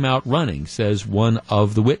we came out running, says one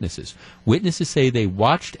of the witnesses. Witnesses say they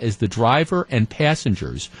watched as the driver and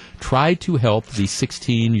passengers tried to help the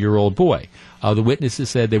 16-year-old boy. The witnesses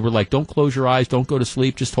said they were like, don't close your eyes, don't go to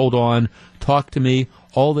sleep, just hold on, talk to me.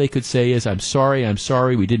 All they could say is, I'm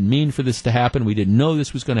sorry, we didn't mean for this to happen, we didn't know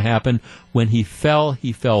this was going to happen. When he fell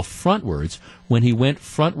frontwards. When he went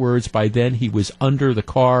frontwards, by then he was under the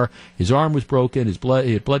car, his arm was broken,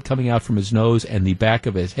 he had blood coming out from his nose and the back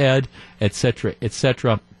of his head, etc.,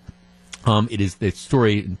 etc. It is the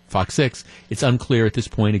story in Fox 6. It's unclear at this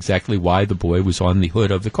point exactly why the boy was on the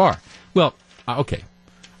hood of the car. Well, okay.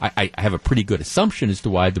 I have a pretty good assumption as to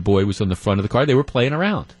why the boy was on the front of the car. They were playing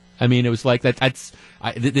around. I mean, it was like that.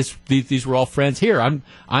 These were all friends. Here,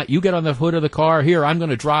 you get on the hood of the car. Here, I'm going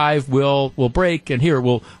to drive. We'll brake, and here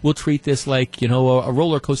we'll treat this like, you know, a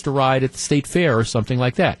roller coaster ride at the state fair or something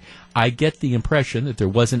like that. I get the impression that there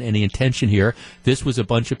wasn't any intention here. This was a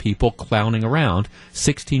bunch of people clowning around.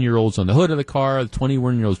 16-year-olds on the hood of the car, the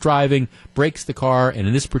 21-year-olds driving, brakes the car, and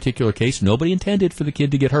in this particular case, nobody intended for the kid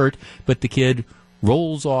to get hurt, but the kid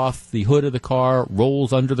rolls off the hood of the car,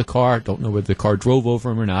 rolls under the car, don't know whether the car drove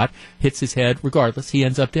over him or not, hits his head. Regardless, he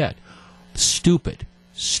ends up dead. Stupid,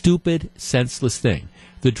 senseless thing.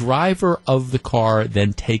 The driver of the car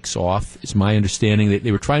then takes off, is my understanding.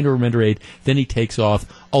 They were trying to render aid, then he takes off.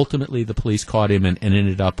 Ultimately, the police caught him and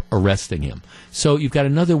ended up arresting him. So you've got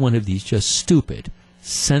another one of these just stupid,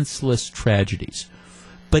 senseless tragedies.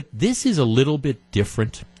 But this is a little bit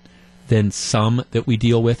different than some that we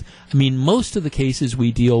deal with. I mean, most of the cases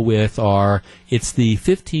we deal with it's the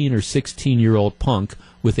 15 or 16-year-old punk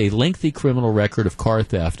with a lengthy criminal record of car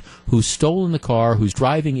theft who's stolen the car, who's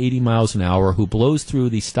driving 80 miles an hour, who blows through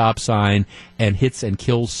the stop sign and hits and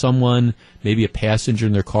kills someone, maybe a passenger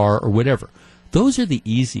in their car or whatever. Those are the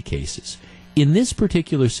easy cases. In this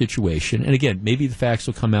particular situation, and again, maybe the facts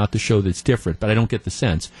will come out to show that it's different, but I don't get the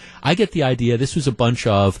sense. I get the idea this was a bunch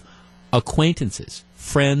of acquaintances,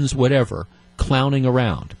 friends, whatever, clowning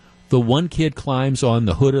around. The one kid climbs on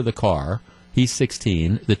the hood of the car. He's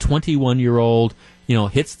 16. The 21-year-old,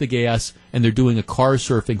 hits the gas, and they're doing a car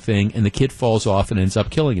surfing thing, and the kid falls off and ends up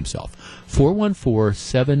killing himself.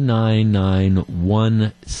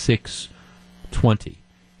 414-799-1620.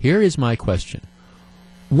 Here is my question.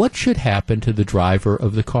 What should happen to the driver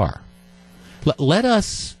of the car? Let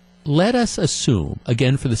us assume,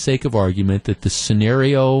 again, for the sake of argument, that the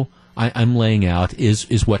scenario I'm laying out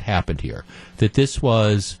is what happened here. That this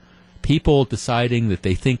was people deciding that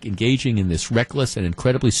they think engaging in this reckless and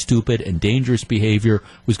incredibly stupid and dangerous behavior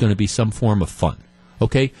was going to be some form of fun.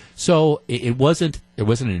 Okay? So there wasn't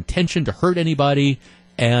an intention to hurt anybody.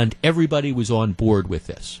 And everybody was on board with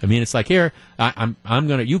this. I mean, it's like, here,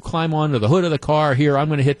 you climb onto the hood of the car, here, I'm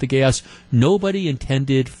going to hit the gas. Nobody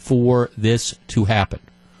intended for this to happen.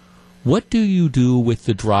 What do you do with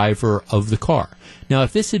the driver of the car? Now,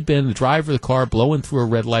 if this had been the driver of the car blowing through a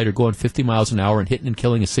red light or going 50 miles an hour and hitting and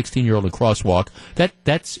killing a 16-year-old in a crosswalk,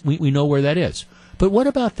 we know where that is. But what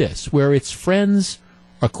about this, where it's friends,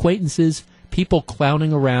 acquaintances, people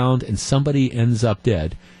clowning around, and somebody ends up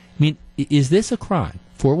dead? I mean, is this a crime?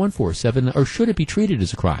 414-7, or should it be treated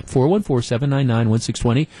as a crime?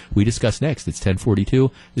 414-799-1620. We discuss next. It's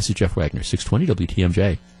 1042. This is Jeff Wagner, 620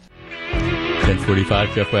 WTMJ.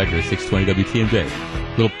 1045, Jeff Wagner, 620 WTMJ.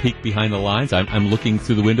 Little peek behind the lines. I'm looking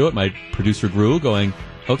through the window at my producer, Gru, going,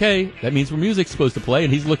 okay, that means where music's supposed to play,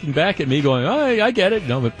 and he's looking back at me going, oh, I get it.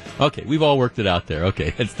 No, but okay, we've all worked it out there.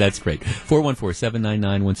 Okay, that's great.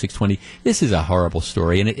 414-799-1620. This is a horrible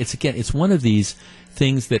story, and it's one of these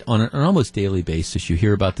things that on an almost daily basis you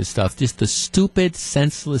hear about this stuff, just the stupid,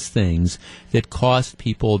 senseless things that cost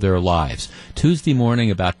people their lives. Tuesday morning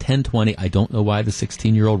about 10:20, I don't know why the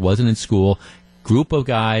 16-year-old wasn't in school, group of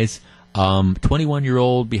guys,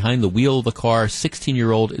 21-year-old behind the wheel of the car,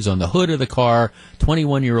 16-year-old is on the hood of the car,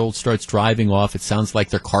 21-year-old starts driving off, it sounds like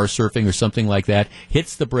they're car surfing or something like that,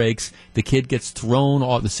 hits the brakes, the kid gets thrown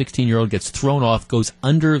off, the 16-year-old gets thrown off, goes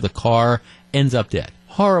under the car, ends up dead.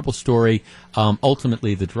 Horrible story.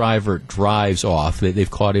 Ultimately, the driver drives off.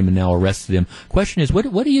 They've caught him and now arrested him. Question is,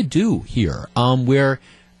 what do you do here? Where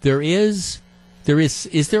is there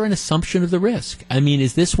an assumption of the risk? I mean,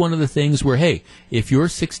 is this one of the things where, hey, if you're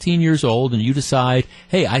 16 years old and you decide,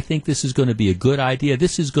 hey, I think this is going to be a good idea,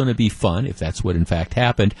 this is going to be fun, if that's what in fact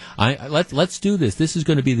happened, let's do this. This is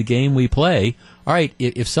going to be the game we play. All right,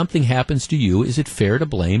 if something happens to you, is it fair to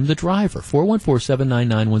blame the driver?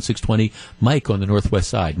 414-799-1620. Mike on the Northwest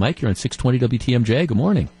Side. Mike, you're on 620 WTMJ. Good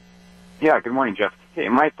morning. Yeah, good morning, Jeff. Hey,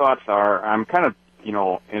 my thoughts are, I'm kind of,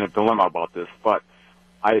 in a dilemma about this, but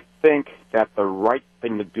I think that the right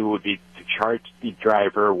thing to do would be to charge the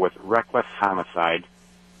driver with reckless homicide,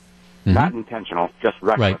 not intentional, just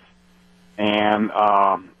reckless, and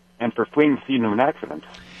for fleeing the scene of an accident.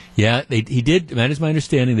 Yeah, he did. That is my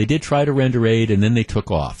understanding. They did try to render aid, and then they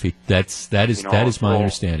took off. That is my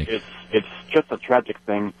understanding. It's just a tragic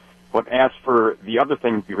thing. But as for the other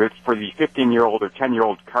thing, for the 15-year-old or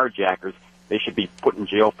 10-year-old carjackers, they should be put in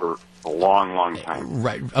jail for a long, long time.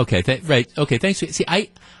 Right. Okay. Right. Okay. Thanks. See,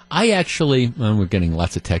 I actually, we're getting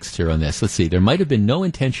lots of text here on this. Let's see. There might have been no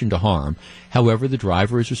intention to harm. However, the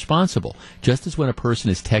driver is responsible. Just as when a person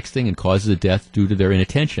is texting and causes a death due to their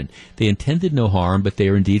inattention. They intended no harm, but they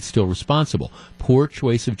are indeed still responsible. Poor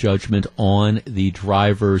choice of judgment on the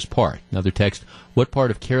driver's part. Another text. What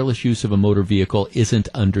part of careless use of a motor vehicle isn't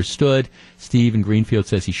understood? Steve in Greenfield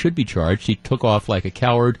says he should be charged. He took off like a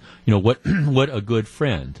coward. What a good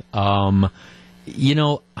friend. I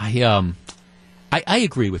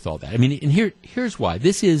agree with all that. I mean, and here's why.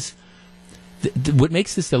 This is what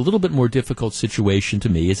makes this a little bit more difficult situation to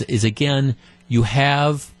me is again, you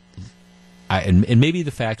have, and maybe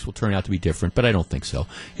the facts will turn out to be different, but I don't think so.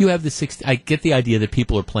 You have I get the idea that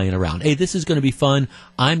people are playing around. Hey, this is going to be fun.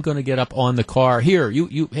 I'm going to get up on the car. Here,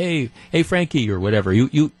 hey, Frankie, or whatever.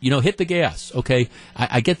 Hit the gas. Okay.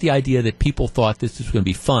 I get the idea that people thought this was going to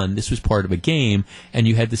be fun. This was part of a game, and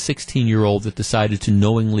you had the 16-year-old that decided to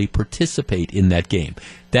knowingly participate in that game.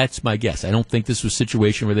 That's my guess. I don't think this was a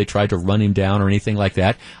situation where they tried to run him down or anything like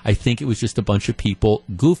that. I think it was just a bunch of people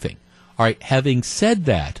goofing. All right. Having said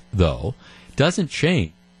that, though, doesn't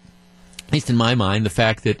change, at least in my mind, the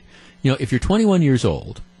fact that, if you're 21 years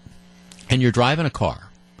old and you're driving a car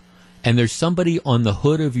and there's somebody on the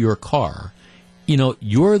hood of your car,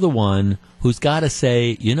 you're the one who's got to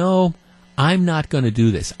say, I'm not going to do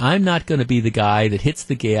this. I'm not going to be the guy that hits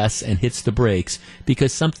the gas and hits the brakes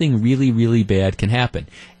because something really, really bad can happen.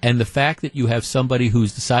 And the fact that you have somebody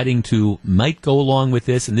who's deciding to might go along with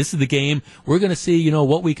this, and this is the game, we're going to see,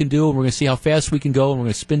 what we can do, and we're going to see how fast we can go, and we're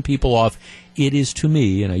going to spin people off. It is, to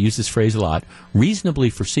me, and I use this phrase a lot, reasonably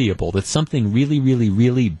foreseeable that something really, really,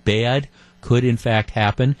 really bad could in fact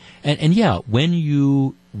happen. And yeah, when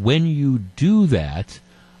you do that,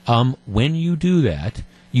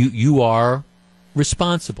 you are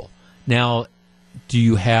responsible. Now, do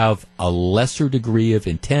you have a lesser degree of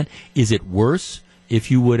intent? Is it worse if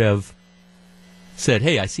you would have said,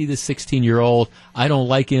 hey, I see this 16-year-old, I don't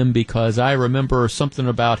like him because I remember something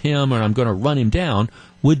about him and I'm going to run him down?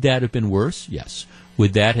 Would that have been worse? Yes.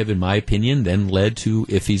 Would that have, in my opinion, then led to,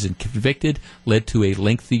 if he's convicted, led to a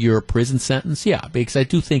lengthier prison sentence? Yeah, because I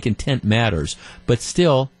do think intent matters. But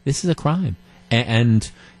still, this is a crime. And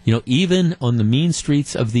even on the mean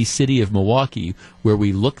streets of the city of Milwaukee, where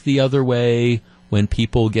we look the other way when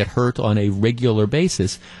people get hurt on a regular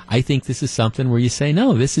basis, I think this is something where you say,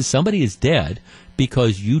 no, somebody is dead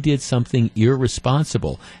because you did something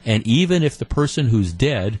irresponsible. And even if the person who's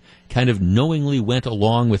dead kind of knowingly went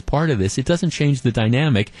along with part of this, it doesn't change the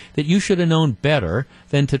dynamic that you should have known better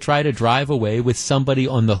than to try to drive away with somebody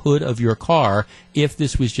on the hood of your car if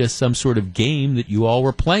this was just some sort of game that you all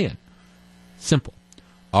were playing. Simple.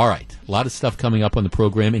 All right. A lot of stuff coming up on the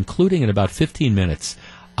program, including in about 15 minutes.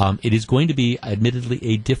 It is going to be, admittedly,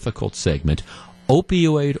 a difficult segment.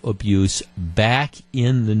 Opioid abuse back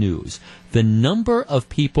in the news. The number of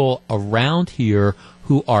people around here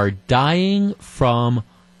who are dying from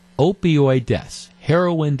opioid deaths,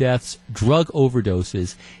 heroin deaths, drug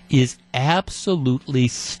overdoses is absolutely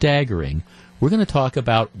staggering. We're going to talk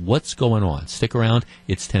about what's going on. Stick around.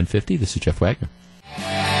 It's 10:50. This is Jeff Wagner.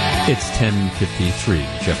 It's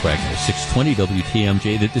 10:53. Jeff Wagner, 620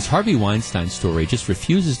 WTMJ. This Harvey Weinstein story just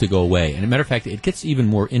refuses to go away. And as a matter of fact, it gets even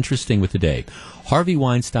more interesting with the day. Harvey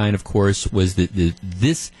Weinstein, of course, was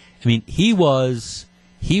he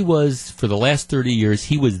was, for the last 30 years,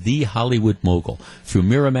 he was the Hollywood mogul. Through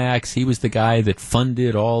Miramax, he was the guy that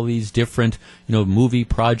funded all these different, movie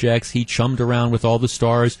projects. He chummed around with all the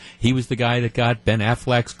stars. He was the guy that got Ben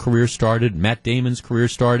Affleck's career started, Matt Damon's career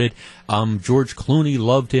started. George Clooney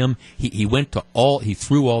loved him. He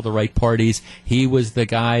threw all the right parties. He was the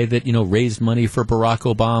guy that, raised money for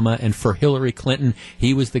Barack Obama and for Hillary Clinton.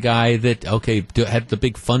 He was the guy that, had the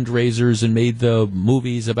big fundraisers and made the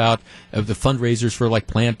movies about the fundraisers for like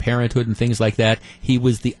Planned Parenthood and things like that. He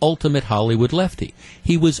was the ultimate Hollywood lefty.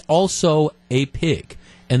 He was also a pig.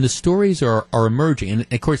 And the stories are emerging.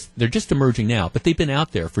 And, of course, they're just emerging now, but they've been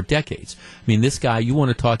out there for decades. I mean, this guy, you want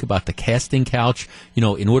to talk about the casting couch.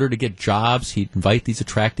 In order to get jobs, he'd invite these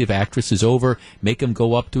attractive actresses over, make them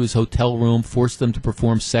go up to his hotel room, force them to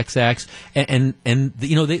perform sex acts. And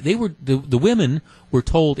the women were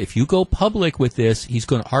told, if you go public with this,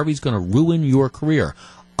 Harvey's going to ruin your career.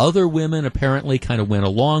 Other women apparently kind of went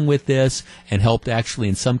along with this and helped actually,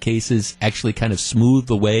 in some cases, actually kind of smooth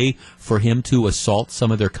the way for him to assault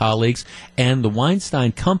some of their colleagues. And the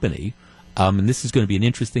Weinstein Company, and this is going to be an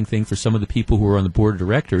interesting thing for some of the people who are on the board of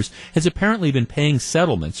directors, has apparently been paying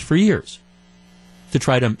settlements for years to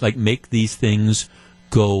try to make these things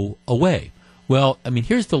go away. Well,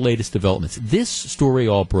 here's the latest developments. This story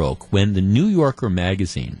all broke when the New Yorker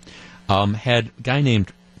magazine had a guy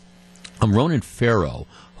named Ronan Farrow,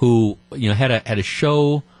 who had a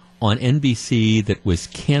show on NBC that was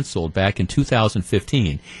canceled back in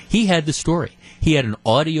 2015. He had the story. He had an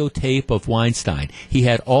audio tape of Weinstein. He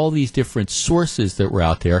had all these different sources that were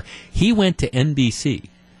out there. He went to NBC,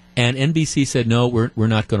 and NBC said, no, we're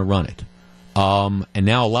not going to run it. And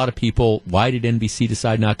now a lot of people, why did NBC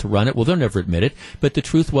decide not to run it? Well, they'll never admit it. But the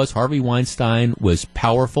truth was Harvey Weinstein was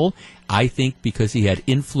powerful. I think because he had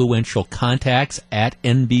influential contacts at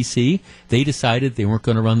NBC, they decided they weren't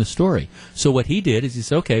going to run the story. So what he did is he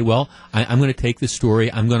said, okay, well, I'm going to take this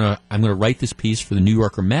story. I'm going to write this piece for the New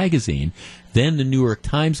Yorker magazine. Then the New York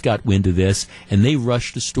Times got wind of this, and they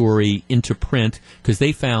rushed the story into print because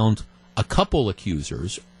they found a couple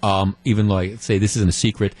accusers, even though I say this isn't a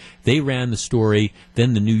secret. They ran the story.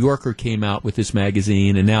 Then the New Yorker came out with this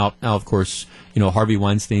magazine, and now of course, Harvey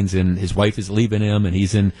Weinstein's in, his wife is leaving him, and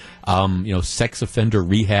he's in, sex offender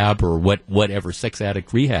rehab or whatever, sex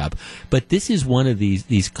addict rehab. But this is one of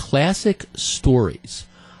these classic stories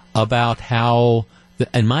about how,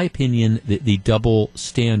 in my opinion, the double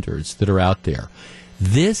standards that are out there.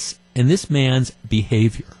 This man's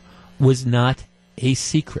behavior was not a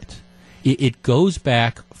secret. It goes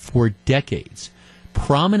back for decades.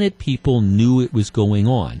 Prominent people knew it was going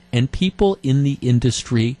on, and people in the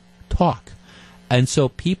industry talk. And so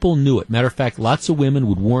people knew it. Matter of fact, lots of women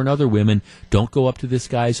would warn other women, don't go up to this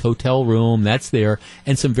guy's hotel room, that's there.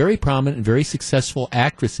 And some very prominent and very successful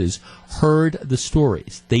actresses heard the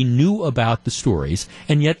stories. They knew about the stories,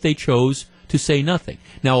 and yet they chose to say nothing.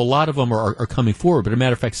 Now, a lot of them are coming forward, but as a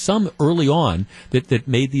matter of fact, some early on that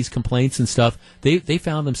made these complaints and stuff, they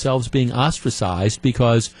found themselves being ostracized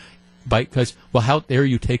because, well, how dare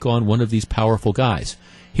you take on one of these powerful guys?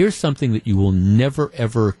 Here's something that you will never,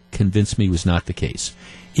 ever convince me was not the case.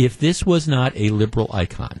 If this was not a liberal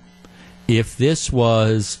icon, if this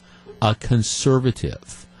was a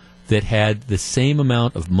conservative that had the same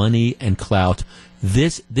amount of money and clout,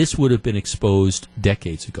 this would have been exposed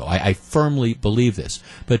decades ago. I firmly believe this.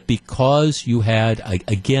 But because you had,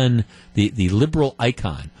 again, the liberal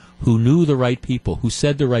icon who knew the right people, who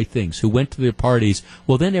said the right things, who went to their parties,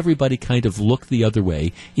 well, then everybody kind of looked the other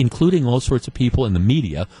way, including all sorts of people in the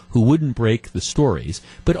media who wouldn't break the stories,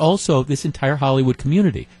 but also this entire Hollywood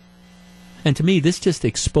community. And to me, this just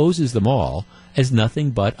exposes them all as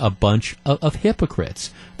nothing but a bunch of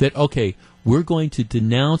hypocrites. That, okay, we're going to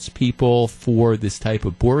denounce people for this type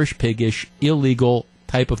of boorish, piggish, illegal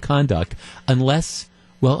type of conduct unless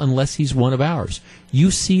he's one of ours. You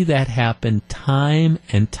see that happen time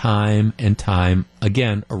and time and time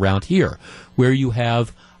again around here, where you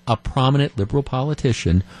have a prominent liberal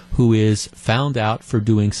politician who is found out for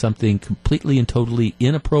doing something completely and totally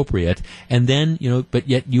inappropriate, and then, but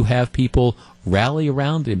yet you have people rally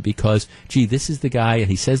around him because, gee, this is the guy, and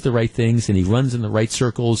he says the right things, and he runs in the right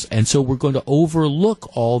circles, and so we're going to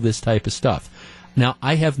overlook all this type of stuff. Now,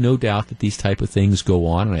 I have no doubt that these type of things go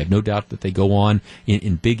on, and I have no doubt that they go on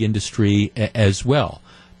in big industry as well.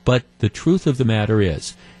 But the truth of the matter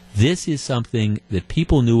is, this is something that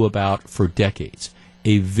people knew about for decades.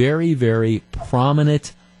 A very, very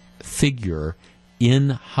prominent figure in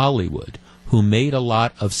Hollywood who made a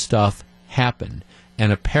lot of stuff happen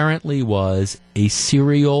and apparently was a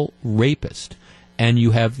serial rapist. And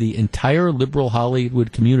you have the entire liberal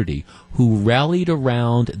Hollywood community who rallied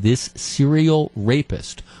around this serial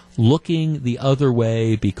rapist looking the other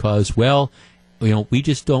way because, well, we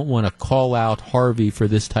just don't want to call out Harvey for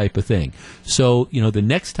this type of thing. So, the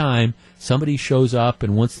next time somebody shows up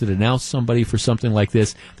and wants to denounce somebody for something like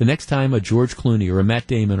this, the next time a George Clooney or a Matt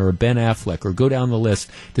Damon or a Ben Affleck or go down the list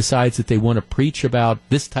decides that they want to preach about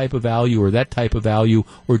this type of value or that type of value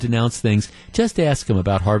or denounce things, just ask them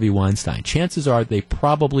about Harvey Weinstein. Chances are they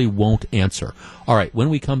probably won't answer. All right, when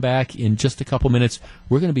we come back in just a couple minutes,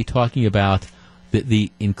 we're going to be talking about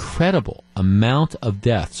the incredible amount of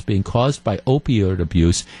deaths being caused by opioid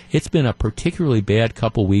abuse. It's been a particularly bad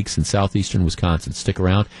couple weeks in southeastern Wisconsin. Stick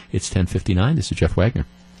around. It's 10:59. This is Jeff Wagner.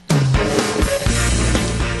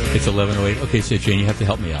 It's 11:08. Okay, so Jane, you have to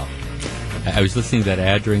help me out. I was listening to that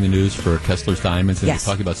ad during the news for Kessler's Diamonds, and yes.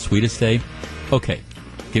 They're talking about Sweetest Day. Okay,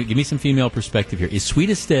 give me some female perspective here. Is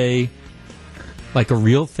Sweetest Day like a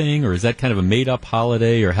real thing, or is that kind of a made-up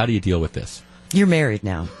holiday, or how do you deal with this? You're married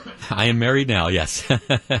now. I am married now, yes. Yeah.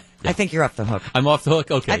 I think you're off the hook. I'm off the hook?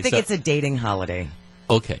 Okay. I think it's a dating holiday.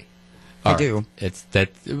 Okay. I do. It's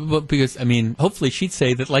that, well, because, hopefully she'd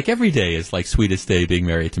say that like every day is like Sweetest Day being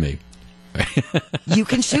married to me. You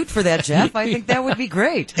can shoot for that, Jeff. I think that would be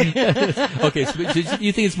great. Okay, so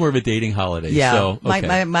you think it's more of a dating holiday? Yeah. So,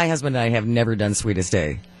 okay. My husband and I have never done Sweetest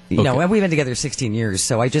Day. Okay. No, and we've been together 16 years,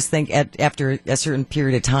 so I just think after a certain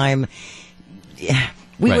period of time,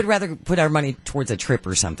 we would rather put our money towards a trip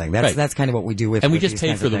or something. That's kind of what we do with. And we just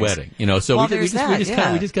paid for the wedding, So well, we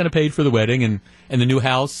just kind of paid for the wedding and the new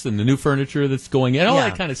house and the new furniture that's going in, all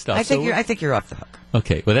that kind of stuff. I think you're off the hook.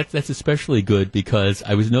 Okay, well that's especially good because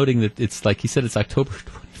I was noting that it's like he said it's October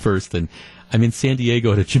 21st, and I'm in San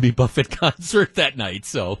Diego at a Jimmy Buffett concert that night.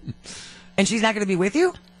 So, and she's not going to be with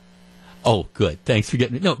you. Oh, good. Thanks for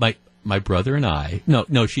getting me. No, my brother and I.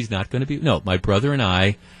 No, she's not going to be. No, my brother and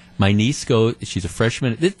I. My niece goes. She's a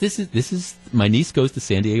freshman. This is my niece goes to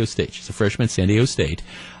San Diego State. She's a freshman at San Diego State.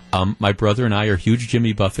 My brother and I are huge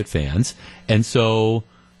Jimmy Buffett fans, and so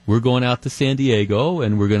we're going out to San Diego,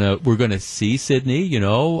 and we're gonna see Sydney.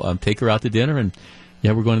 Take her out to dinner, and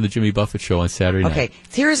we're going to the Jimmy Buffett show on Saturday night. Okay,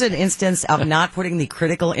 here's an instance of not putting the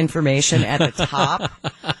critical information at the top.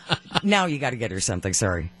 Now you got to get her something.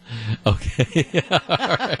 Sorry. Okay.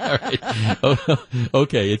 All right.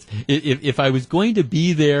 Okay. If I was going to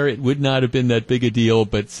be there, it would not have been that big a deal.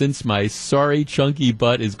 But since my sorry chunky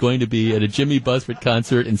butt is going to be at a Jimmy Buffett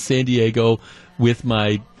concert in San Diego with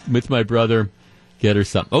my brother, get her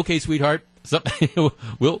something. Okay, sweetheart.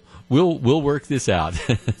 We'll work this out.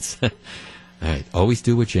 All right. Always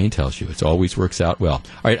do what Jane tells you. It always works out well.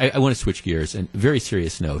 All right. I want to switch gears. And very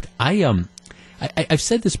serious note. I've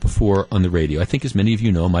said this before on the radio. I think, as many of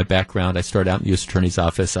you know, my background, I started out in the U.S. Attorney's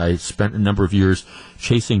Office. I spent a number of years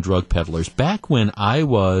chasing drug peddlers. Back when I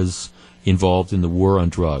was involved in the war on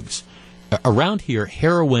drugs, around here,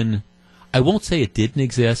 heroin, I won't say it didn't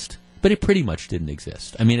exist, but it pretty much didn't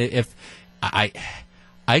exist. I mean, if I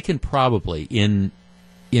can probably, in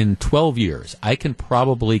 12 years, I can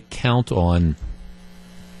probably count on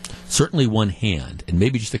certainly one hand and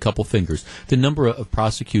maybe just a couple fingers the number of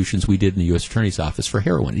prosecutions we did in the U.S. Attorney's Office for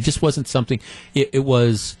heroin. It just wasn't something. It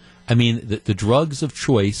was. I mean, the drugs of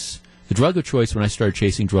choice. The drug of choice when I started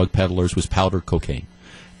chasing drug peddlers was powdered cocaine,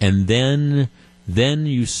 and then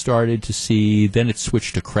you started to see. Then it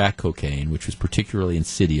switched to crack cocaine, which was particularly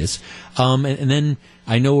insidious. And then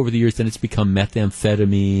I know over the years, then it's become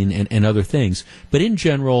methamphetamine and other things. But in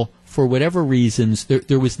general, for whatever reasons,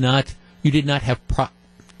 there was not. You did not have.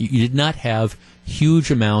 You did not have huge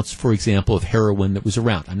amounts, for example, of heroin that was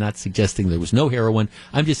around. I'm not suggesting there was no heroin.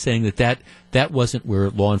 I'm just saying that wasn't where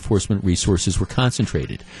law enforcement resources were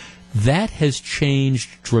concentrated. That has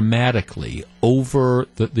changed dramatically over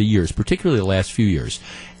the years, particularly the last few years.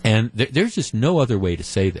 And there's just no other way to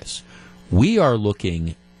say this. We are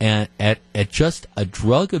looking at just a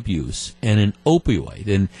drug abuse and an opioid.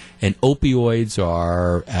 And opioids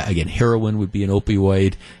are, again, heroin would be an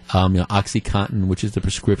opioid, OxyContin, which is the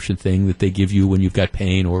prescription thing that they give you when you've got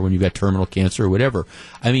pain or when you've got terminal cancer or whatever.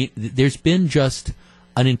 I mean, there's been just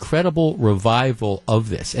an incredible revival of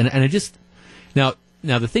this. And I just, now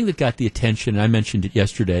the thing that got the attention, and I mentioned it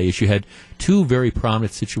yesterday, is you had two very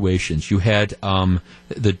prominent situations. You had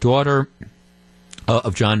the daughter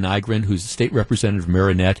of John Nygren, who's the state representative of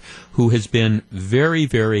Marinette, who has been very,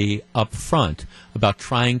 very upfront about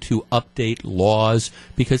trying to update laws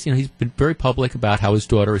because, he's been very public about how his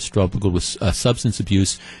daughter has struggled with substance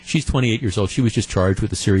abuse. She's 28 years old. She was just charged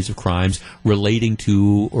with a series of crimes relating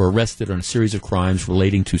to, or arrested on a series of crimes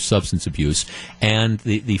relating to substance abuse. And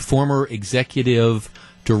the former executive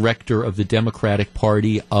director of the Democratic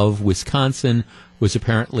Party of Wisconsin was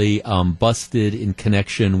apparently busted in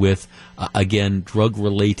connection with, again,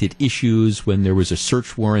 drug-related issues when there was a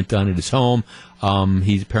search warrant done at his home.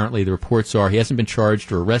 He's apparently, the reports are, he hasn't been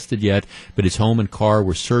charged or arrested yet, but his home and car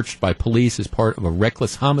were searched by police as part of a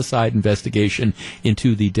reckless homicide investigation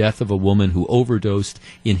into the death of a woman who overdosed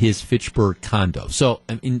in his Fitchburg condo. So,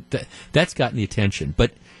 I mean, that's gotten the attention.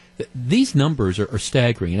 But these numbers are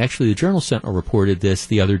staggering. And actually, the Journal Sentinel reported this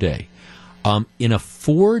the other day. In a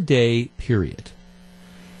 4-day period,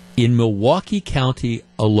 in Milwaukee County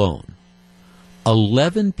alone,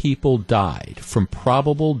 11 people died from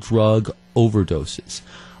probable drug overdoses.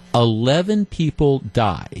 11 people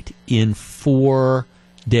died in 4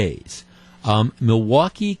 days.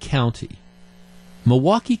 Milwaukee County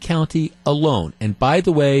alone. And by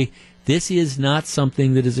the way, this is not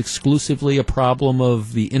something that is exclusively a problem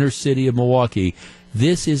of the inner city of Milwaukee.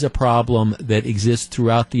 This is a problem that exists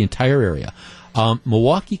throughout the entire area.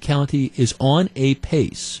 Milwaukee County is on a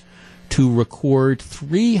pace to record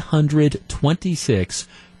 326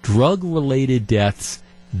 drug-related deaths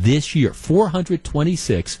this year.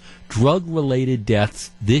 426 drug-related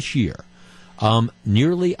deaths this year.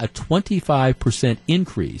 Nearly a 25%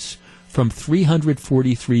 increase from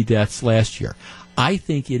 343 deaths last year. I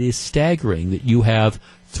think it is staggering that you have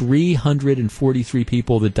 343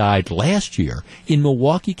 people that died last year in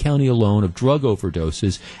Milwaukee County alone of drug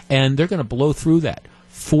overdoses, and they're going to blow through that.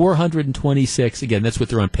 426, again, that's what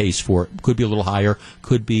they're on pace for. Could be a little higher,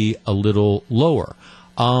 could be a little lower.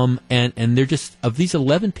 And they're just, of these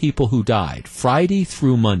 11 people who died, Friday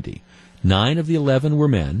through Monday, 9 of the 11 were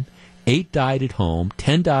men, 8 died at home,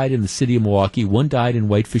 10 died in the city of Milwaukee, 1 died in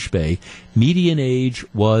Whitefish Bay. Median age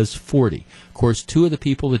was 40. Of course, 2 of the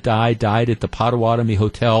people that died at the Potawatomi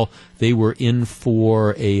Hotel. They were in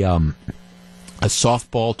for a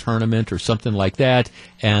softball tournament or something like that,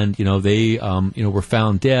 and they were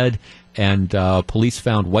found dead. And police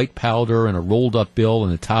found white powder and a rolled-up bill in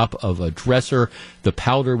the top of a dresser. The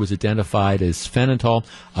powder was identified as phenanthal,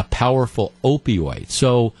 a powerful opioid.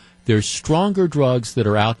 So there's stronger drugs that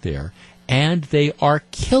are out there, and they are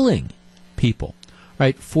killing people.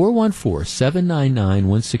 Right,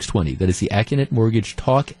 414-799-1620. That is the Acunet Mortgage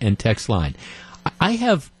talk and text line. I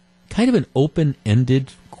have kind of an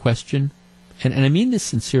open-ended question, and I mean this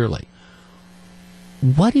sincerely.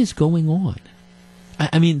 What is going on?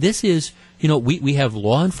 I mean, this is, we have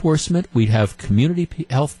law enforcement, we have community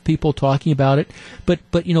health people talking about it, but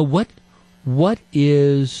what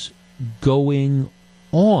is going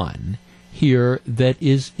on here that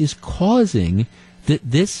is causing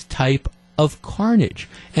this type of carnage.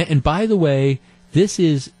 And by the way, this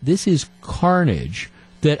is carnage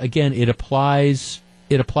that, again, it applies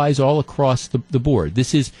all across the board.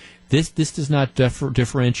 This does not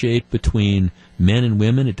differentiate between men and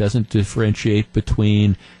women. It doesn't differentiate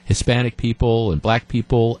between Hispanic people and black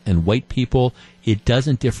people and white people. It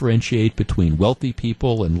doesn't differentiate between wealthy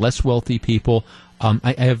people and less wealthy people.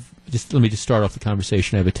 I have let me just start off the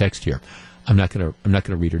conversation. I have a text here. I'm not gonna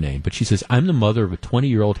read her name, but she says, "I'm the mother of a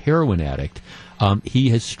 20-year-old heroin addict. He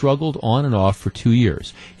has struggled on and off for 2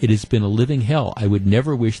 years. It has been a living hell. I would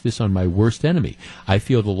never wish this on my worst enemy. I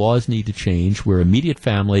feel the laws need to change where immediate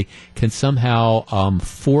family can somehow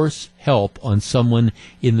force help on someone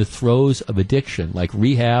in the throes of addiction, like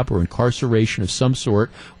rehab or incarceration of some sort.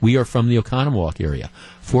 We are from the Oconomowoc area."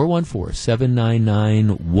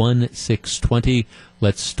 414-799-1620.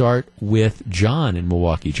 Let's start with John in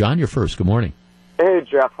Milwaukee. John, you're first. Good morning. Hey,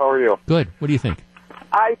 Jeff. How are you? Good. What do you think?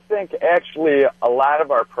 I think actually a lot of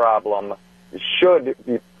our problem should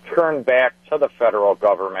be turned back to the federal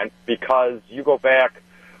government, because you go back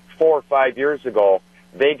 4 or 5 years ago,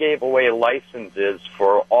 they gave away licenses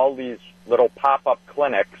for all these little pop-up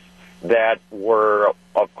clinics that were,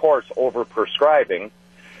 of course, overprescribing,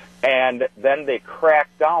 and then they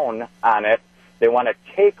cracked down on it. They want to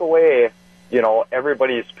take away,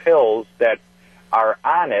 everybody's pills that are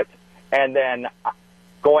on it, and then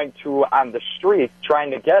going to on the street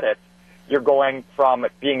trying to get it, you're going from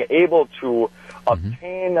being able to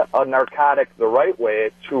obtain a narcotic the right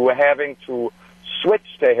way to having to switch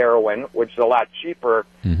to heroin, which is a lot cheaper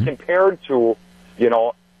compared to,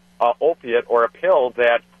 an opiate or a pill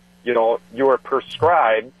that, you are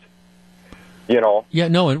prescribed. Yeah,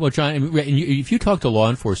 no, and well, John, if you talk to law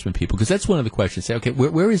enforcement people, because that's one of the questions, say, okay,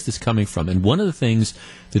 where is this coming from? And one of the things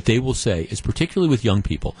that they will say is, particularly with young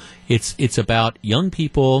people, it's about young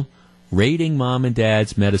people raiding mom and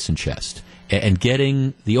dad's medicine chest and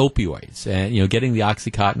getting the opioids and, getting the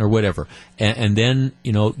Oxycontin or whatever, and then,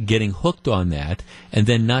 getting hooked on that and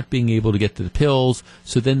then not being able to get to the pills.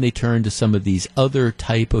 So then they turn to some of these other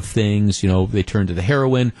type of things, they turn to the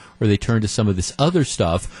heroin or they turn to some of this other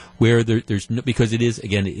stuff where there's no, because it is,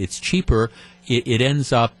 again, it's cheaper. It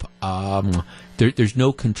ends up, there's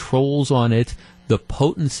no controls on it. The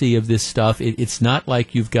potency of this stuff, it's not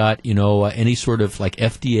like you've got, any sort of like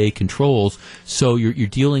FDA controls. So you're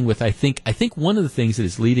dealing with, I think one of the things that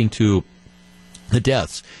is leading to the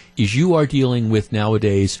deaths is you are dealing with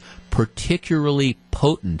nowadays particularly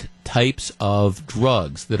potent types of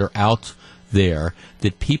drugs that are out there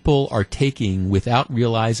that people are taking without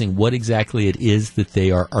realizing what exactly it is that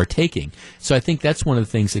they are taking. So I think that's one of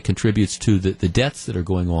the things that contributes to the deaths that are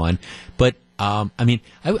going on. But I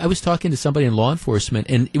was talking to somebody in law enforcement,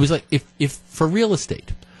 and it was like, if for real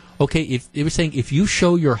estate, okay, if they were saying, if you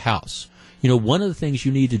show your house, one of the things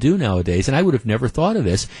you need to do nowadays, and I would have never thought of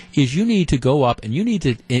this, is you need to go up and you need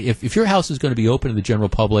to, if your house is going to be open to the general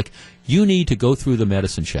public, you need to go through the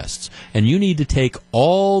medicine chests, and you need to take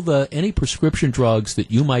any prescription drugs that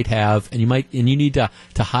you might have, and you need to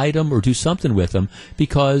hide them or do something with them,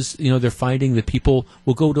 because they're finding that people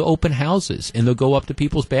will go to open houses and they'll go up to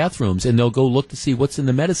people's bathrooms and they'll go look to see what's in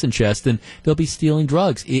the medicine chest, and they'll be stealing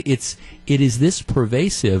drugs. It is this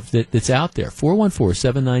pervasive that's out there.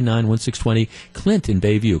 414-799-1620. Clint in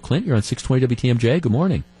Bayview. Clint, you're on 620 WTMJ. Good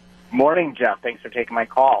morning. Morning, Jeff. Thanks for taking my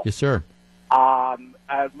call. Yes, sir.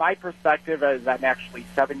 My perspective is I'm actually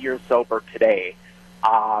 7 years sober today.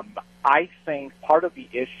 I think part of the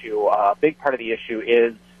issue, a big part of the issue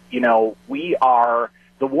is, the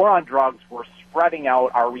war on drugs, we're spreading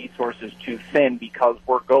out our resources too thin because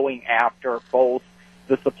we're going after both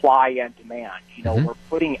the supply and demand. We're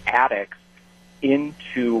putting addicts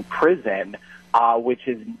into prison, which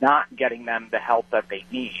is not getting them the help that they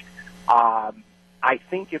need. I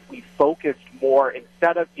think if we focused more,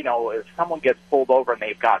 instead of, if someone gets pulled over and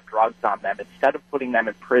they've got drugs on them, instead of putting them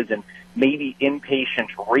in prison, maybe inpatient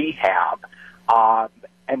rehab,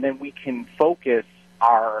 and then we can focus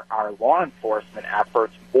our law enforcement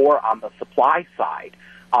efforts more on the supply side,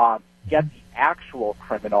 get the actual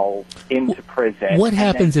criminals into prison. What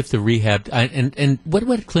happens if the rehab, and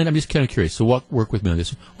what, Clint, I'm just kind of curious, so work with me on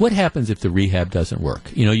this. What happens if the rehab doesn't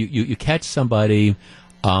work? You catch somebody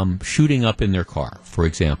shooting up in their car, for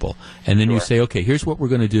example, and then you say, okay, here's what we're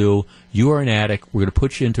going to do. You are an addict. We're going to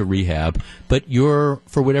put you into rehab, but you're,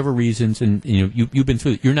 for whatever reasons, and you've been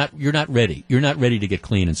through it. You're not ready. You're not ready to get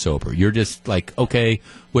clean and sober. You're just like, okay,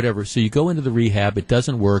 whatever. So you go into the rehab. It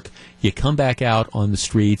doesn't work. You come back out on the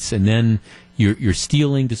streets, and then you're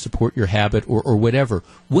stealing to support your habit or whatever.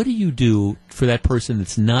 What do you do for that person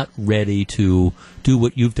that's not ready to do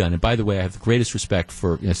what you've done? And by the way, I have the greatest respect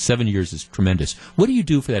for 7 years is tremendous. What do you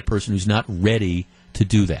do for that person who's not ready to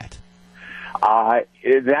do that? That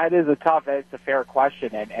is that's a fair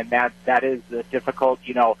question, and that is difficult.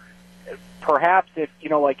 Perhaps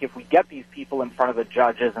if we get these people in front of the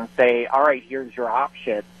judges and say, all right, here's your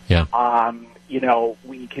option. Yeah.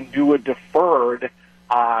 We can do a deferred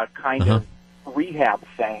kind of rehab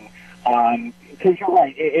thing. Because you're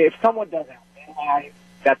right, if someone doesn't realize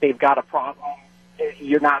that they've got a problem,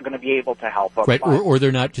 you're not going to be able to help them. Right, or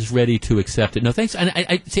they're not just ready to accept it. No, thanks. And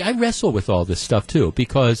I wrestle with all this stuff too,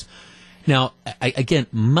 because now, again,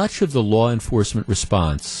 much of the law enforcement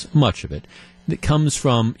response, much of it, that comes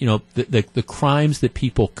from the crimes that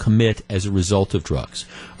people commit as a result of drugs.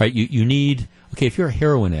 Right? You need. Okay, if you're a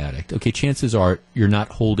heroin addict, okay, chances are you're not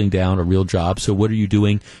holding down a real job. So what are you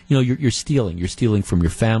doing? You're stealing. You're stealing from your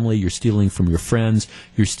family. You're stealing from your friends.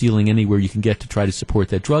 You're stealing anywhere you can get to try to support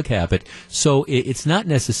that drug habit. So it's not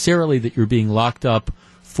necessarily that you're being locked up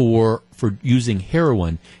for using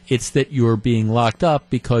heroin. It's that you're being locked up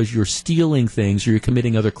because you're stealing things or you're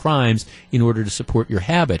committing other crimes in order to support your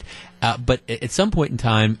habit. But at some point in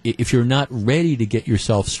time, if you're not ready to get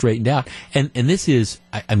yourself straightened out, and this is,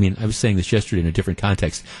 I was saying this yesterday in a different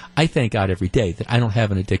context, I thank God every day that I don't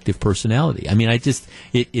have an addictive personality. I mean,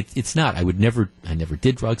 it's not. I never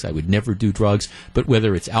did drugs. I would never do drugs. But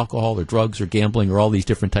whether it's alcohol or drugs or gambling or all these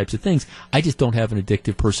different types of things, I just don't have an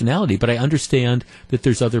addictive personality. But I understand that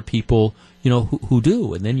there's other people who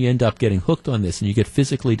do, and then you end up getting hooked on this and you get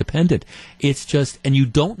physically dependent. It's just, and you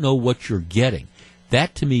don't know what you're getting.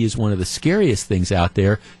 That, to me, is one of the scariest things out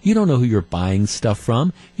there. You don't know who you're buying stuff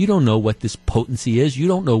from. You don't know what this potency is. You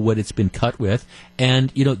don't know what it's been cut with.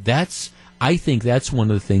 And, I think that's one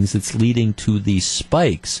of the things that's leading to these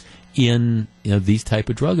spikes in, these type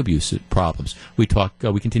of drug abuse problems. We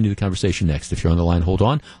continue the conversation next. If you're on the line, hold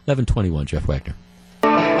on. 11:21, Jeff Wagner.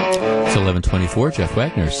 It's 11:24, Jeff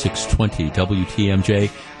Wagner, 620 WTMJ.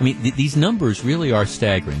 I mean, these numbers really are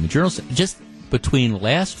staggering. The Journal, just between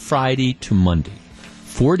last Friday to Monday,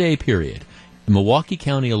 4-day period, in Milwaukee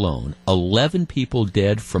County alone, 11 people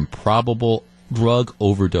dead from probable drug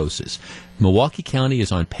overdoses. Milwaukee County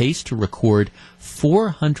is on pace to record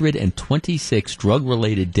 426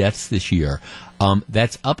 drug-related deaths this year.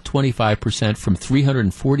 That's up 25% from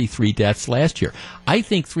 343 deaths last year. I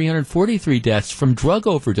think 343 deaths from drug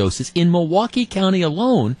overdoses in Milwaukee County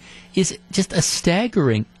alone is just a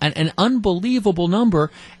staggering, an unbelievable number,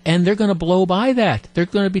 and they're going to blow by that. They're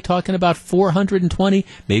going to be talking about 420,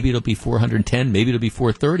 maybe it'll be 410, maybe it'll be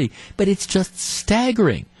 430, but it's just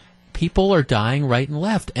staggering. People are dying right and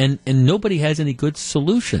left, and nobody has any good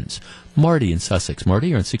solutions. Marty in Sussex. Marty,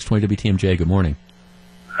 you're on 620 WTMJ. Good morning.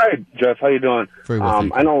 Hi, Jeff. How you doing? Very well.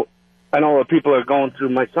 I know what people are going through.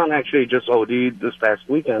 My son actually just OD'd this past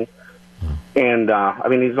weekend, and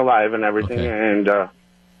he's alive and everything. Okay. And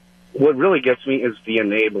what really gets me is the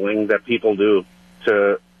enabling that people do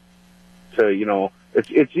to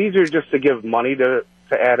it's easier just to give money to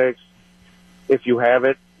addicts if you have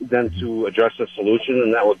it than to address a solution,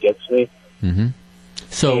 and that what gets me. Mm-hmm.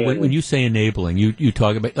 So when you say enabling, you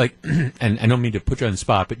talk about, like, and I don't mean to put you on the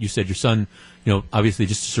spot, but you said your son, obviously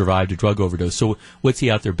just survived a drug overdose. So what's he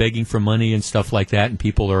out there begging for money and stuff like that, and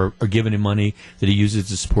people are giving him money that he uses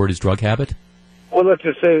to support his drug habit? Well, let's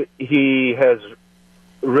just say he has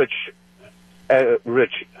rich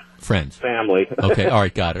friends, family. Okay, all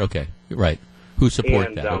right, got it. Okay, right. Who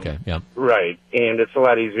support that? Okay, yeah. Right, and it's a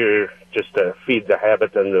lot easier just to feed the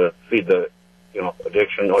habit than to feed the,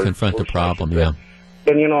 addiction or confront the problem. Yeah.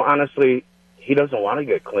 And honestly, he doesn't want to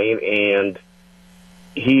get clean, and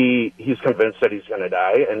he's convinced that he's going to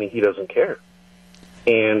die, and he doesn't care.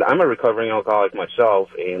 And I'm a recovering alcoholic myself,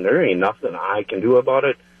 and there ain't nothing I can do about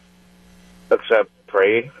it except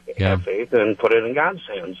pray, have faith, and put it in God's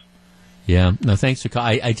hands. Yeah. No, thanks for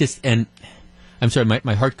calling. And I'm sorry,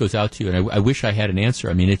 my heart goes out to you, and I wish I had an answer.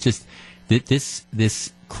 I mean, it's just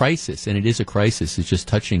this crisis, and it is a crisis, is just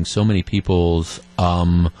touching so many people's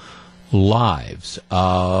lives.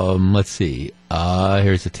 Let's see.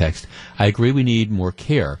 Here's a text. I agree we need more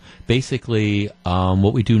care. Basically,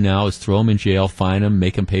 what we do now is throw them in jail, fine them,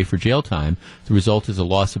 make them pay for jail time. The result is a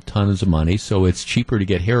loss of tons of money, so it's cheaper to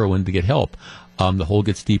get heroin to get help. The hole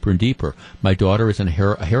gets deeper and deeper. My daughter is a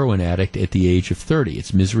heroin addict at the age of 30.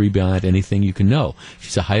 It's misery beyond anything you can know.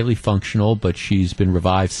 She's a highly functional, but she's been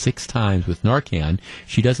revived 6 times with Narcan.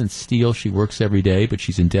 She doesn't steal. She works every day, but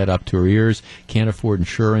she's in debt up to her ears, can't afford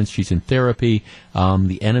insurance. She's in therapy.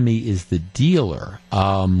 The enemy is the dealer.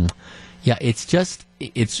 It's just,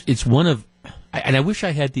 it's one of I wish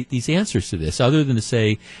I had these answers to this, other than to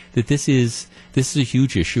say that this is a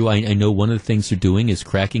huge issue. I know one of the things they're doing is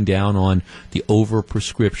cracking down on the over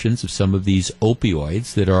prescriptions of some of these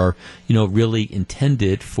opioids that are, really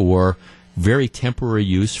intended for very temporary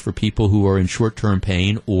use for people who are in short-term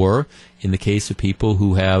pain, or in the case of people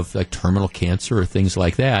who have like terminal cancer or things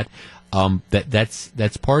like that.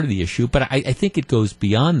 That's part of the issue, but I think it goes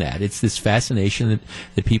beyond that. It's this fascination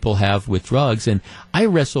that people have with drugs, and I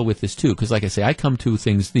wrestle with this too, because like I say, I come to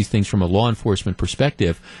these things from a law enforcement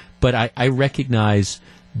perspective, but I recognize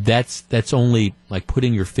that's only like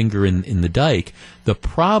putting your finger in the dike. The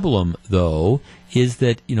problem, though, is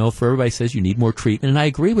that, for everybody says you need more treatment, and I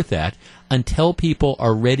agree with that. Until people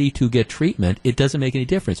are ready to get treatment, it doesn't make any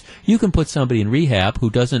difference. You can put somebody in rehab who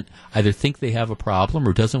doesn't either think they have a problem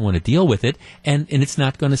or doesn't want to deal with it, and it's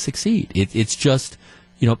not going to succeed. It's just,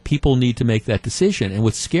 people need to make that decision. And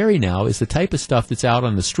what's scary now is the type of stuff that's out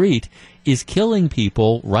on the street is killing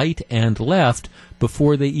people right and left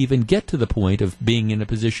before they even get to the point of being in a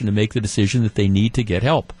position to make the decision that they need to get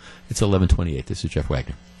help. It's 11:28. This is Jeff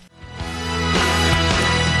Wagner.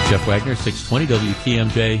 Jeff Wagner, 620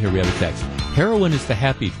 WTMJ. Here we have a text. Heroin is the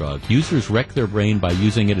happy drug. Users wreck their brain by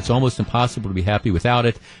using it. It's almost impossible to be happy without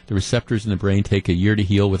it. The receptors in the brain take a year to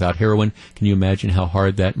heal without heroin. Can you imagine how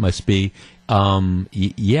hard that must be?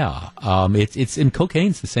 It's and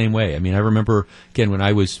cocaine's the same way. I mean, I remember again when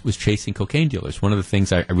I was chasing cocaine dealers. One of the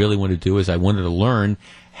things I really wanted to do is I wanted to learn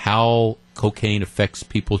how cocaine affects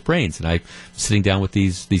people's brains, and I was sitting down with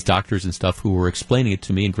these doctors and stuff who were explaining it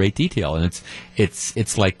to me in great detail. And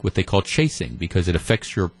it's like what they call chasing, because it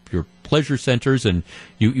affects your pleasure centers, and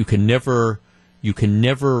you can never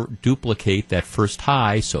duplicate that first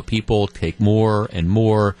high, so people take more and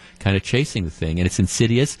more, kind of chasing the thing, and it's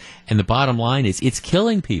insidious. And the bottom line is it's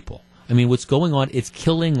killing people. I mean, what's going on, it's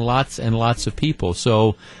killing lots and lots of people.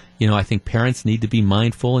 So, I think parents need to be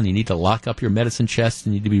mindful, and you need to lock up your medicine chest,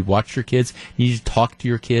 and you need to watch your kids. You need to talk to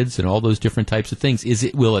your kids and all those different types of things.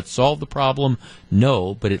 Will it solve the problem?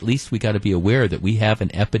 No, but at least we got to be aware that we have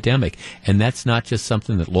an epidemic, and that's not just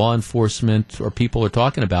something that law enforcement or people are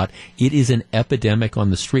talking about. It is an epidemic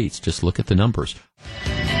on the streets. Just look at the numbers.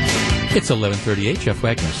 It's 11:38. Jeff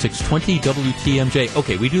Wagner, 620 WTMJ.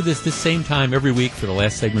 Okay, we do this same time every week for the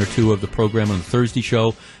last segment or two of the program on the Thursday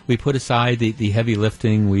show. We put aside the heavy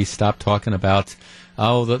lifting. We stop talking about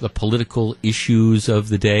the political issues of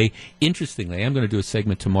the day. Interestingly, I'm going to do a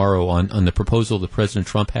segment tomorrow on the proposal that President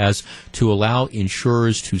Trump has to allow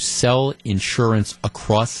insurers to sell insurance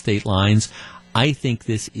across state lines. I think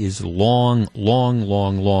this is long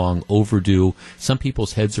overdue. Some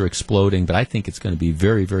people's heads are exploding, but I think it's going to be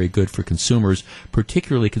very, very good for consumers,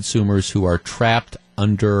 particularly consumers who are trapped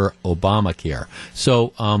under Obamacare.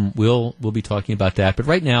 So we'll be talking about that. But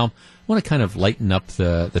right now, I want to kind of lighten up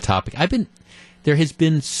the topic. There has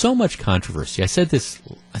been so much controversy. I said this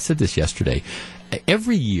yesterday.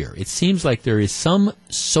 Every year, it seems like there is some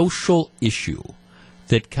social issue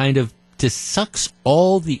that kind of just sucks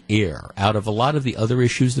all the air out of a lot of the other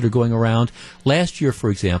issues that are going around. Last year,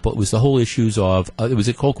 for example, it was the whole issues of, it was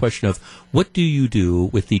a whole question of what do you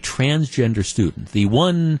do with the transgender student, the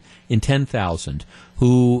 1 in 10,000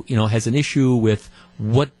 who, has an issue with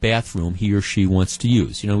what bathroom he or she wants to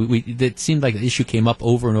use. It seemed like the issue came up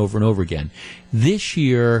over and over and over again. This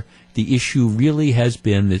year, the issue really has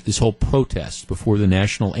been this whole protest before the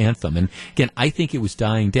national anthem. And again, I think it was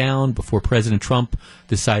dying down before President Trump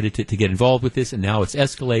decided to get involved with this, and now it's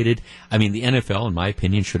escalated. I mean, the NFL, in my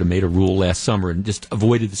opinion, should have made a rule last summer and just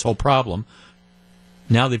avoided this whole problem.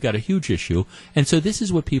 Now they've got a huge issue. And so this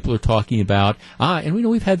is what people are talking about. And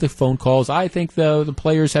we've had the phone calls. I think the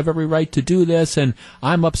players have every right to do this, and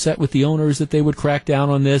I'm upset with the owners that they would crack down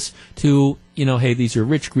on this to, hey, these are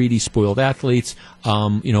rich, greedy, spoiled athletes.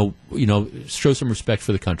 Show some respect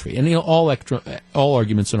for the country. And, all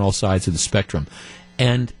arguments on all sides of the spectrum.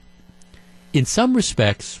 And in some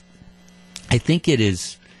respects, I think it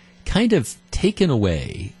is kind of taken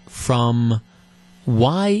away from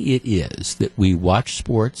why it is that we watch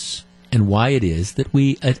sports and why it is that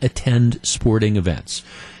we attend sporting events.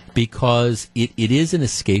 Because it is an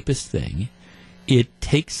escapist thing. It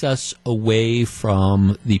takes us away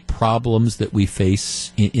from the problems that we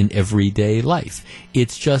face in everyday life.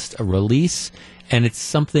 It's just a release, and it's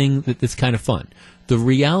something that's kind of fun. The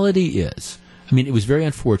reality is, it was very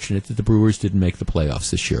unfortunate that the Brewers didn't make the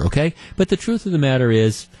playoffs this year, okay? But the truth of the matter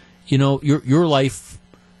is, your life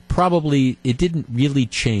probably, it didn't really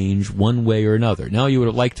change one way or another. Now, you would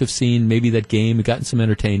have liked to have seen maybe that game and gotten some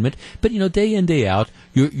entertainment, but day in, day out,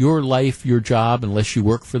 your life, your job, unless you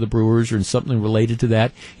work for the Brewers or in something related to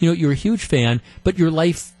that, you're a huge fan, but your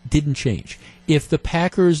life didn't change. If the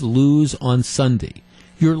Packers lose on Sunday,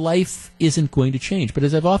 your life isn't going to change. But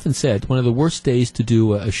as I've often said, one of the worst days to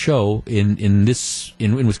do a show in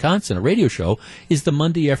Wisconsin, a radio show, is the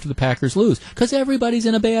Monday after the Packers lose, because everybody's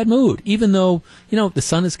in a bad mood. Even though, the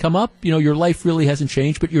sun has come up, your life really hasn't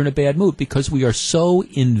changed, but you're in a bad mood because we are so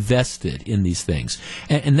invested in these things.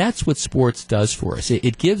 And that's what sports does for us.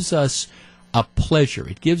 It gives us a pleasure.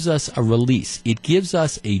 It gives us a release. It gives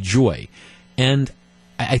us a joy. And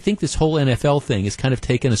I think this whole NFL thing has kind of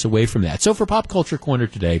taken us away from that. So for Pop Culture Corner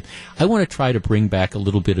today, I want to try to bring back a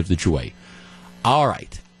little bit of the joy. All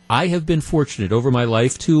right. I have been fortunate over my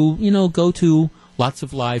life to, go to lots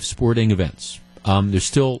of live sporting events. There's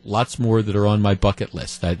still lots more that are on my bucket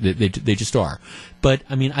list. They just are. But,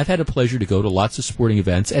 I've had a pleasure to go to lots of sporting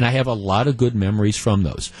events, and I have a lot of good memories from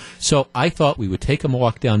those. So I thought we would take a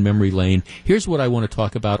walk down memory lane. Here's what I want to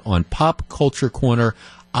talk about on Pop Culture Corner.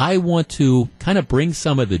 I want to kind of bring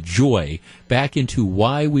some of the joy back into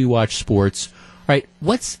why we watch sports. All right,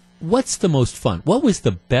 what's the most fun? What was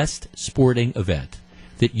the best sporting event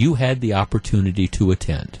that you had the opportunity to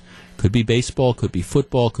attend? Could be baseball, could be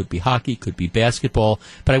football, could be hockey, could be basketball,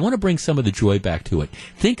 but I want to bring some of the joy back to it.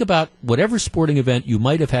 Think about whatever sporting event you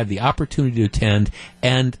might have had the opportunity to attend,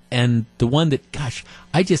 and the one that, gosh,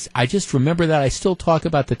 I just remember that. I still talk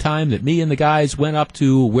about the time that me and the guys went up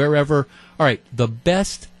to wherever. All right, the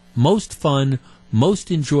best, most fun, most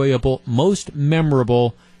enjoyable, most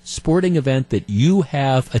memorable sporting event that you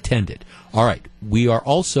have attended. All right, we are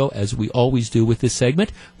also, as we always do with this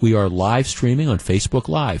segment, we are live streaming on Facebook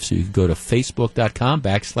Live. So you can go to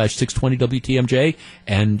facebook.com/620WTMJ,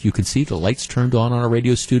 and you can see the lights turned on our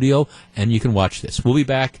radio studio, and you can watch this. We'll be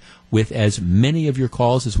back with as many of your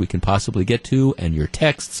calls as we can possibly get to, and your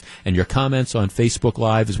texts and your comments on Facebook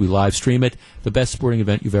Live as we live stream it. The best sporting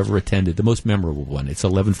event you've ever attended, the most memorable one. It's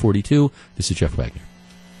 11:42. This is Jeff Wagner.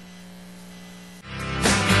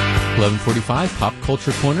 11:45, Pop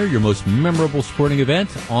Culture Corner, your most memorable sporting event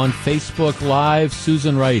on Facebook Live.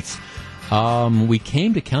 Susan writes, we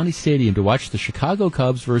came to County Stadium to watch the Chicago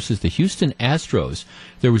Cubs versus the Houston Astros.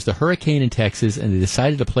 There was the hurricane in Texas, and they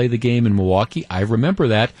decided to play the game in Milwaukee. I remember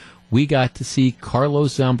that. We got to see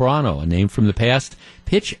Carlos Zambrano, a name from the past,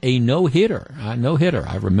 pitch a no-hitter. I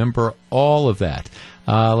remember all of that.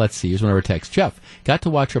 Let's see. Here's one of our texts. Jeff, got to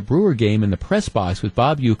watch a Brewer game in the press box with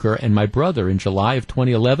Bob Uecker and my brother in July of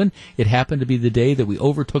 2011. It happened to be the day that we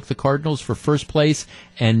overtook the Cardinals for first place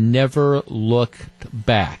and never looked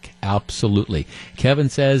back. Absolutely. Kevin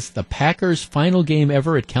says, the Packers' final game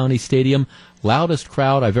ever at County Stadium. Loudest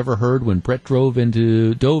crowd I've ever heard when Brett dove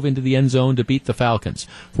into the end zone to beat the Falcons.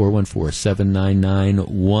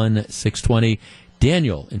 414-799-1620.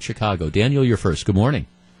 Daniel in Chicago. Daniel, you're first. Good morning.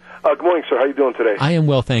 Good morning, sir. How are you doing today? I am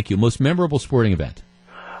well, thank you. Most memorable sporting event?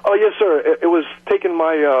 Oh, yes, sir. It was taking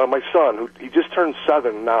my son, who he just turned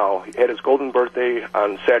 7 now. He had his golden birthday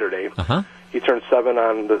on Saturday. Uh-huh. He turned 7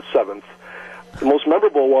 on the 7th. The most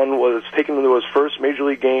memorable one was taking him to his first Major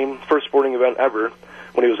League game, first sporting event ever.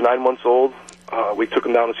 When he was 9 months old, we took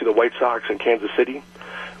him down to see the White Sox in Kansas City.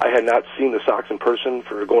 I had not seen the Sox in person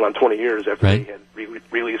for going on 20 years after they had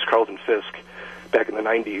released Carlton Fisk back in the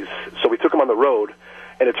 90s. So we took him on the road,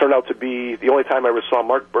 and it turned out to be the only time I ever saw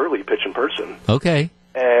Mark Burley pitch in person. Okay.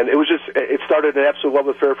 And it started an absolute love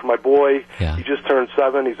affair for my boy. Yeah. He just turned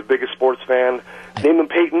 7. He's the biggest sports fan. Named him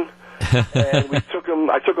Peyton. And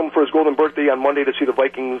I took him for his golden birthday on Monday to see the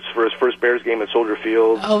Vikings for his first Bears game at Soldier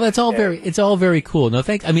Field. Oh, it's all very cool. No,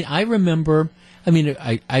 thanks. I remember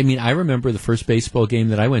the first baseball game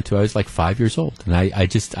that I went to. I was like 5 years old, and I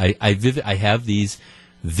have these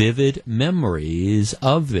vivid memories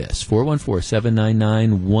of this.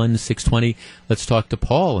 414-799-1620. Let's talk to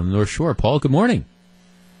Paul in the North Shore. Paul, good morning.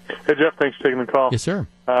 Hey, Jeff, thanks for taking the call. Yes, sir.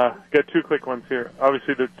 Got two quick ones here.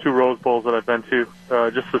 Obviously, the 2 Rose Bowls that I've been to,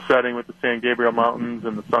 just the setting with the San Gabriel Mountains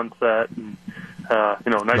and the sunset, and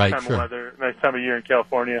nice time of weather, nice time of year in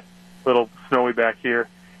California, a little snowy back here.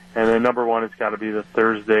 And then number 1 has got to be the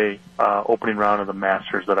Thursday opening round of the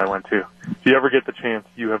Masters that I went to. If you ever get the chance,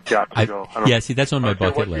 you have got to go. See, that's on my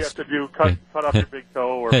bucket list. What you have to do, cut off your big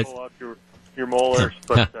toe or pull out your molars,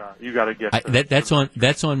 but you got to get that's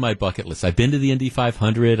on my bucket list. I've been to the Indy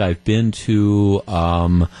 500. I've been to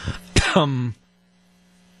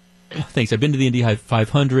thanks. I've been to the Indy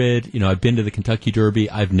 500. I've been to the Kentucky Derby.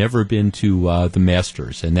 I've never been to the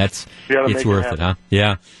Masters, and it's worth it, huh?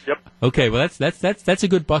 Yeah. Yep. Okay. Well, that's a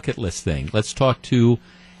good bucket list thing. Let's talk to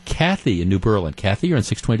Kathy in New Berlin. Kathy, you're on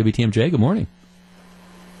 620 WTMJ. Good morning.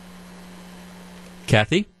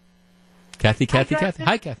 Kathy. Hi, Kathy.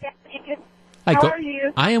 Hi, Kathy. How are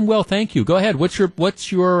you? I am well, thank you. Go ahead. What's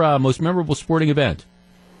your most memorable sporting event?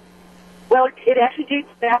 Well, it actually dates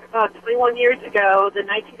back about 21 years ago, the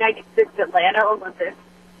 1996 Atlanta Olympics,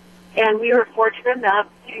 and we were fortunate enough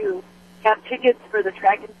to have tickets for the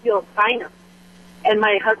track and field final. And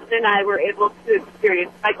my husband and I were able to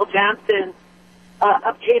experience Michael Johnson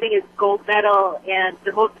obtaining his gold medal, and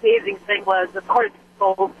the most amazing thing was, of course,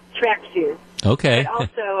 gold track shoes. Okay. But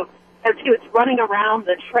also, as he was running around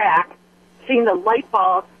the track, seeing the light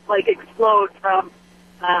bulbs explode from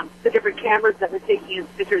the different cameras that were taking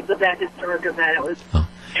pictures of that historic event. It was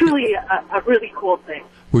truly a really cool thing.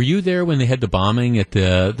 Were you there when they had the bombing at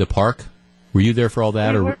the park? Were you there for all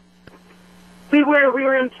that? We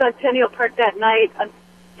were in Centennial Park that night.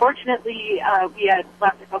 Unfortunately, we had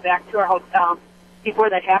left to go back to our hotel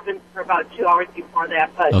before that happened for about 2 hours before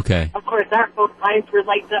that. But of course, our phone lines were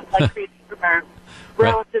lighted up like crazy from our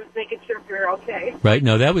relatives, making sure we were okay. Right.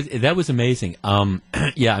 No, that was amazing.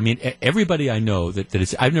 Yeah, I mean, everybody I know that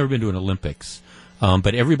is, I've never been to an Olympics,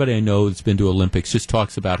 but everybody I know that's been to Olympics just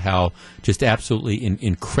talks about how just absolutely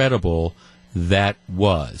incredible that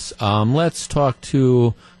was. Let's talk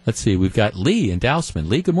to. Let's see. We've got Lee in Dousman.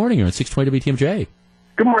 Lee, good morning. You're on 620 WTMJ.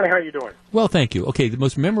 Good morning. How are you doing? Well, thank you. Okay, the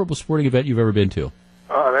most memorable sporting event you've ever been to?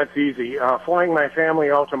 That's easy. Flying my family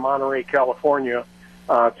out to Monterey, California,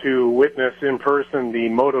 to witness in person the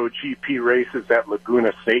MotoGP races at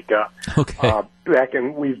Laguna Seca. Okay.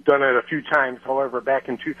 We've done it a few times. However, back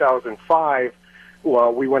in 2005,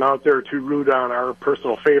 we went out there to root on our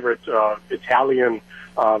personal favorite, Italian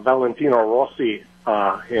Valentino Rossi.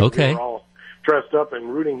 And we were all dressed up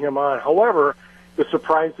and rooting him on. However, the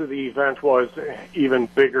surprise of the event was even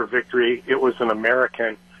bigger victory. It was an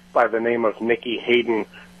American by the name of Nicky Hayden,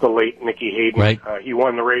 the late Nicky Hayden. Right. He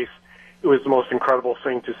won the race. It was the most incredible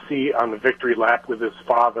thing to see on the victory lap with his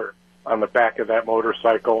father on the back of that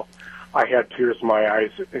motorcycle. I had tears in my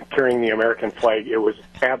eyes carrying the American flag. It was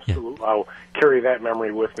absolute. Yeah. I'll carry that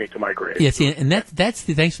memory with me to my grave. Yeah, see, and that's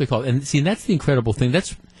the thanks for the call. And see, that's the incredible thing.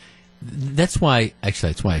 That's why I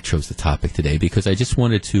chose the topic today, because I just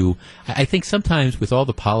wanted to. I think sometimes with all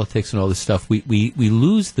the politics and all this stuff, we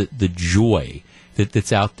lose the joy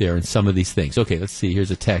that's out there in some of these things. Okay, let's see.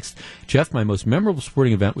 Here's a text. Jeff, my most memorable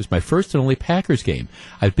sporting event was my first and only Packers game.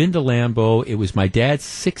 I've been to Lambeau. It was my dad's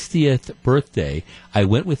 60th birthday. I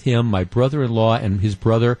went with him, my brother-in-law, and his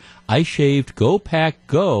brother. I shaved "Go Pack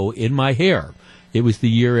Go" in my hair. It was the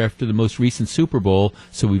year after the most recent Super Bowl,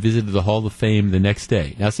 so we visited the Hall of Fame the next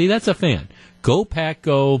day. Now, see, that's a fan. Go Pack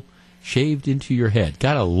Go, shaved into your head.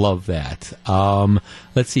 Gotta love that.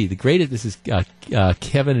 Let's see. The greatest. This is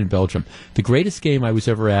Kevin in Belgium. The greatest game I was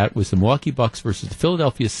ever at was the Milwaukee Bucks versus the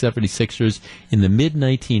Philadelphia 76ers in the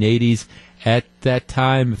mid-1980s. At that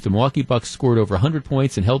time, if the Milwaukee Bucks scored over 100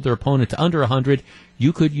 points and held their opponent to under 100,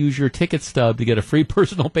 you could use your ticket stub to get a free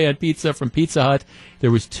personal pan pizza from Pizza Hut. There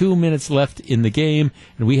was 2 minutes left in the game,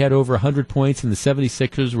 and we had over 100 points, and the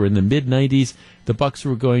 76ers were in the mid-90s. The Bucks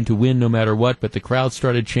were going to win no matter what, but the crowd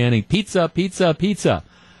started chanting, "Pizza, pizza, pizza."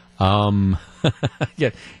 Yeah,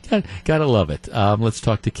 gotta love it. Let's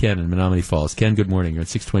talk to Ken in Menominee Falls. Ken, good morning. You're at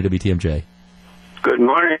 620 WTMJ. Good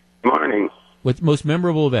morning. Morning. What's most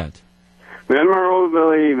memorable event?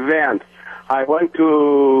 Memorable event. I went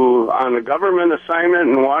on a government assignment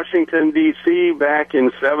in Washington, D.C. back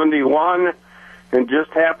in 71, and just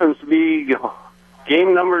happens to be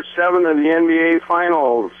game number 7 of the NBA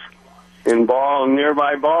Finals in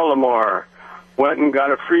nearby Baltimore. Went and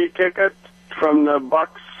got a free ticket from the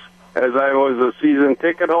Bucks as I was a season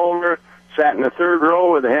ticket holder. Sat in the third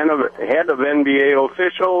row with the head of NBA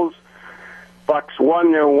officials. Bucks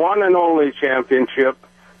won their one and only championship.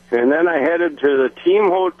 And then I headed to the team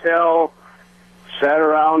hotel, sat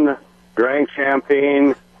around, drank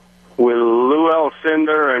champagne with Lou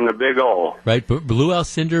Alcindor and the Big O. Right, but Lou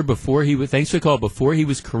Alcindor, thanks for the call, before he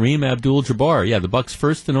was Kareem Abdul-Jabbar. Yeah, the Bucks'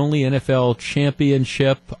 first and only NFL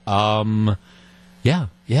championship. Back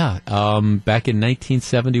in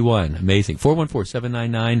 1971. Amazing.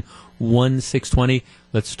 414-799-1620.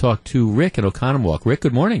 Let's talk to Rick in Oconomowoc. Rick,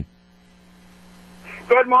 good morning.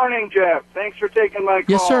 Good morning, Jeff. Thanks for taking my call.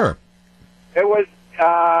 Yes, sir. It was,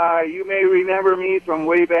 you may remember me from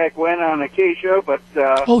way back when on Acacia, but...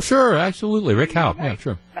 oh, sure, absolutely. Rick Howe. Yeah,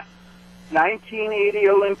 sure. 1980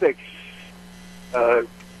 Olympics.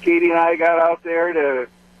 Katie and I got out there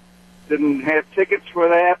didn't have tickets for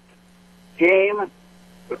that game,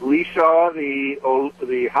 but we saw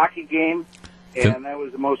the hockey game, and that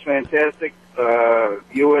was the most fantastic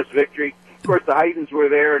U.S. victory. Of course, the Heidens were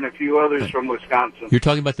there and a few others from Wisconsin. You're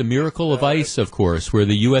talking about the Miracle of Ice, of course, where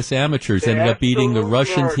the U.S. amateurs ended up beating the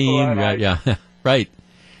Russian team. Right, yeah, right.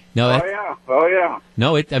 No, Oh, yeah.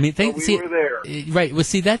 No, we were there. Right. Well,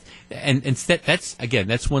 see that, and that's again,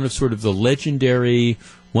 that's one of sort of the legendary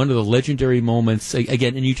moments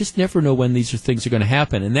again, and you just never know when these things are going to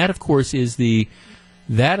happen, and that of course is the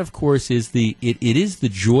it is the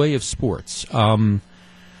joy of sports.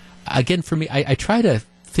 Again, for me, I try to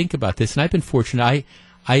think about this, and I've been fortunate.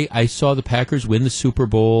 I saw the Packers win the Super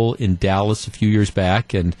Bowl in Dallas a few years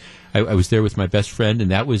back, and I was there with my best friend,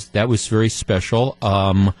 and that was very special.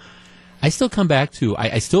 I still come back to,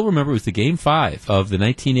 I still remember it was the Game 5 of the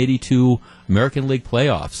 1982 American League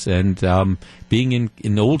playoffs, and being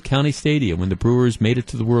in Old County Stadium when the Brewers made it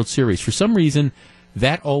to the World Series. For some reason,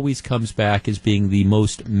 that always comes back as being the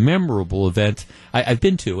most memorable event I've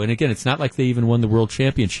been to. And again, it's not like they even won the World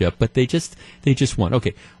Championship, but they just won.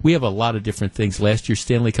 Okay, we have a lot of different things. Last year's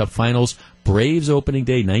Stanley Cup Finals, Braves opening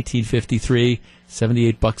day, 1953,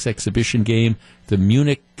 78 Bucks exhibition game, the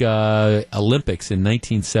Munich Olympics in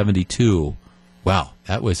 1972. Wow,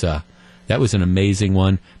 that was an amazing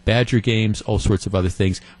one. Badger games, all sorts of other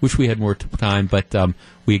things. Wish we had more time, but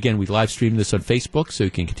we live stream this on Facebook, so you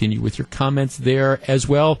can continue with your comments there as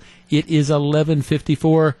well. It is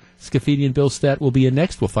 11:54. Scafidi and Bill Stat will be in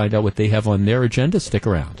next. We'll find out what they have on their agenda. Stick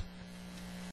around.